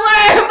nothing but a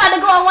word. I'm about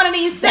to go on one of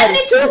these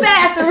 72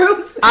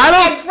 bathrooms.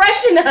 And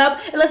freshen up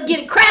and let's get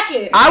it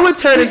cracking. I would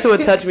turn into a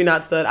touch me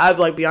not stud. I'd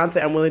be like,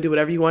 Beyonce, I'm willing to do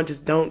whatever you want.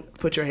 Just don't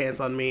put your hands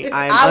on me.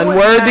 I am I would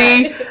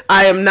unworthy. not.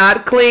 I am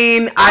not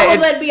clean. I would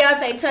let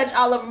Beyonce touch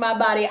all over my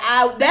body.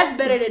 That's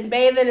better than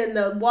bathing in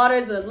the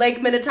waters of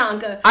Lake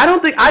Minnetonka. I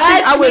think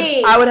I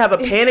me. would have a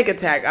panic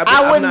attack.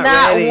 I would I'm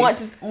not ready. want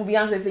to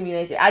Beyonce see me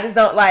naked. I just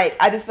don't like.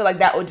 I just feel like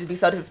that would just be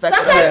so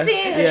disrespectful. Sometimes Yeah.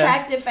 seeing Yeah.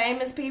 attractive,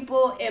 famous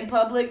people in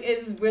public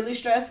is really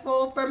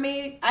stressful for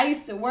me. I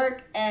used to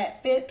work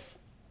at Phipps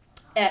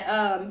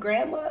at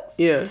Grand Lux.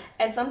 Yeah.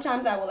 And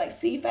sometimes I would like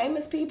see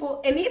famous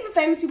people, and even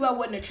famous people I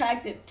wasn't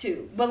attracted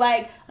to. But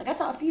like I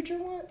saw Future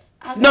once.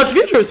 No,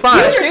 Future is fine.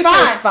 Future's Future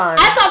fine. is fine.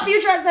 I saw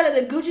Future outside of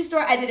the Gucci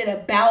store. I did an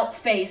about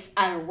face.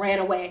 I ran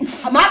away.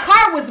 My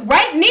car was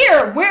right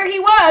near where he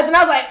was, and I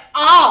was like,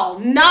 "Oh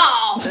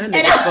no!" That And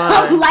nigga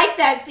I fine. like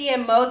that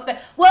seeing most.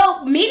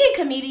 Well, meeting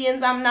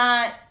comedians, I'm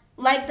not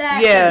like that.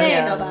 'cause Yeah. they ain't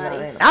Yeah, nobody.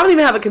 no, I don't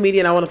even have a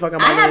comedian I want to fuck on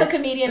my I have a list.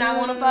 comedian I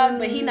want to fuck,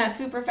 but he not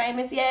super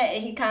famous yet,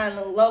 and he kind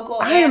of local.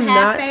 I and am half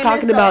not famous,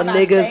 talking so about if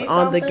I niggas say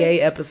on the something-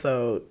 gay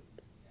episode.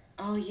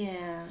 Oh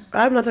yeah.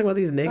 I'm not talking about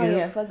these niggas. Oh,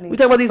 yeah, fuck niggas. We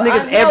talk about these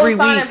niggas every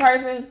week. In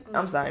person?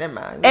 I'm sorry, never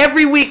mind.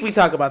 Every week we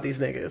talk about these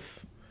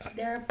niggas.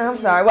 I'm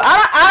sorry. Well,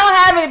 I don't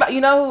have anybody.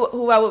 You know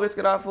who I would risk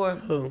it all for?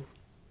 Who?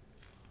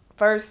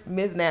 First,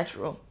 Ms.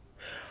 Natural.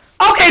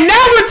 Okay,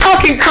 now we're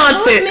talking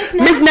content.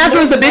 Miss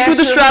Natural is the bitch with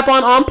the strap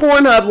on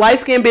Pornhub, light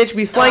skinned bitch,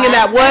 be slinging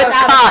that what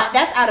cock.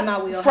 That's out of my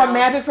wheelhouse. From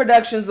Magic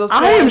Productions.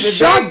 I am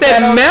shocked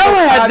that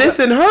Mel had this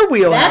in her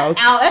wheelhouse.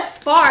 That's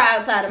far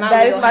outside of my wheelhouse.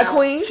 That is my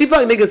queen. She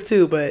fuck niggas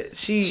too, but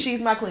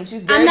she's my queen.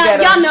 She's very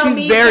ghetto. Y'all know she's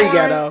me. very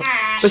ghetto.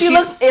 But she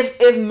looks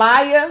if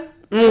Maya,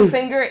 the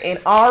singer, and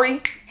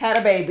Ari had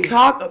a baby.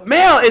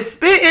 Mel is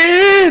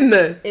spitting.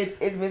 It's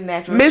Miss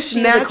Natural. Miss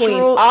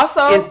Natural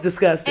also is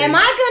disgusting. Am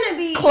I gonna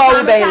be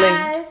Chloe Bailey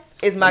traumatized?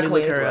 is my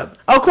queen.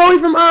 Oh, Chloe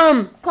from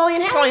Chloe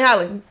and Chloe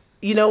Halle.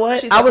 You know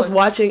what? I was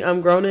watching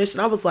Grownish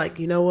and I was like,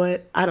 you know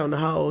what? I don't know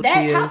how old she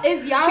is.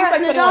 Is Yara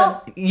an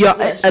adult?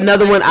 Yeah,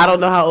 another one. I don't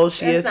know how old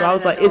she is. So I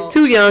was like, it's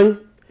too young.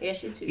 Yeah,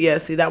 she's too. Yeah,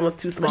 see, that one's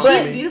too small.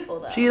 But she's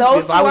beautiful though. She is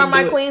Those beautiful. two are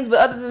my queens, but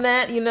other than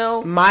that, you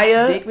know,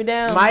 Maya, dick me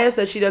down. Maya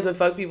said she doesn't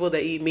fuck people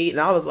that eat meat, and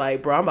I was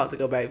like, bro, I'm about to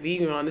go back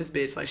vegan on this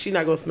bitch. Like, she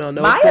not gonna smell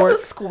no Maya's pork.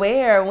 a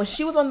square. When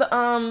she was on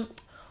the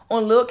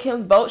on Lil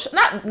Kim's boat,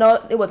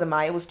 it wasn't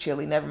Maya, it was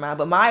Chili. Never mind.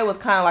 But Maya was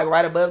kind of like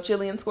right above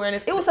Chili in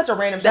squareness. It was such a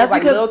random show. That's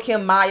like Lil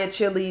Kim, Maya,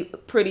 Chili,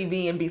 Pretty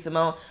V, and B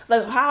Simone. It's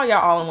like, how are y'all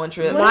all in one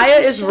trip? Maya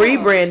is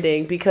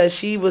rebranding because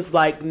she was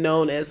like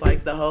known as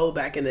like the hoe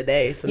back in the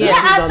day. So yeah,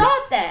 I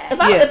thought that. If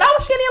I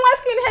was skinny and light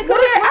skinned and had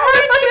good hair, I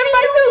would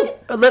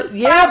fuck everybody too.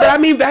 Yeah, but I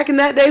mean, back in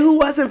that day, who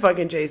wasn't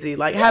fucking Jay-Z?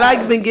 Like, had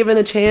I been given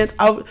a chance,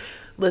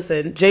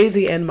 listen,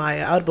 Jay-Z and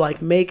Maya, I would be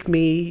like, make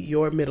me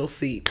your middle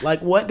seat.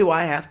 Like, what do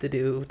I have to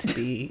do to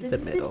be the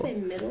middle? Did you say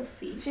middle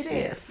seat? She did.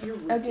 Yes.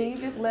 Okay, you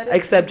just let it.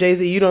 Except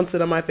Jay-Z, you don't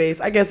sit on my face.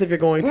 I guess if you're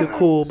going too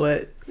cool,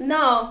 but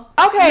no.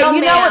 Okay, no,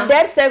 you know what?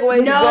 That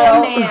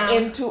segues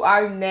into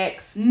our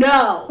next.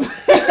 No.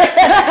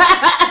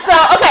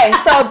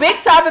 So big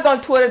topic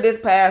on Twitter this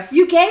past.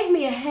 You gave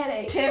me a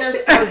headache. 10 or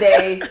so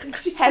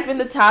days has been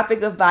the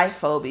topic of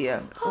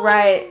biphobia.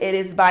 Right? It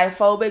is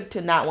biphobic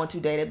to not want to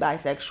date a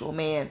bisexual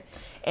man.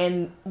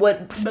 And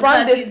what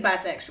sprung he's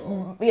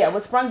bisexual. Yeah,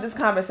 what sprung this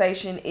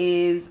conversation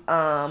is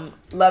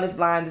Love is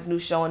Blind, this new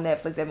show on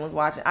Netflix everyone's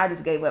watching. I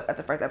just gave up at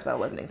the first episode. I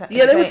wasn't entertained.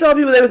 Yeah, they were telling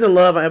people they was in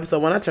love on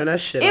episode 1. I turned that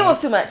shit off. It was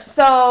too much.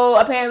 So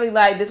apparently,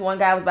 like, this one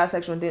guy was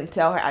bisexual and didn't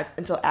tell her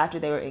until after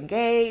they were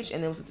engaged,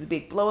 and there was this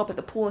big blow up at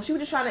the pool, and she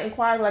was just trying to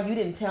inquire, like, you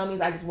didn't tell me,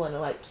 so I just wanted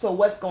to, like, so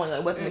what's going on?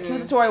 It wasn't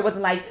accusatory. It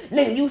wasn't like,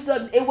 nigga, you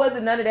suck. It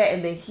wasn't none of that.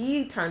 And then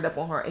he turned up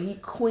on her, and he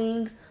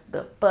queened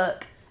the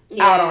fuck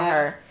out on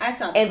her. I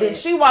saw that. And then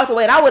she walked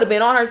away, and I would have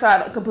been on her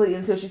side completely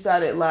until she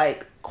started,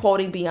 like,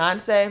 quoting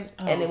Beyonce,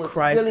 and it was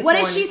really what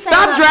did she say?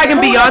 Stop dragging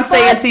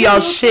Beyonce into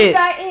y'all shit.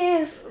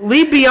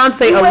 Leave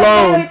Beyonce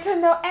alone. Married to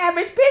no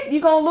average bitch.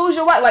 You gonna lose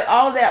your wife, like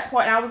all of that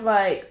point. And I was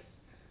like,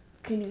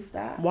 can you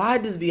stop? Why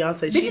does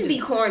Beyonce? Bitches be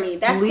corny.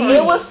 That's corny.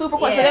 It was super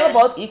corny. So they were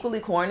both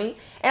equally corny,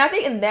 and I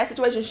think in that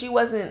situation she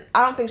wasn't.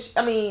 I don't think.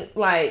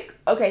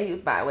 Okay, he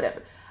was fine,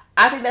 whatever.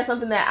 I think that's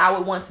something that I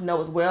would want to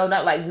know as well.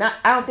 I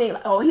don't think,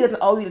 he doesn't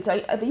owe you to tell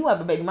you. If you have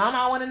a baby mama,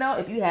 I want to know.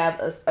 If you have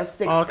a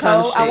sixth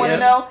toe, I want to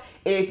know.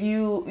 If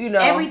you know.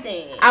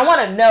 Everything. I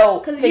want to know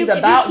things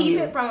about you. If you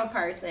keep it from a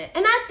person.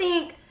 And I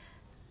think,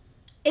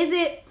 is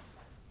it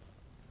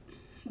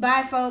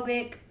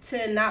biphobic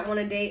to not want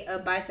to date a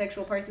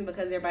bisexual person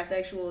because they're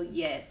bisexual?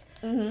 Yes.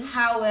 Mm-hmm.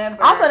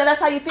 However, also that's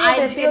how you feel.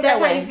 If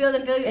that's how you feel,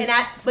 then feel you.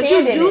 But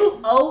you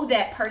do owe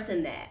that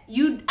person that.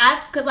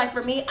 Because like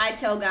for me, I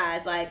tell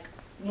guys like,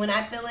 when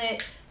I feel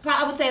it,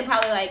 I would say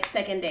probably like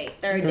second date,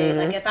 third date.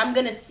 Like if I'm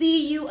gonna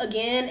see you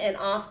again and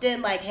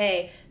often, like,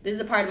 hey, this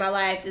is a part of my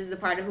life. This is a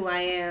part of who I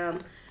am.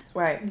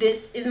 Right.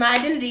 This is my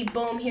identity.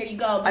 Boom, here you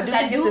go. Because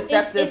I do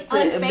think it's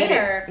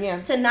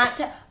unfair to not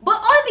tell. But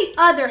on the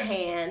other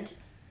hand,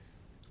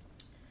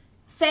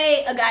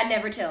 say a guy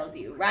never tells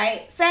you,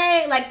 right?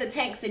 Say like the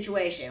Tank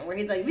situation where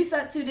he's like, if you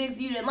suck 2 dicks,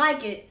 you didn't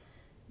like it,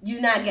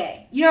 you're not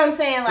gay. You know what I'm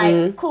saying?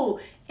 Like,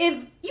 cool. If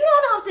you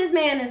don't know if this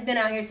man has been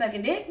out here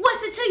sucking dick,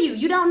 what's it to you?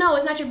 You don't know.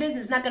 It's not your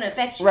business. It's not going to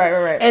affect you.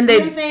 Right. And you know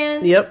what I'm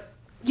saying? Yep.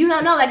 You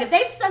don't know. Like, if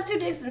they suck 2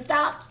 dicks and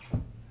stopped,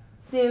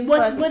 then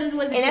what's it to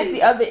you? And that's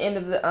the other end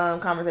of the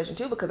conversation,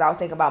 too, because I was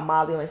thinking about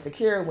Molly on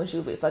Insecure when she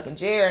was with fucking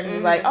Jared, and he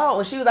was like,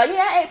 and she was like,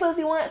 yeah, I ate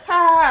pussy once.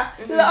 Ha.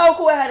 He was like, oh,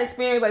 cool, I had an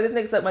experience. Like, this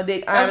nigga sucked my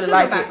dick. I really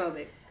like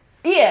it.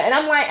 Yeah, and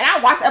I'm like, and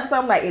I watched the episode,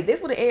 I'm like, if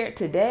this would have aired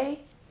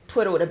today,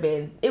 Twitter would have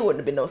been, it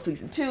wouldn't have been no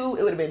season 2.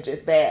 It would have been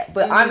just bad.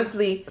 But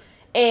honestly,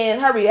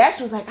 and her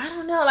reaction was like, I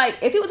don't know. Like,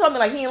 if people told me,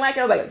 like, he didn't like it,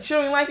 I was like, you sure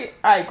didn't like it?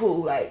 All right,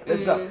 cool. Like,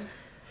 let's go.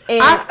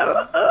 And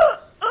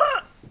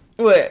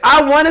what?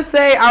 I want to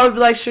say I would be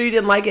like, sure you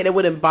didn't like it. It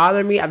wouldn't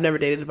bother me. I've never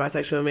dated a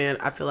bisexual man.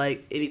 I feel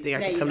like anything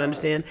I can come to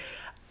understand.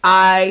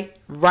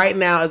 Right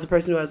now, as a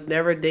person who has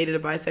never dated a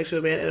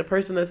bisexual man and a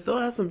person that still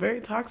has some very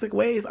toxic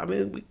ways, I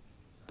mean,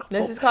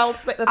 this is called.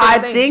 I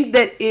think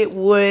that it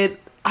would.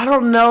 I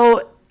don't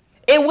know.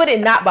 It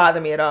wouldn't not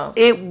bother me at all.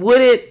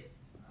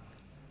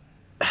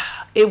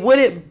 It it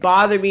wouldn't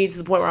bother me to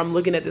the point where I'm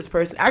looking at this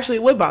person. Actually,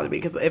 it would bother me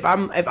because if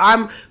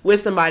I'm with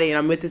somebody and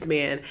I'm with this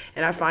man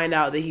and I find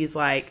out that he's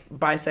like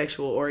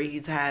bisexual or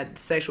he's had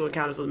sexual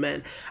encounters with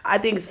men, I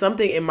think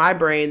something in my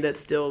brain that's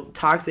still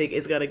toxic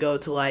is gonna go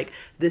to like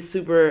this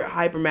super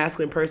hyper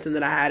masculine person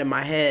that I had in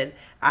my head.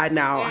 I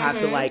now have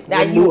to like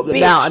now you a bitch,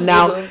 now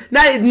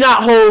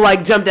not whole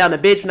like jump down the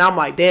bitch. Now I'm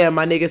like, damn,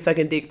 my nigga's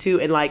sucking dick too,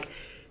 and like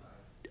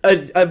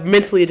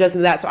mentally adjusting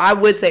to that. So I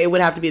would say it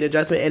would have to be an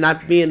adjustment,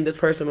 and me and this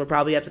person would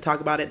probably have to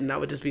talk about it, and I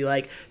would just be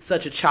like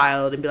such a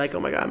child and be like, oh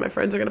my god, my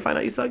friends are gonna find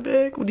out you suck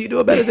dick. Do you do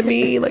it better than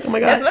me? Like, oh my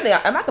god. That's nothing.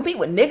 Am I competing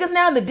with niggas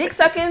now? The dick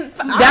sucking.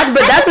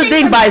 That's the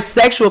thing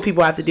bisexual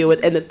people have to deal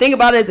with. And the thing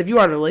about it is, if you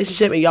are in a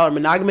relationship and y'all are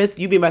monogamous,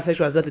 you being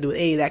bisexual has nothing to do with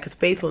any of that because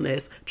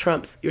faithfulness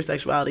trumps your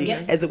sexuality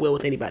as it will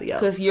with anybody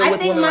else. Because you're I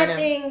with think women my right now.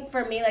 thing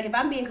for me, like if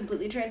I'm being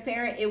completely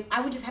transparent, I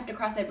would just have to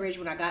cross that bridge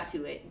when I got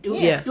to it. Do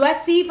Yeah. I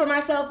see for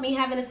myself me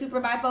having a super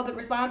biphobic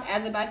response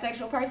as a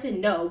bisexual person?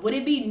 No. Would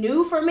it be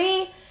new for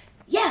me?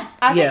 Yeah.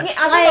 I think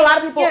Like, a lot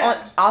of people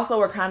yeah. also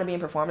were kind of being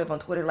performative on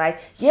Twitter, like,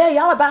 yeah,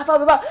 y'all are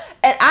biphobic, blah.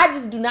 And I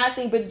just do not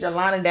think bitches are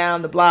lining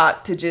down the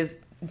block to just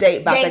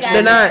date bisexual.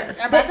 They're not.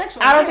 Are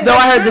bisexual. I don't think Though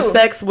I heard true. the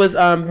sex was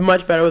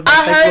much better with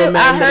bisexual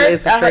men than it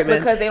is for straight men.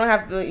 Because they don't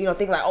have to,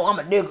 think like, oh, I'm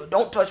a nigga,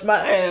 don't touch my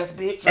ass,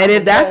 bitch. And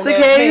if that's the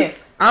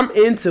case, I'm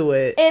into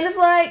it. And it's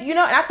like, and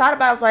I thought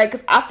about it, I was like,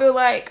 because I feel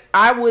like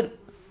I would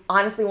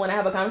honestly want to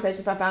have a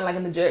conversation if I found like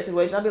in the Jared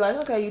situation. I'd be like,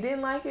 okay, you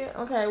didn't like it?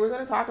 Okay, we're going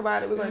to talk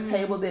about it. We're going to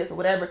table this or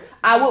whatever.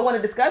 I would want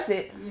to discuss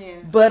it. Yeah.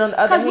 But on the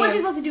other hand. Because what's he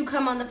supposed to do?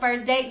 Come on the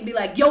first date and be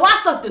like, yo, I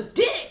sucked the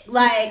dick.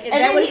 Like, is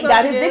and that what he's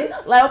supposed to do? Dick,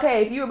 like,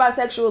 okay, if you were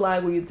bisexual,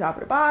 like, were you the top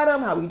or the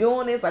bottom? How we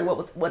doing this? Like,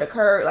 what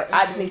occurred? Like,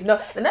 I just need to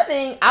know. Another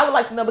thing I would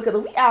like to know, because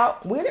if we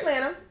out, we're in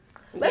Atlanta.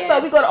 Let's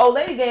say we go to Old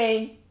Lady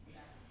game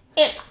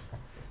and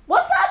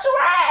what side you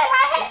ride?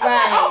 I'm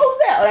like, oh,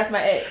 who's that? Oh, that's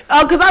my ex.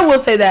 Oh, because I will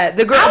say that.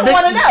 I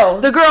want to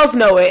know. The girls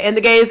know it. And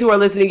the gays who are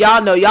listening,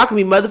 y'all know. Y'all can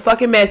be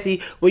motherfucking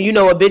messy when you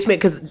know a bitch man.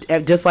 Because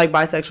just like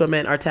bisexual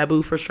men are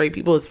taboo for straight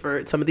people, it's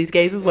for some of these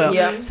gays as well.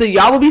 Yeah. So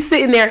y'all will be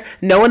sitting there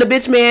knowing a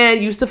bitch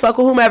man used to fuck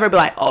with whomever. Be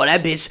like, oh,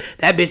 that bitch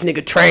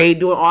nigga trade,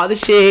 doing all the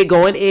shit,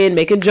 going in,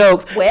 making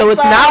jokes. So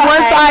it's not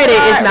one-sided.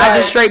 It's not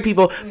just straight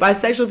people.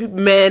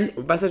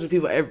 Bisexual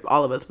people,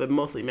 all of us, but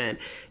mostly men.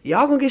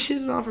 Y'all gonna get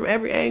shitted on from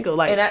every angle.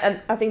 Like,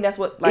 and I think that's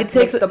what makes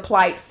the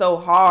plight so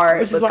hard,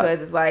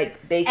 because it's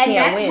like they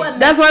can't win.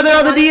 That's why they're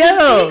on the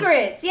DL.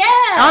 Secrets, yeah.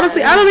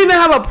 Honestly, I don't even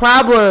have a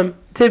problem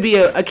to be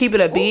a keep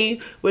it a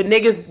B with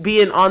niggas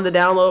being on the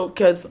down low,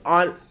 because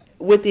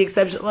with the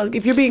exception, like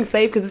if you're being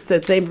safe, because it's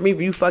the same for me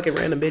for you fucking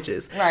random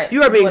bitches. Right.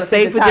 You are being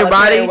safe with your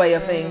body. Way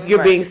of things.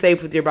 You're being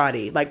safe with your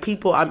body. Like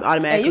people, I'm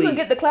automatically. And you can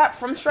get the clap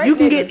from straight.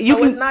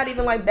 It's not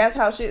even like that's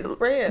how shit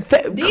spreads.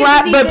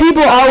 Clap, but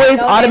people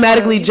always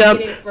automatically jump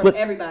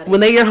everybody.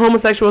 When they hear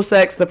homosexual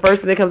sex. The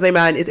first thing that comes to their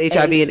mind is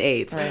HIV and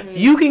AIDS. Right.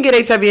 You can get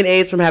HIV and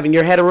AIDS from having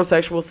your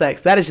heterosexual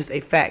sex. That is just a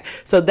fact.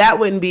 So that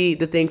wouldn't be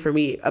the thing for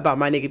me about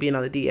my nigga being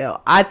on the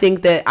DL. I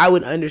think that I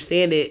would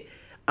understand it.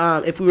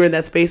 If we were in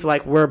that space,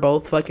 like we're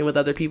both fucking with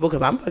other people,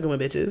 because I'm fucking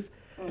with bitches.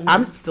 Mm-hmm.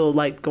 I'm still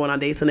like going on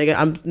dates, so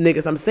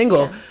I'm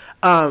single.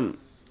 Yeah.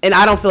 And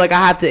I don't feel like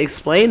I have to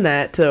explain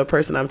that to a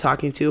person I'm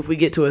talking to. If we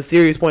get to a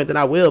serious point, then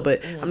I will,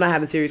 but I'm not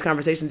having serious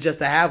conversations just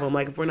to have them.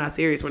 Like if we're not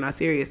serious, we're not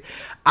serious.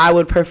 I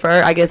would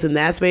prefer, I guess, in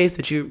that space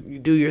that you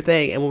do your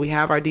thing. And when we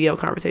have our DL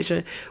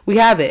conversation, we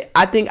have it.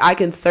 I think I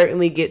can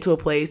certainly get to a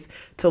place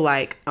to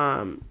like,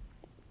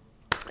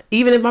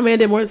 even if my man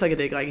did more than suck a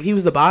dick, like if he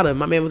was the bottom,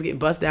 my man was getting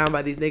bust down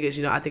by these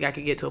niggas, I think I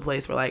could get to a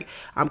place where like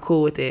I'm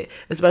cool with it,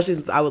 especially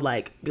since I would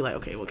like be like,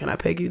 okay, well, can I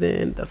peg you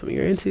then? That's something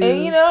you're into.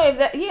 And if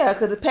that,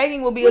 because the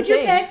pegging will be a thing.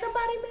 Would you peg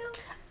somebody, Mel?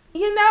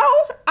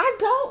 I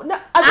don't know.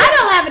 I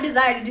don't have a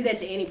desire to do that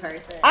to any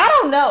person. I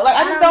don't know. Like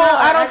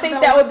I don't think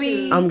that would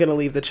be. I'm gonna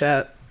leave the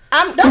chat.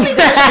 Don't leave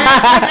the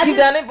chat. You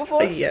done it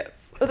before?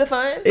 Yes. Was it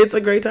fun? It's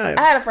a great time.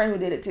 I had a friend who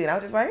did it too, and I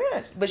was just like,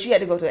 yeah. But she had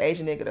to go to an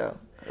Asian nigga though.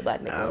 A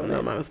black nigga. I don't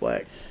know. Mine was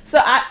black. So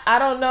I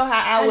don't know how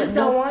I would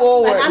move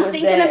forward. Like I'm with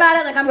thinking that. about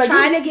it. Like I'm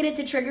trying to get it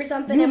to trigger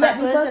something in my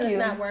pussy, and it's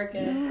not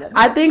working.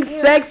 I think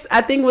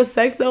with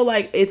sex though,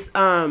 like it's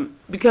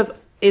because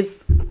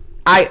it's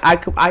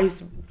I used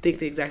to think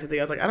the exact same thing.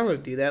 I was like, I don't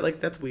want to do that.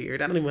 Like that's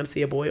weird. I don't even want to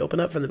see a boy open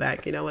up from the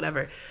back.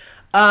 Whatever.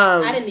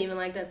 I didn't even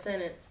like that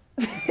sentence.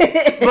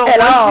 But at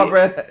all,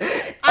 bro.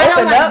 I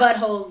don't like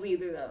buttholes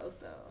either, though.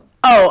 So.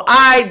 Oh,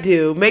 I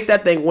do. Make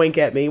that thing wink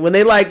at me when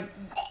they like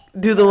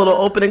do the little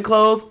open and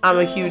close. I'm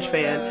a huge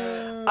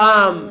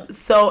fan.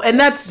 So, and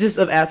that's just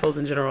of assholes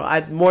in general.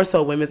 I more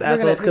so women's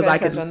assholes because I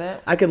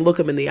can look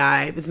them in the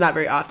eye. It's not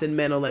very often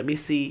men will let me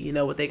see,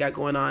 what they got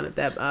going on at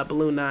that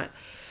balloon knot.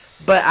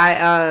 But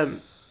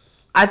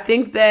I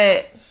think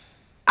that.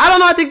 I don't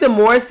know. I think the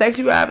more sex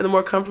you have and the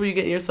more comfortable you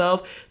get in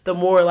yourself, the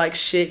more like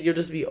shit you'll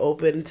just be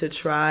open to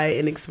try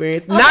and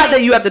experience. Okay. Not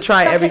that you have to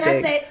try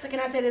everything. Can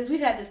I say this?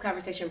 We've had this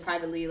conversation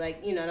privately,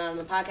 like, not on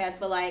the podcast,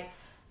 but like,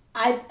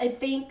 I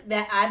think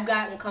that I've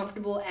gotten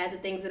comfortable at the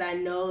things that I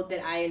know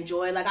that I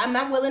enjoy. Like, I'm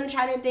not willing to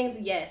try new things.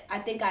 Yes, I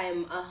think I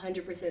am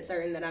 100%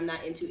 certain that I'm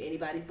not into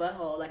anybody's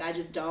butthole. Like, I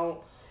just don't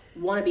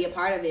want to be a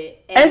part of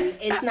it. And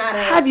it's not a...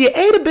 Have you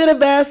ate a bit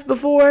of ass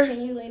before?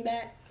 Can you lean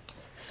back?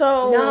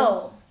 So...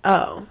 No.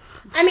 Oh.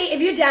 I mean,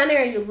 if you're down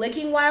there and you're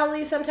licking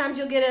wildly, sometimes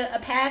you'll get a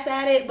pass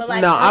at it. But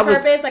like No, on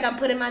purpose, like I'm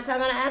putting my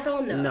tongue on an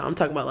asshole. No. No, I'm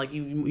talking about like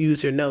you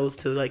use your nose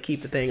to like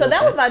keep the thing. So open.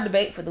 that was my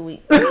debate for the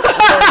week.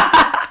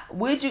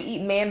 Would you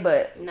eat man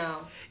butt? No.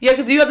 Yeah,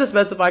 because you have to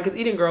specify. Because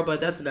eating girl butt,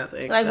 that's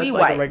nothing. Like that's we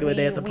like white. a regular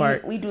day at the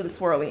park. We do the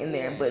swirly in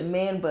there, but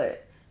man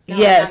butt. No,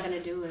 Yes. I'm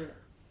not gonna do it.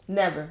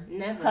 Never.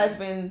 Never.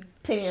 Husband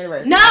 10-year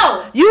anniversary.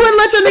 No. You wouldn't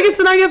let your niggas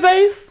sit on your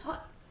face?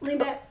 Lean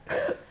back.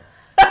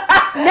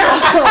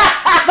 No.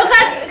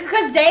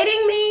 Because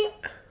dating me,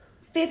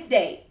 5th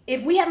date.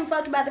 If we haven't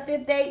fucked about the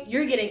 5th date,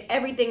 you're getting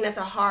everything that's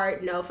a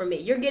hard no from me.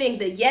 You're getting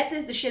the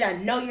yeses, the shit I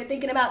know you're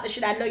thinking about, the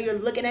shit I know you're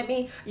looking at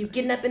me. You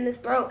getting up in this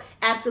throat?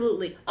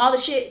 Absolutely. All the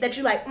shit that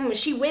you're like,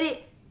 she with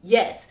it?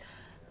 Yes.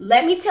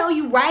 Let me tell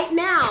you right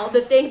now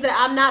the things that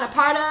I'm not a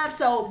part of.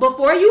 So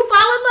before you fall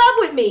in love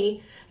with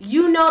me,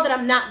 you know that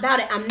I'm not about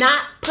it. I'm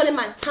not putting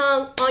my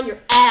tongue on your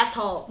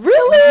asshole.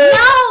 Really?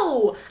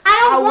 No.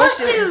 I don't want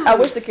to. I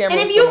wish the camera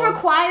And if was you still on.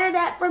 require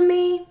that from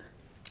me,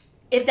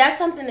 if that's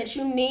something that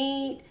you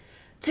need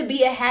to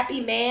be a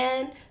happy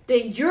man,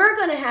 then you're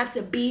going to have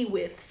to be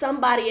with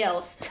somebody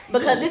else.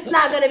 Because it's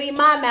not going to be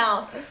my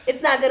mouth.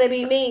 It's not going to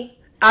be me.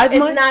 I'm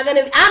not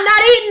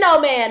eating no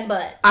man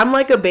butt. I'm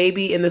like a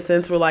baby in the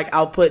sense where like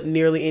I'll put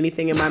nearly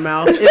anything in my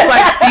mouth. It's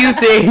like few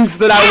things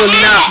that I would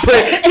not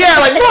put. Yeah,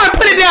 like boy,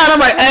 put it down. I'm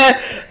like,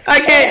 I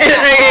can't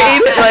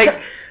eat it.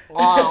 Like,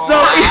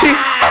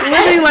 so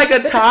living like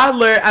a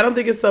toddler, I don't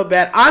think it's so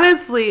bad.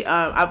 Honestly,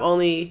 I've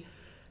only,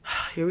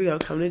 here we go,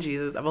 come to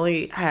Jesus. I've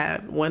only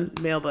had one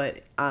male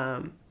butt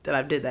that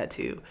I did that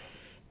to,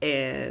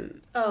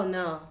 and Oh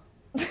no.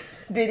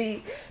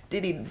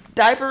 Did he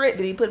diaper it?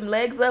 Did he put him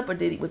legs up, or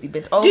was he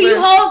bent over? Do you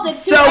hold the two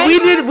so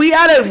ankles?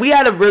 we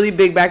had a really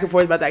big back and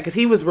forth about that because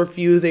he was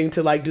refusing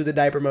to like do the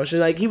diaper motion.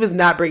 Like he was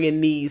not bringing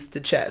knees to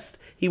chest.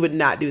 He would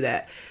not do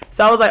that.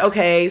 So I was like,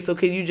 okay, so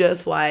can you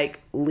just like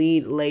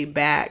lay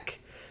back?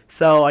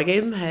 So I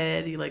gave him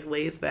head. He like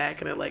lays back,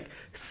 and I like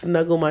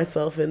snuggle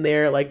myself in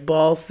there, like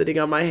balls sitting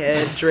on my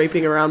head,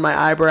 draping around my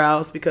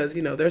eyebrows because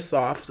they're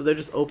soft, so they're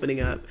just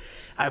opening up.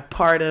 I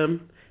part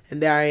him,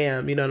 and there I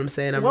am. You know what I'm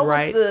saying? I'm what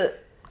right. was the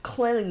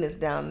cleanliness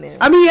down there?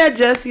 I mean, we had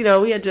just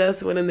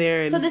went in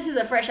there, and So this is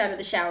a fresh out of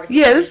the shower.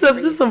 yeah, this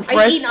is some Are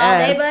fresh you eating all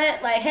ass. day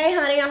butt? Like, hey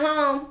honey, I'm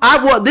home.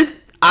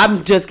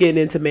 I'm just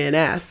getting into man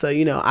ass, so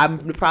I'm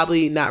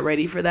probably not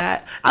ready for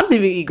that. I don't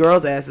even eat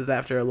girls' asses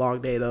after a long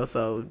day though,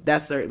 so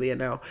that's certainly a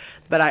no.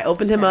 But I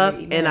opened him up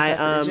and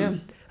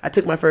I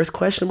took my first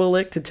questionable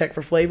lick to check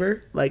for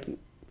flavor. Like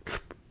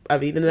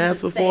I've eaten an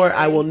ass before, savory.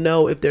 I will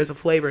know if there's a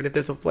flavor, and if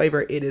there's a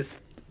flavor, it is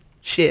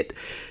shit.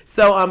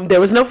 So there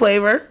was no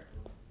flavor.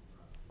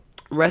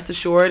 Rest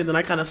assured, and then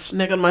I kind of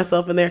snuggled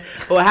myself in there.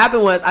 But what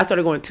happened was I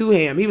started going too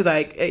ham. He was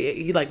like,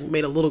 he like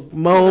made a little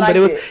moan, but it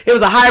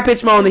was a higher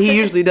pitched moan than he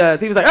usually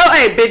does. He was like, oh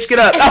hey bitch, get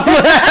up.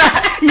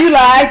 You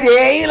liked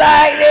it.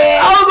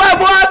 I was like,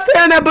 boy, I was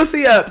tearing that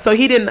pussy up. So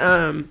he didn't.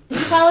 You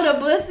call it a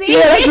pussy?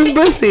 Yeah, that's his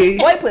pussy.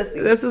 Boy pussy.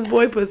 That's his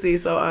boy pussy.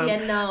 So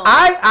Yeah, no.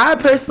 I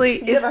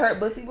personally, You ever heard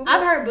pussy before?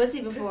 I've heard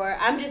pussy before.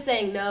 I'm just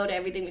saying no to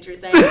everything that you're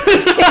saying.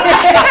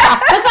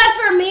 Because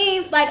for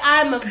me, like,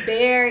 I'm a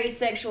very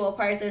sexual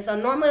person. So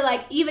normally,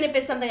 like, even if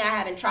it's something I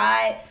haven't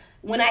tried,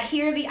 when I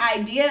hear the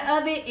idea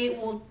of it, it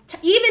will,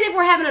 even if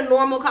we're having a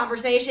normal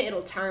conversation,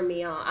 it'll turn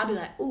me on. I'll be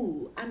like,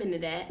 ooh, I'm into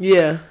that.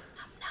 Yeah.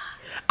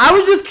 I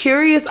was just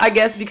curious, I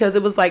guess, because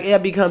it was like it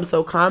had become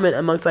so common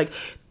amongst like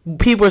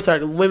women were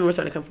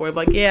starting to come forward,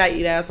 like, yeah, I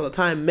eat ass all the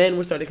time. Men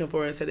were starting to come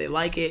forward and say they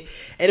like it,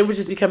 and it was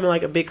just becoming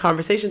like a big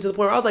conversation to the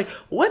point where I was like,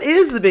 what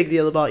is the big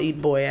deal about eating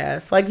boy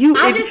ass? Like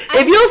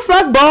if you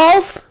suck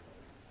balls,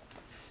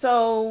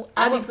 So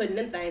I'll be putting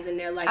them things in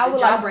there like I the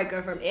would like-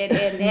 jawbreaker from Ed,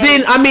 Ed, and Ed.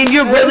 then I mean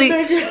you're really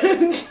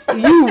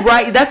you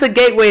right. That's a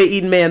gateway to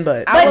eating man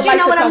butt. I But would you like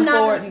know to what? come I'm not.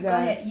 forward, you Go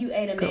guys. ahead. You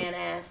ate a man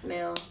ass,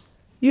 Mel.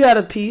 You had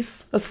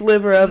a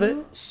sliver of it.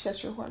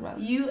 Shut your horn mouth.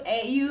 You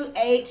ate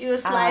you a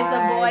slice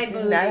of boy do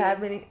booty. not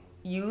have any.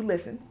 You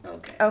listen.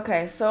 Okay.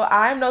 Okay, so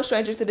I'm no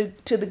stranger to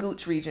the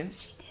gooch region.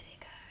 She did it,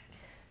 guys.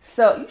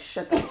 So you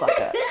shut the fuck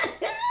up.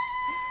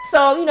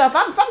 So if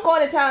I'm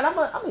going to town, I'm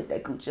gonna hit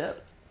that gooch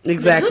up.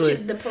 Exactly. The gooch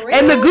is the perennial.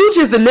 And the gooch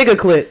is the nigga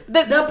clit.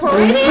 The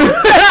perennial.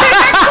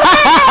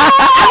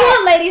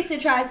 I want ladies to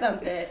try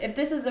something. If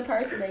this is a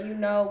person that you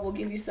know will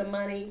give you some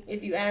money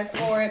if you ask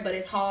for it, but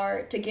it's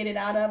hard to get it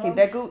out of them, Hit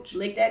that gooch.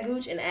 lick that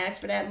gooch and ask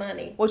for that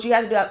money. What you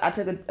have to do, I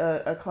took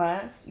a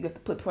class. You have to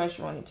put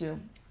pressure on it too.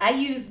 I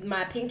used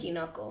my pinky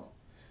knuckle.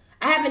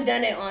 I haven't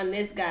done it on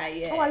this guy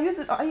yet. Oh, I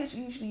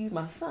usually use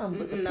my thumb.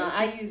 But No,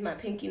 I use my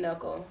pinky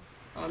knuckle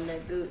on the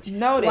gooch.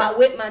 Noted. While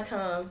with my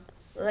tongue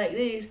like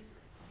this.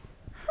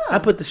 I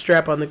put the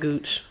strap on the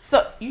gooch.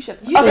 So you should.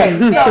 You Okay,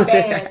 should so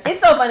dance. it's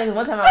so funny. 'Cause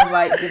one time I was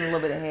like giving a little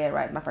bit of head,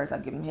 right? My first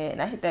time giving head,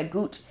 and I hit that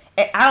gooch,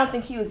 and I don't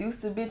think he was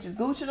used to bitches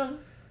gooching him.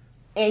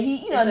 And he,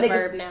 It's a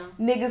verb now.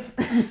 niggas,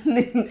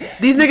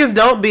 These niggas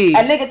don't be. a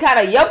nigga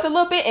kind of yelped a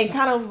little bit and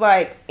kind of was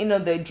like, the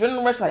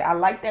adrenaline rush, like I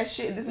like that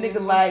shit. This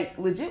nigga like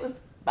legit was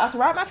about to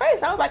rub my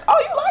face. I was like, oh,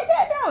 you like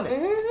that, don't it?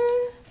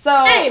 Mm-hmm.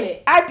 So Ain't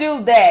it? I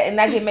do that, and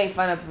I get made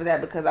fun of for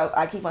that because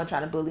I keep on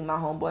trying to bully my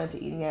homeboy into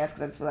eating ass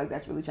because I just feel like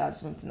that's really childish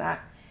for him to not.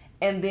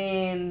 And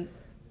then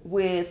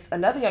with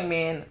another young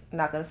man, I'm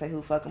not gonna say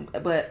who, fuck him,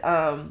 but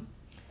I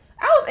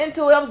was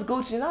into it. I was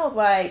Gucci, and I was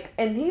like,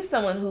 and he's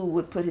someone who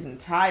would put his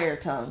entire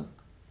tongue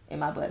in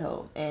my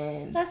butthole,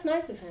 and That's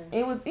nice of him.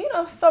 it was,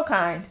 so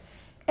kind.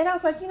 And I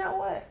was like, you know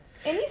what?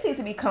 And he seems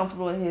to be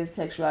comfortable in his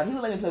sexuality. He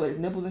would let me play with his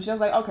nipples and shit. I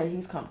was like, okay,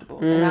 he's comfortable.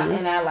 Mm-hmm.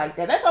 And I like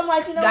that. That's why I'm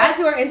like, Guys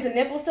who are into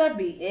nipple stuff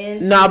be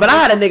into No, but I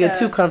had a nipple nigga stuff.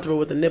 too comfortable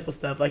with the nipple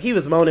stuff. Like, he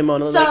was moaning,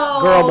 like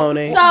girl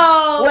moaning.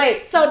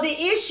 So the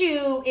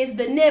issue is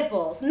the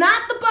nipples,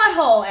 not the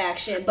butthole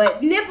action,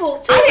 but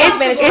nipple. I didn't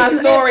finish my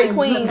story, nipples.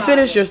 queen.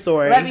 Finish your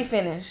story. Let me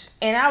finish.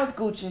 And I was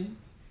Gucci.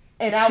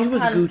 And She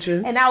was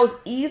Gucci. And I was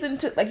easing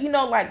to, like,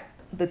 like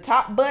the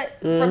top butt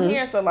from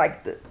here. So,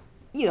 like, that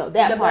The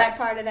part. black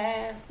part of the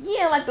ass.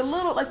 Yeah, like the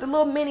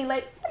little mini,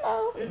 like,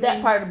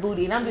 that part of the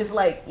booty. And I'm just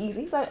like,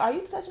 easy. He's like, are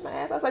you touching my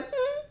ass? I was like,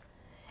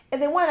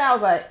 And then one day I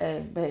was like,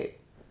 hey, babe,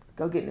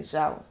 go get in the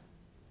shower.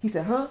 He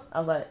said, huh? I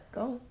was like,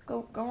 go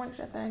wrench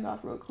that thing off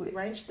real quick.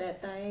 Wrench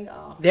that thing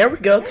off. There we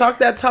go. Talk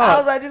that I was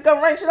talk. like, just go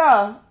wrench it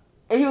off.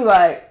 And he was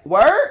like,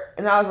 word?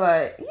 And I was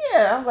like,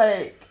 yeah. I was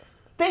like,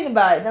 think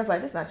about it. And I was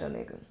like, that's not your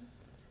nigga.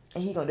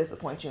 And he gonna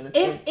disappoint you.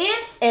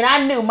 And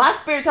I knew, my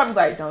spirit told me,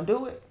 like, don't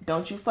do it.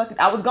 Don't you fucking,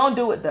 I was gonna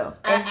do it though.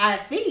 And I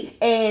see.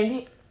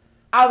 And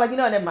I was like,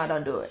 never mind,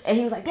 don't do it. And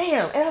he was like,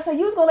 damn. And I was like,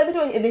 you was gonna let me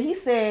do it. And then he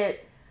said,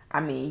 I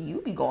mean,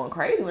 you be going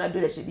crazy when I do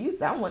that shit to you,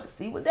 so I want to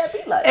see what that be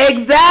like.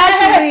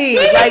 Exactly. He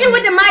hit Like, you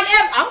with the mic.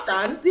 I'm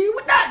trying to see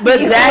what that. but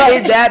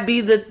that be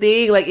the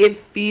thing. Like, it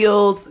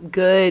feels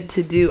good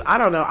to do. I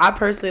don't know. I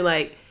personally,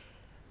 like,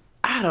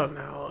 I don't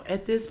know.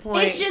 At this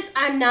point, It's just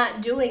I'm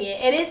not doing it,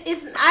 and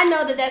it's. I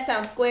know that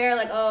sounds square,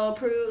 like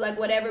prude, like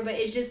whatever, but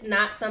it's just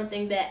not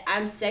something that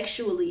I'm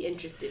sexually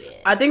interested in.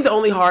 I think the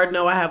only hard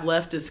no I have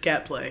left is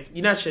scat play.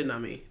 You're not shitting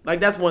on me. Like,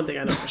 that's one thing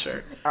I know for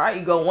sure. All right,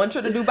 you go one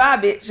trip to Dubai,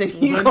 bitch, and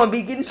you gonna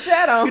be getting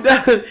shat on.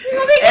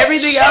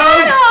 Everything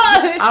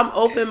else, I'm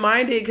open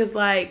minded because,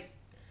 like,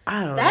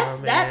 I don't know,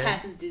 man. That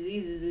passes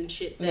diseases and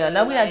shit. Yeah,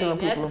 no, we're not doing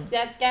people.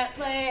 That's scat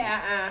play.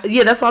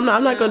 Yeah, that's why I'm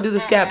not gonna do the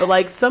scat, but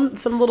like some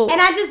little. And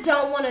I just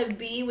don't want to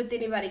be with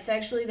anybody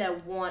sexually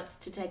that wants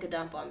to take a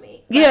dump on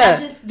me. Like, Yeah. I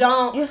just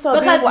don't. You're so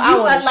because beautiful, I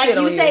wanna like shit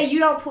you on say, you. you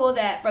don't pull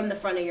that from the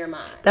front of your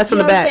mind. That's from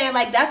you the know back. What I'm saying?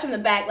 Like, that's from the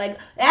back. Like,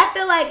 I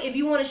feel like if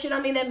you want to shit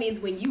on me, that means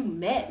when you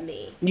met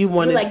me, You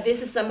wanted. you're like,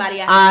 this is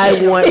somebody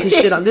I want to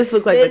shit on. This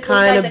looks like This the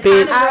kind of looks like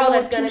bitch. the kind of girl I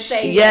that's want gonna to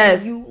say shit.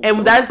 Yes, You- and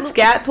that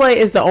scat play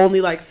is the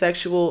only like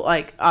sexual,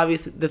 like,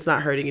 obviously that's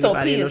not hurting So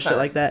anybody pee and no is shit fine.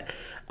 like that.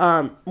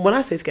 When I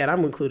say scat,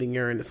 I'm including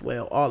urine as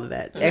well, all of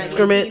that. I'm not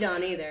Excrement, gonna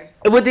eat on either.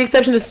 with the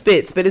exception of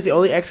spit. Spit is the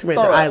only excrement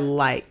that Throw I up.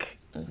 like.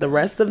 The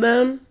rest of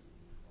them,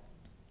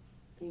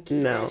 You keep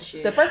No. that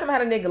shit. The first time I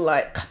had a nigga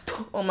like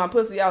on my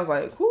pussy, I was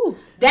like, whoo.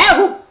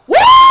 Woo!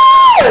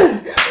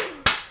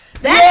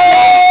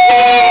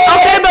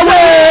 okay,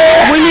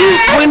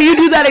 but when you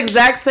do that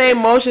exact same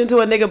motion to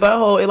a nigga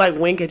butthole, it like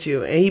wink at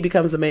you and he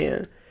becomes a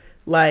man.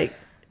 Like,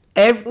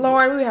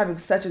 Lauren, we were having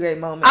such a great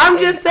moment. I'm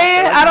And just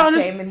saying, feel like I don't you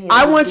understand. came in here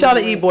I and want y'all to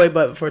doing- eat boy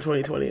butt before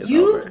 2020 is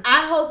over.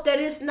 I hope that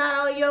it's not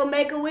on your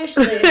Make-A-Wish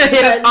list.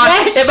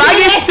 If I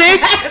get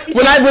sick,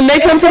 when they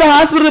come to the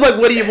hospital, they're like,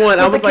 "What do you want?"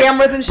 I With was the like,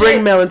 cameras and "Bring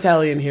shit." Mel and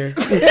Tally in here."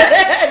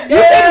 You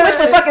couldn't wish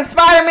for fucking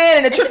Spider-Man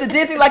and a trip to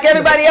Disney like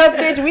everybody else,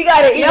 bitch. We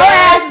gotta eat Your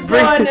ass is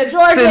Bring- going to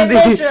Georgia send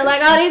Adventure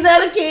like all these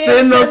other kids.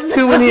 Send those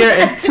two in here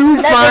and two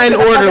fine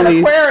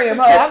orderlies. Aquarium,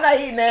 ho. I'm not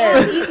eating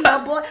that. Eat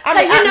no boy. I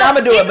mean, 'Cause, I'ma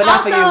do it, it's but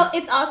not for also,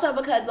 It's also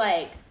because,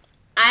 like,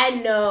 I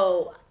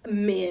know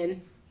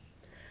men.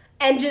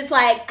 And just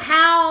like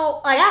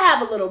how, like, I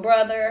have a little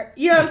brother.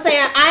 You know what I'm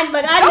saying? I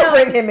Don't know.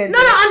 bring him into No,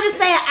 it. I'm just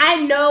saying I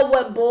know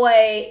what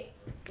boy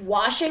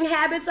washing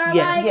habits are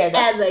Yes. like Yeah,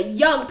 that's- as a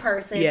young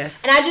person.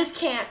 Yes. And I just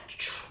can't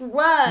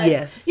trust.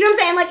 Yes. You know what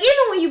I'm saying? Like,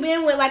 even when you've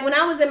been with, like, when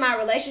I was in my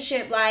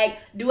relationship, like,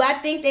 do I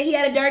think that he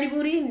had a dirty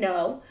booty?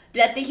 No.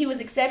 Did I think he was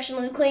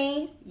exceptionally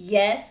clean?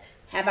 Yes.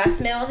 Have I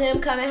smelled him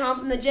coming home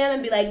from the gym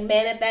and be like,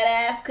 man, if that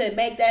ass could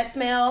make that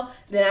smell,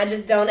 then I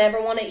just don't ever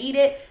want to eat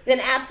it? Then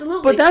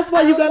absolutely. But that's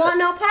why I you don't gotta want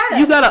no part of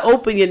you it. gotta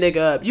open your nigga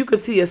up. You could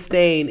see a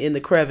stain in the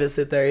crevice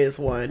if there is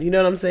one. You know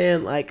what I'm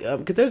saying? Like,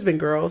 because there's been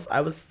girls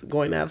I was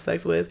going to have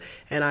sex with,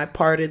 and I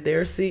parted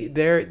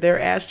their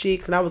ass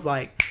cheeks, and I was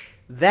like,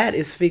 that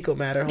is fecal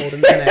matter holding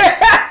that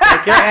ass.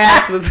 Like, your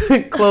ass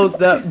was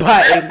closed up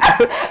by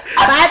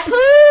By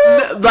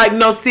poo. like,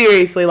 no,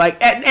 seriously,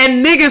 like,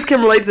 and niggas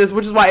can relate to this,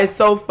 which is why it's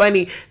so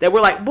funny that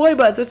we're like, boy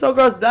butts, they're so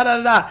gross, da da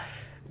da da.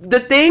 The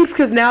things,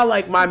 because now,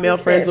 like, my male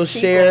said friends will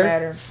fecal share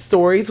matter.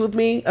 stories with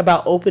me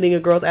about opening a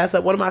girl's ass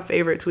up. One of my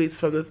favorite tweets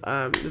from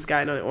this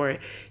guy named Oren,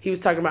 he was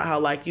talking about how,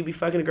 like, you be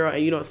fucking a girl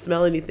and you don't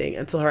smell anything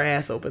until her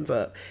ass opens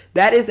up.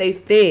 That is a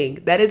thing.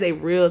 That is a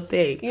real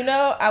thing. You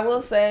know, I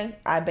will say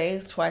I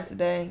bathe twice a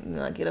day. You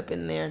know, I get up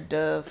in there,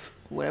 Dove,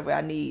 whatever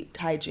I need,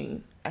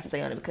 hygiene. I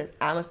stay on it because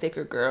I'm a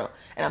thicker girl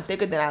and I'm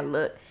thicker than I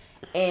look.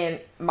 And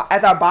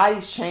as our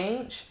bodies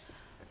change,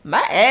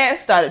 my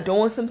ass started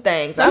doing some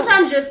things.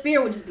 Sometimes your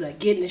spirit would just be like,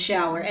 get in the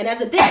shower. And as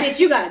a thick bitch,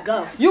 you gotta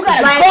go. You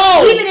gotta like,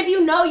 go. Even if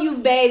you know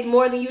you've bathed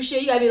more than you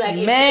should, you gotta be like,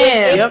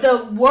 Man. if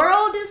the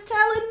world is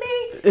telling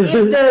me,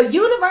 if the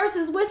universe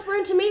is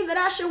whispering to me that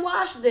I should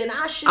wash, then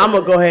I should. I'm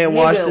gonna go ahead and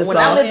wash this when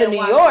I off. lived in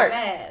New York,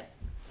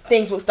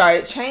 things would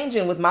started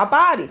changing with my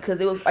body because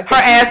it was like Her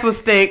ass was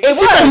stink. It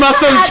She was. talking about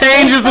some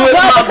changes with my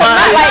I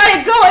body.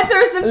 started going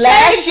through some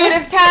last changes. year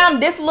this time,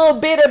 this little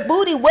bit of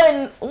booty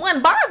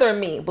wasn't bothering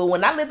me. But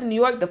when I lived in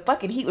New York, the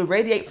fucking heat would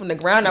radiate from the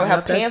ground. I would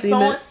have That pants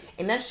cement. on,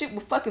 and that shit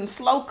would fucking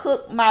slow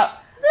cook my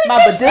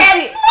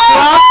badoosie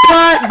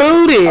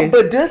Booty.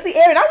 badoosie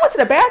area. And I went to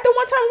the bathroom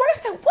one time and I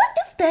said, "What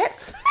is that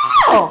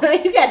smell?"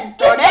 You got to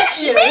throw that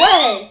shit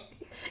away.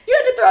 You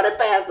had to throw the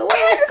pants away. I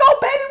had to go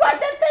baby wipe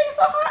that thing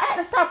so hard. I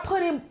had to start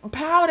putting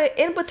powder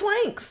in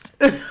betweenks.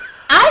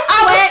 I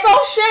was so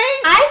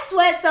shamed. I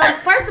sweat so.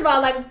 First of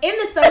all, like in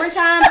the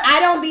summertime, I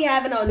don't be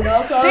having on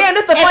no clothes. Damn,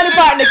 this the funny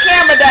part. And the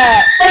camera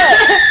died.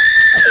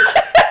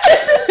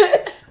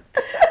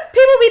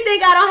 People be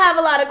think I don't have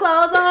a lot of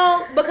clothes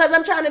on because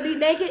I'm trying to be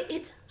naked.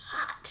 It's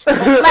hot.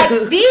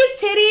 Like these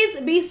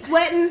titties be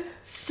sweating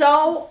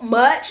so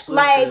much.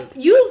 Like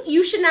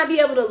you should not be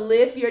able to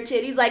lift your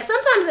titties. Like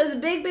sometimes as a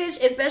big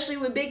bitch, especially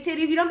with big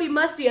titties, you don't be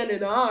musty under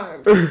the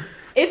arms.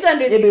 It's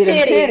under these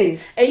titties.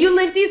 And you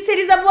lift these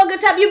titties up one good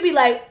time, you be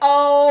like,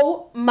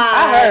 oh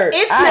my.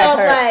 It smells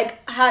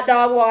like hot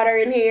dog water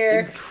in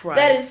here. Christ.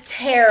 That is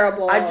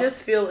terrible. I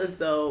just feel as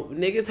though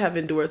niggas have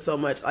endured so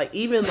much. Like,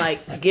 even,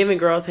 like, giving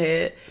girls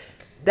head,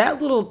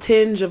 that little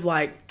tinge of,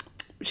 like,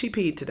 she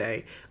peed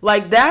today.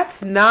 Like,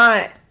 that's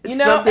not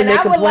something they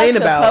complain about. I would like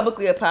to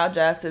publicly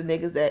apologize to the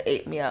niggas that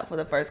ate me out for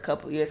the first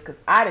couple of years because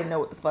I didn't know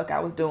what the fuck I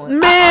was doing.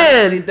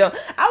 Man!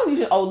 I was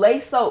using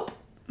Olay soap.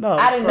 Oh,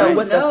 I didn't know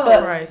what the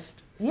fuck.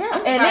 Christ. Yeah,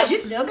 I'm surprised you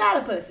still got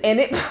a pussy. And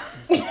it...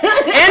 And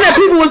that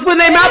people was putting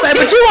their mouth at,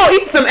 but you won't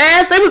eat some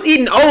ass. They was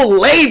eating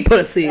Olay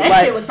pussy.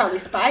 That shit was probably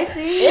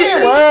spicy.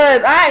 It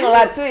was. I ain't gonna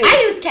lie to you.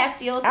 I use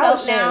Castile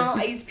soap now.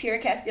 I use pure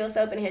Castile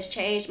soap, and it has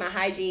changed my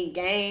hygiene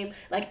game.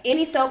 Like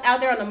any soap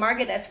out there on the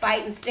market that's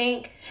fighting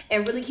stink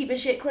and really keeping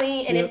shit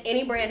clean, and it's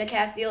any brand of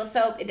Castile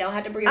soap. It don't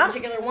have to be a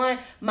particular one.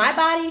 My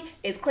body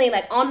is clean.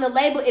 Like on the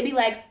label, it be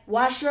like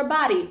wash your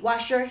body,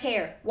 wash your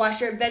hair,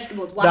 wash your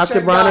vegetables, wash Dr.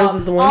 your Bronner's dog.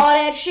 is the one? All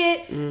that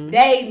shit.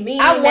 They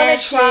mean I want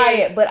to try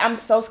it, but I'm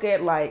so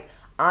scared. Like,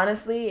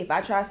 honestly, if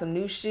I try some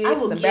new shit, I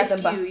will some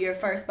gift you your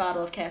first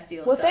bottle of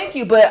Castile well, soap. thank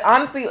you, but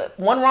honestly,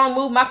 one wrong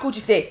move, my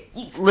coochie said,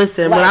 yes.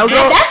 Listen, like, when I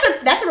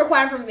go... That's a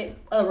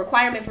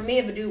requirement for me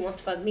if a dude wants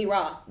to fuck me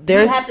raw. You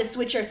have to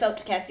switch your soap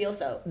to Castile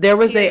soap. There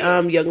was a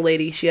young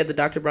lady, she had the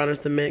Dr. Bronner's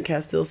the mint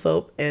Castile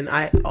soap, and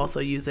I also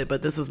use it,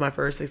 but this was my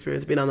first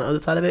experience being on the other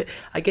side of it.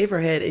 I gave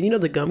her head, and you know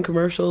the gum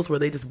commercials where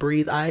they just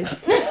breathe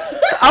ice?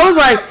 I was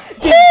like,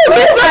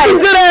 this is some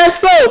good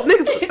ass soap.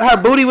 Niggas,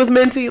 her booty was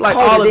minty, like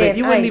all of it.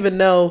 You wouldn't even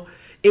know.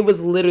 It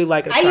was literally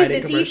like a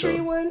Trident commercial. I use the tea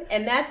tree one,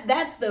 and that's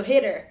the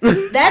hitter.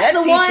 That's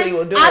the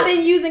one. I've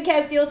been using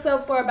Castile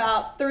soap for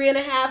about 3.5, 4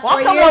 years now.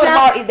 I'm coming over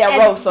tomorrow to eat that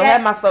roast, so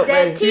have my soap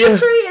ready. That tea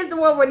tree is the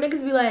one where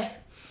niggas be like,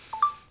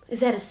 is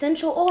that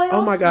essential oil?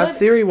 Oh my God,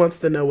 Siri wants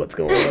to know what's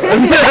going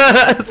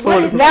on.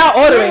 So now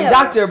ordering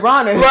Dr.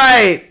 Bronner.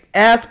 Right.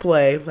 Ass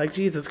play. Like,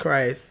 Jesus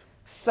Christ.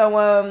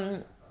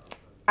 So,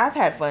 I've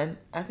had fun.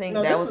 I think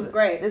this was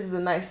great. This is a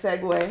nice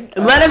segue.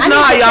 Let us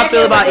know how y'all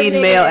feel about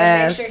eating male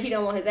ass. Make sure he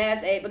don't want his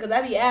ass ate because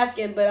I be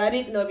asking, but I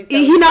need to know if he's.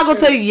 He's not gonna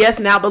tell you yes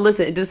now, but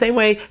listen, the same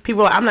way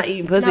people, I'm not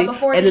eating pussy,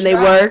 and then they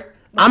were.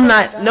 I'm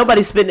not.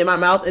 Nobody's spitting in my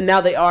mouth, and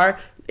now they are.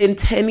 In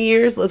 10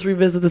 years, let's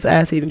revisit this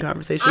ass eating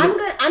conversation.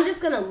 I'm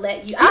just gonna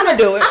let you. I'm gonna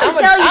do it. I'm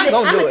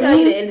gonna tell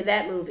you the end of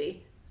that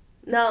movie.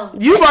 No.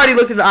 You've already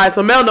looked in the eyes,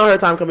 so Mel know her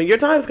time coming. Your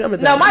time's coming.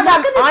 No, my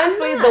time,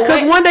 honestly,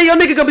 because one day your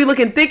nigga gonna be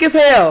looking thick as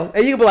hell,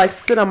 and you gonna be like,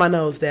 sit on my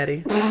nose,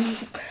 daddy.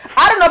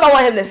 I don't know if I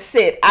want him to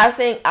sit. I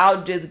think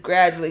I'll just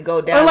gradually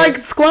go down. Or like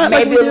squat,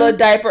 maybe like a little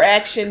diaper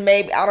action.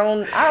 Maybe I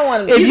don't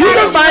want him. If you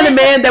can find a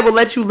man that will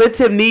let you lift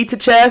him knee to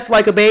chest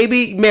like a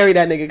baby, marry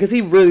that nigga because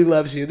he really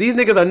loves you. These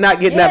niggas are not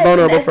getting that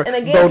vulnerable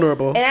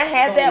vulnerable. And I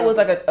had that was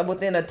like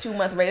within a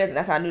 2-month radius, and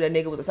that's how I knew that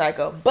nigga was a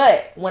psycho.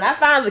 But when I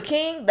found the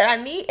king that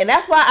I need, and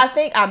that's why I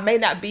think I may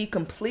not be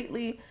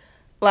completely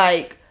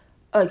like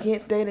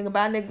against dating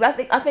about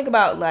niggas. I think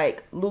about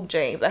like Luke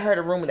James. I heard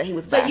a rumor that he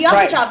was. So y'all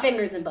put y'all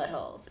fingers in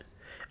buttholes.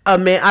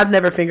 Man, I've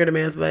never fingered a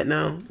man's butt,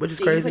 no, which is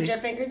crazy. You put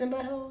your fingers in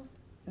buttholes?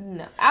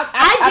 No,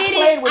 I did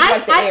it. Like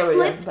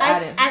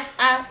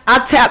I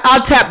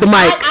tapped the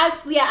mic.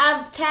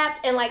 I've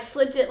tapped and like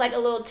slipped it like a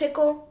little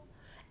tickle,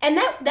 and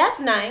that's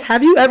nice.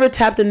 Have you ever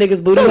tapped a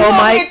nigga's booty hole,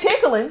 Mike? You're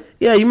tickling.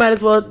 Yeah, you might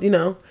as well, you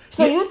know.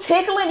 So you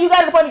tickling, you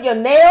got it up under your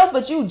nails,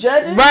 but you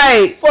judging?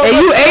 Right. And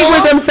you ate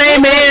with them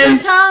same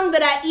hands. The tongue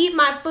that I eat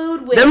my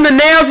food with. Them the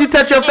nails you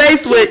touch your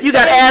face with. You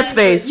got ass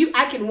face.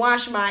 I can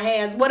wash my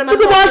hands. What am I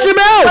supposed to do? You can wash your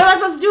mouth. What am I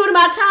supposed to do to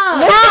my tongue?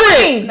 Scrub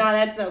it. No,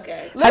 that's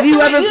okay. Have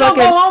you ever don't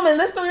go home and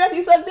listen after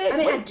you suck dick? I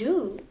mean, I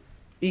do.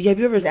 Have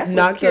you ever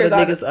knocked on a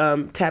nigga's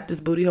tapped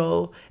his booty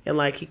hole and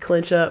like he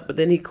clench up, but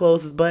then he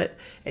close his butt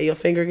and your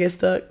finger gets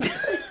stuck?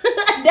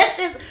 That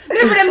shit's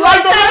remember them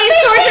like Chinese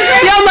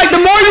torture. Yeah, I'm like, the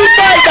more you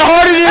fight, the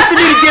harder it is for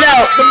me to get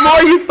out. The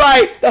more you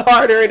fight, the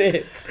harder it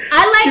is.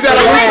 You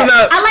gotta loosen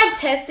up. I like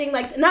testing,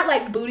 like not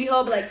like booty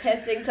hole, but like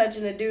testing,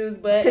 touching the dudes,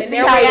 but To see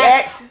how you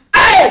act.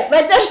 Hey,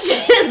 like that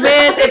shit is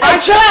Man, if I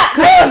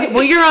try,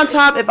 when you're on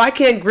top, if I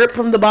can't grip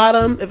from the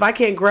bottom, if I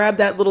can't grab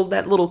that little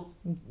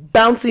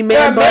bouncy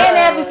man butt, Man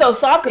ass be so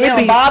soft because it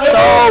they be don't bother.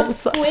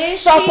 so squishy.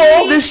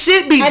 supple. the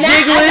shit be And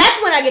jiggling.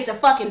 that's when I get to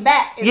fucking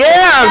back.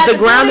 Yeah, the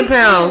ground and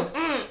pound.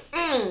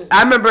 Mm.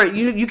 I remember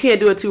you can't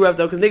do it too rough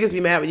though, because niggas be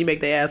mad when you make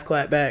their ass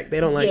clap back. They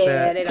don't like Yeah,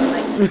 that. they don't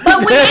like it.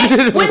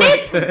 But when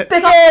it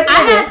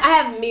I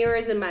have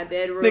mirrors in my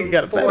bedroom Nigga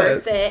got a fat for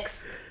ass.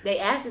 sex. They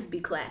asses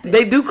be clapping.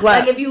 They do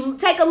clap. Like if you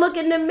take a look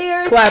in the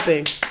mirrors,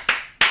 Clapping.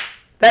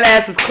 That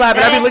ass is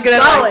clapping. I be looking at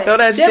it like, throw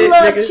that them shit,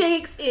 little nigga.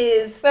 cheeks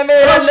is That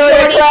man don't know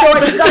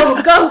they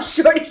clap. go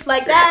shorty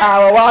like that.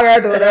 I will walk out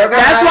through there.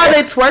 That's why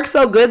they twerk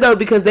so good though,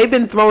 because they've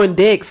been throwing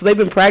dicks. So they've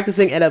been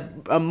practicing at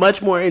a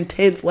much more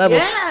intense level.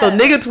 Yeah. So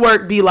nigga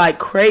twerk be like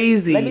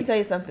crazy. Let me tell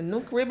you something.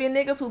 Them Caribbean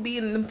niggas who be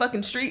in them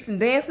fucking streets and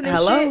dancing and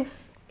Hello? shit.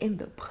 In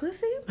the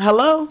pussy?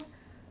 Hello?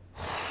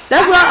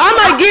 That's why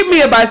I might give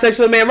me a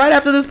bisexual man right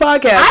after this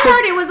podcast. I 'cause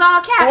heard it was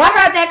all cap. I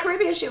heard that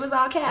Caribbean shit was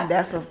all cap.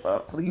 That's a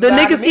the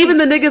niggas, even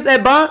the niggas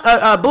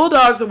at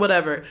Bulldogs or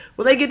whatever,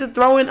 will they get to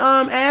throwing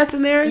ass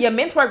in there? Yeah,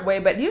 men twerk way,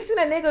 but you see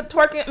that nigga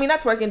twerking? I mean,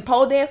 not twerking,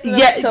 pole dancing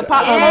Yeah, to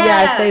pop. oh Yeah.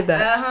 yeah, I saved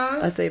that. Uh-huh.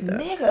 I saved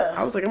that. Nigga.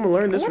 I was like, I'm gonna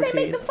learn this When they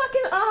routine. make the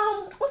fucking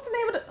what's the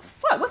name of the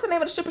what's the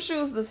name of the stripper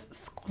shoes? The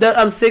sizes?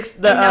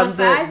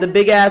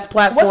 big ass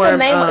platform. What's the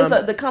name?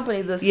 It's the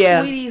company, the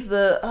yeah. Sweeties,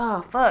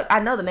 I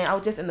know the name. I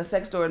was just in the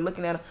sex store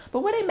looking at them.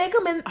 But where they make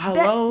them in?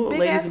 Hello, that big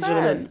ladies ass and size?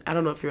 gentlemen. I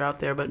don't know if you're out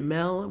there, but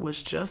Mel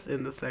was just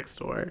in the sex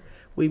store.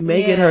 We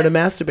may get her to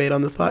masturbate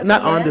on this podcast.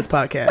 Not on this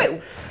podcast.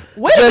 Wait,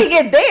 where did we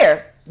get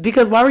there?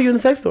 Because why were you in the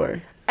sex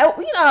store? Oh,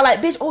 you know, like,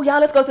 bitch, oh, y'all,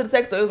 let's go to the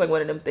sex store. It was like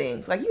one of them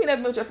things. Like, you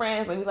never met with your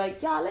friends. Like, it was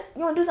like, y'all, you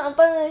want to do something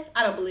fun?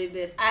 I don't believe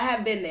this. I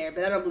have been there,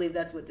 but I don't believe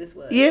that's what this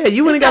was. Yeah,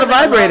 you went and This got a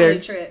sounds like vibrator.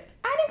 lovely trip.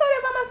 I didn't go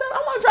there by myself.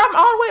 I want to drive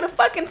all the way to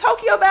fucking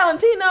Tokyo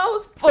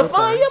Valentino's for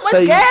fun. You know how much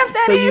So gas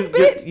that is,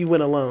 bitch? You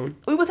went alone.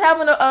 We was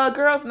having a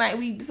girls' night.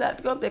 We decided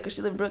to go up there because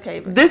she lived in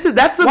Brookhaven.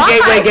 That's some Why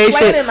am I gateway gay shit.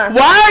 explaining myself?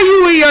 Why are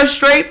you and your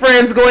straight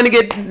friends going to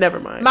get? Never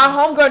mind. My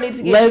homegirl needed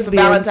to get shit for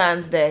Lesbians.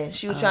 Valentine's Day.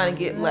 She was trying to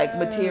get like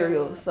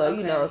material, so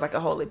you know it's like a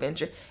whole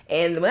adventure.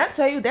 And when I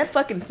tell you that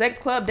fucking sex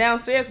club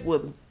downstairs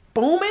was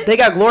booming, They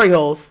got glory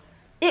holes.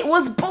 it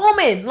was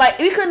booming. Like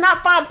we could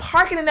not find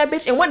parking in that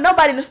bitch, and wasn't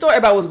nobody in the store.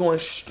 Everybody was going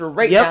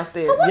straight Yep.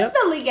 downstairs. So what's Yep.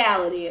 the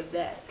legality of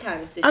that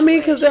kind of situation? I mean,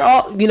 because they're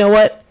all. You know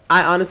what?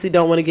 I honestly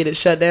don't want to get it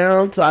shut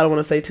down, so I don't want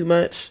to say too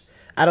much.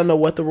 I don't know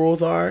what the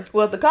rules are.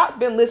 Well, if the cops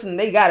been listening,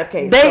 they got a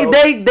case. They so-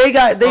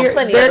 got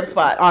plenty they're of other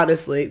spots.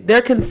 honestly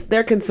they're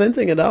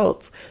consenting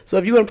adults. So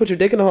if you want to put your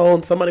dick in a hole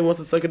and somebody wants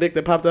to suck a dick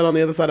that popped out on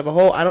the other side of a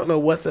hole, I don't know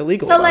what's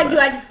illegal. So about like, do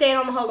that. I just stand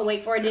on the hole and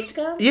wait for a dick to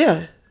come?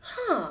 Yeah.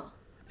 Huh?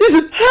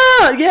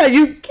 Yeah,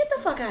 you Get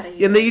the fuck out of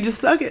here. and then you just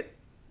suck it.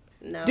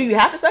 No. Do you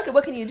have to suck it?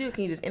 What can you do?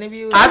 Can you just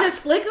interview? I just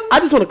flick them? I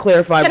just want to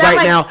clarify Can I, right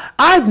like- now.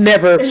 I've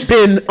never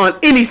been on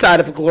any side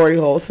of a glory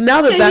hole. So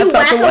now that Can that's you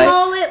out the way,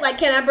 whack-a-mole it? Like,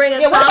 can I bring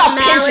a Yeah, what soft about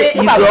pinch mallet? it?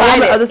 you What go about on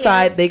the bite it? other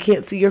side. They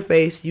can't see your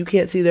face. You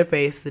can't see their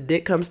face. The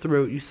dick comes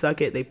through. You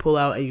suck it. They pull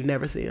out, and you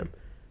never see them.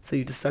 So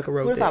you just suck a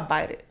rope What if dick. I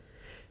bite it?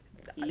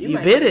 You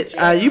might bit go to it.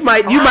 jail. You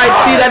might see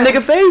that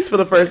nigga face for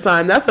the first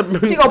time. That's a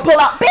He gonna pull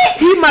out, bitch.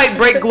 he might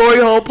break glory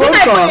hole Might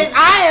protocol. put his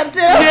eye up too.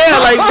 Yeah,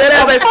 like that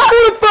ass like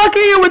who the fuck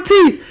here with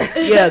teeth?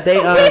 Yeah, they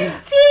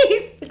With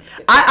teeth.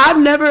 I've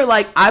never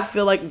like I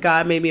feel like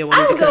God made me a woman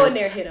I would go because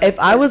in there, hit him. if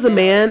I was a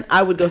man,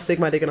 I would go stick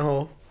my dick in a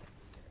hole.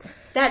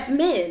 That's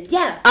men.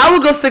 Yeah. I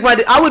would go stick my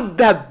dick. I would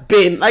have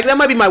been like that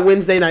might be my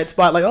Wednesday night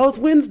spot. Like, oh, it's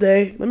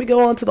Wednesday. Let me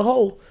go on to the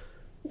hole.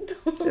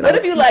 What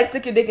if you like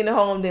stick your dick in the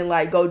hole and then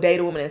like go date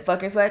a woman and fuck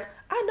her? It's like,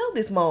 I know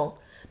this mole.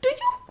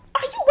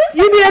 Are you with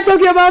You be at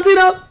Tokyo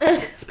Valentino?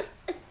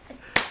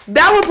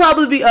 That would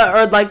probably be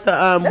or like the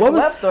what a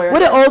was love story, what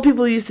did right? old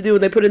people used to do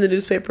when they put in the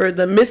newspaper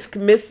the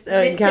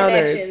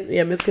encounters, Misconnections.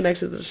 yeah,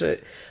 misconnections and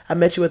shit. I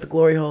met you at the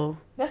glory hole.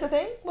 That's the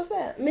thing? What's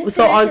that?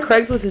 So on Misconnections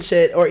Craigslist and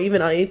shit, or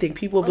even on anything,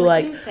 people will on be the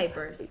like,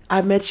 newspapers.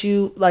 I met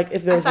you, like,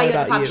 if there I was saw one you at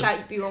the about pop you.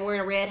 shop. You were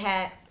wearing a red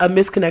hat. A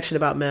misconnection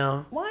about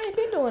Mel. Why ain't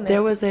been doing that?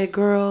 There was a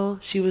girl,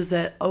 she was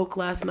at Oak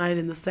last night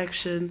in the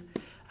section.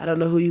 I don't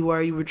know who you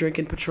were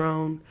drinking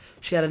Patron.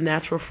 She had a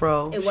natural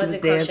fro. It She was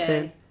wasn't dancing.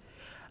 crochet.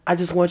 I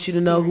just want you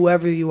to know,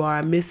 whoever you are,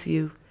 I miss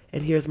you,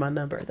 and here's my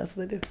number. That's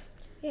what they do.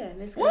 Yeah, Why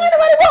misconnections.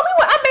 nobody want me?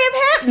 I may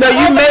have had. No,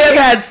 you may have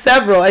had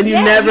several, and you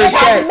never I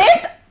checked.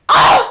 missed.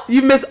 Oh,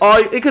 You missed all.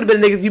 It could have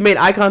been niggas you made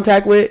eye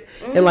contact with,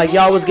 and like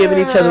y'all was giving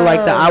each other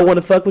like the I want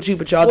to fuck with you,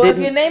 but y'all well, if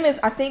your didn't. name is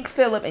I think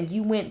Philip, and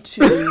you went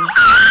to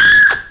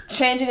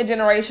Changing a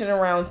Generation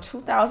around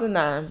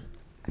 2009,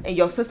 and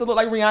your sister looked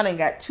like Rihanna and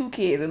got 2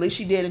 kids. At least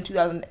she did in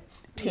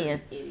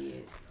 2010.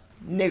 Idiot.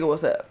 Nigga,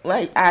 what's up?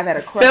 Like I've had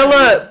a crush. on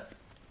Philip,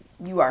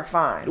 you are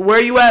fine.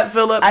 where you at,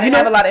 Philip? I didn't You know,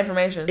 have a lot of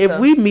information. If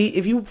so. we meet,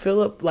 if you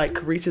Philip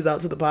like reaches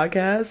out to the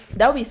podcast,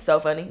 that would be so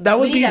funny. that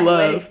would We be need to have a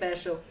wedding love.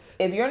 special.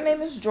 if your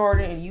name is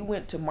Jordan and you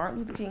went to Martin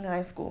Luther King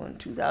High School in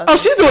 2000. Oh,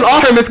 she's doing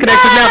all her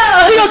misconnections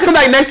now. She's gonna come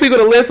back next week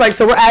with a list. Like,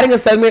 so we're adding a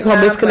segment called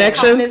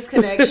Misconnections.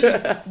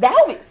 Misconnections.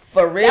 That would be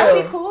for real. That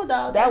would be cool,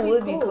 though. That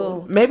would be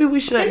cool. Maybe we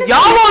should. Send us Y'all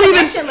a won't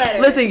even misconnection letter.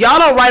 listen. Y'all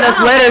don't write us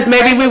Y'all letters. don't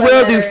Maybe we write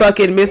will do letters.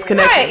 fucking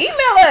misconnections. Right,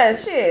 email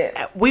us. Shit.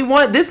 We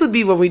want this would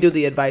be when we do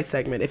the advice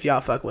segment if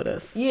y'all fuck with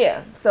us.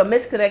 Yeah. So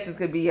misconnections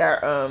could be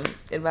our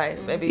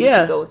advice. Maybe we Yeah,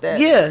 can go with that.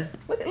 yeah.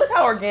 Look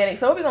how organic.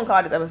 So what we gonna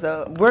call this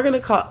episode? We're gonna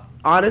call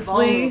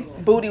honestly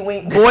Booty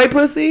wink. boy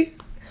pussy.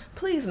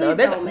 Please no.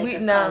 Please don't make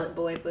us call it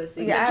boy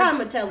pussy. Yeah, That's how I'm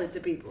going to tell it to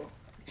people.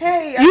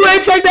 Hey. You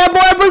ain't checked that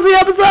boy pussy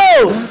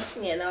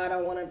episode. Yeah, no, I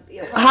don't want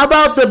to. How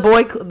about the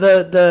boy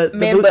the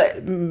Man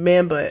butt.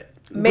 man butt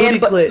Man booty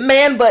butt. clit.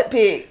 Man butt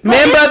pig.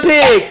 Man butt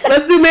pig.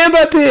 Let's do man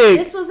butt pig.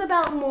 This was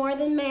about more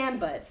than man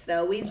butts,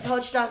 though. We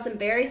touched on some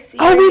very serious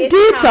Oh, we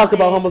did talk topics.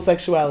 about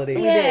homosexuality.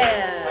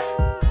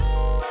 Yeah.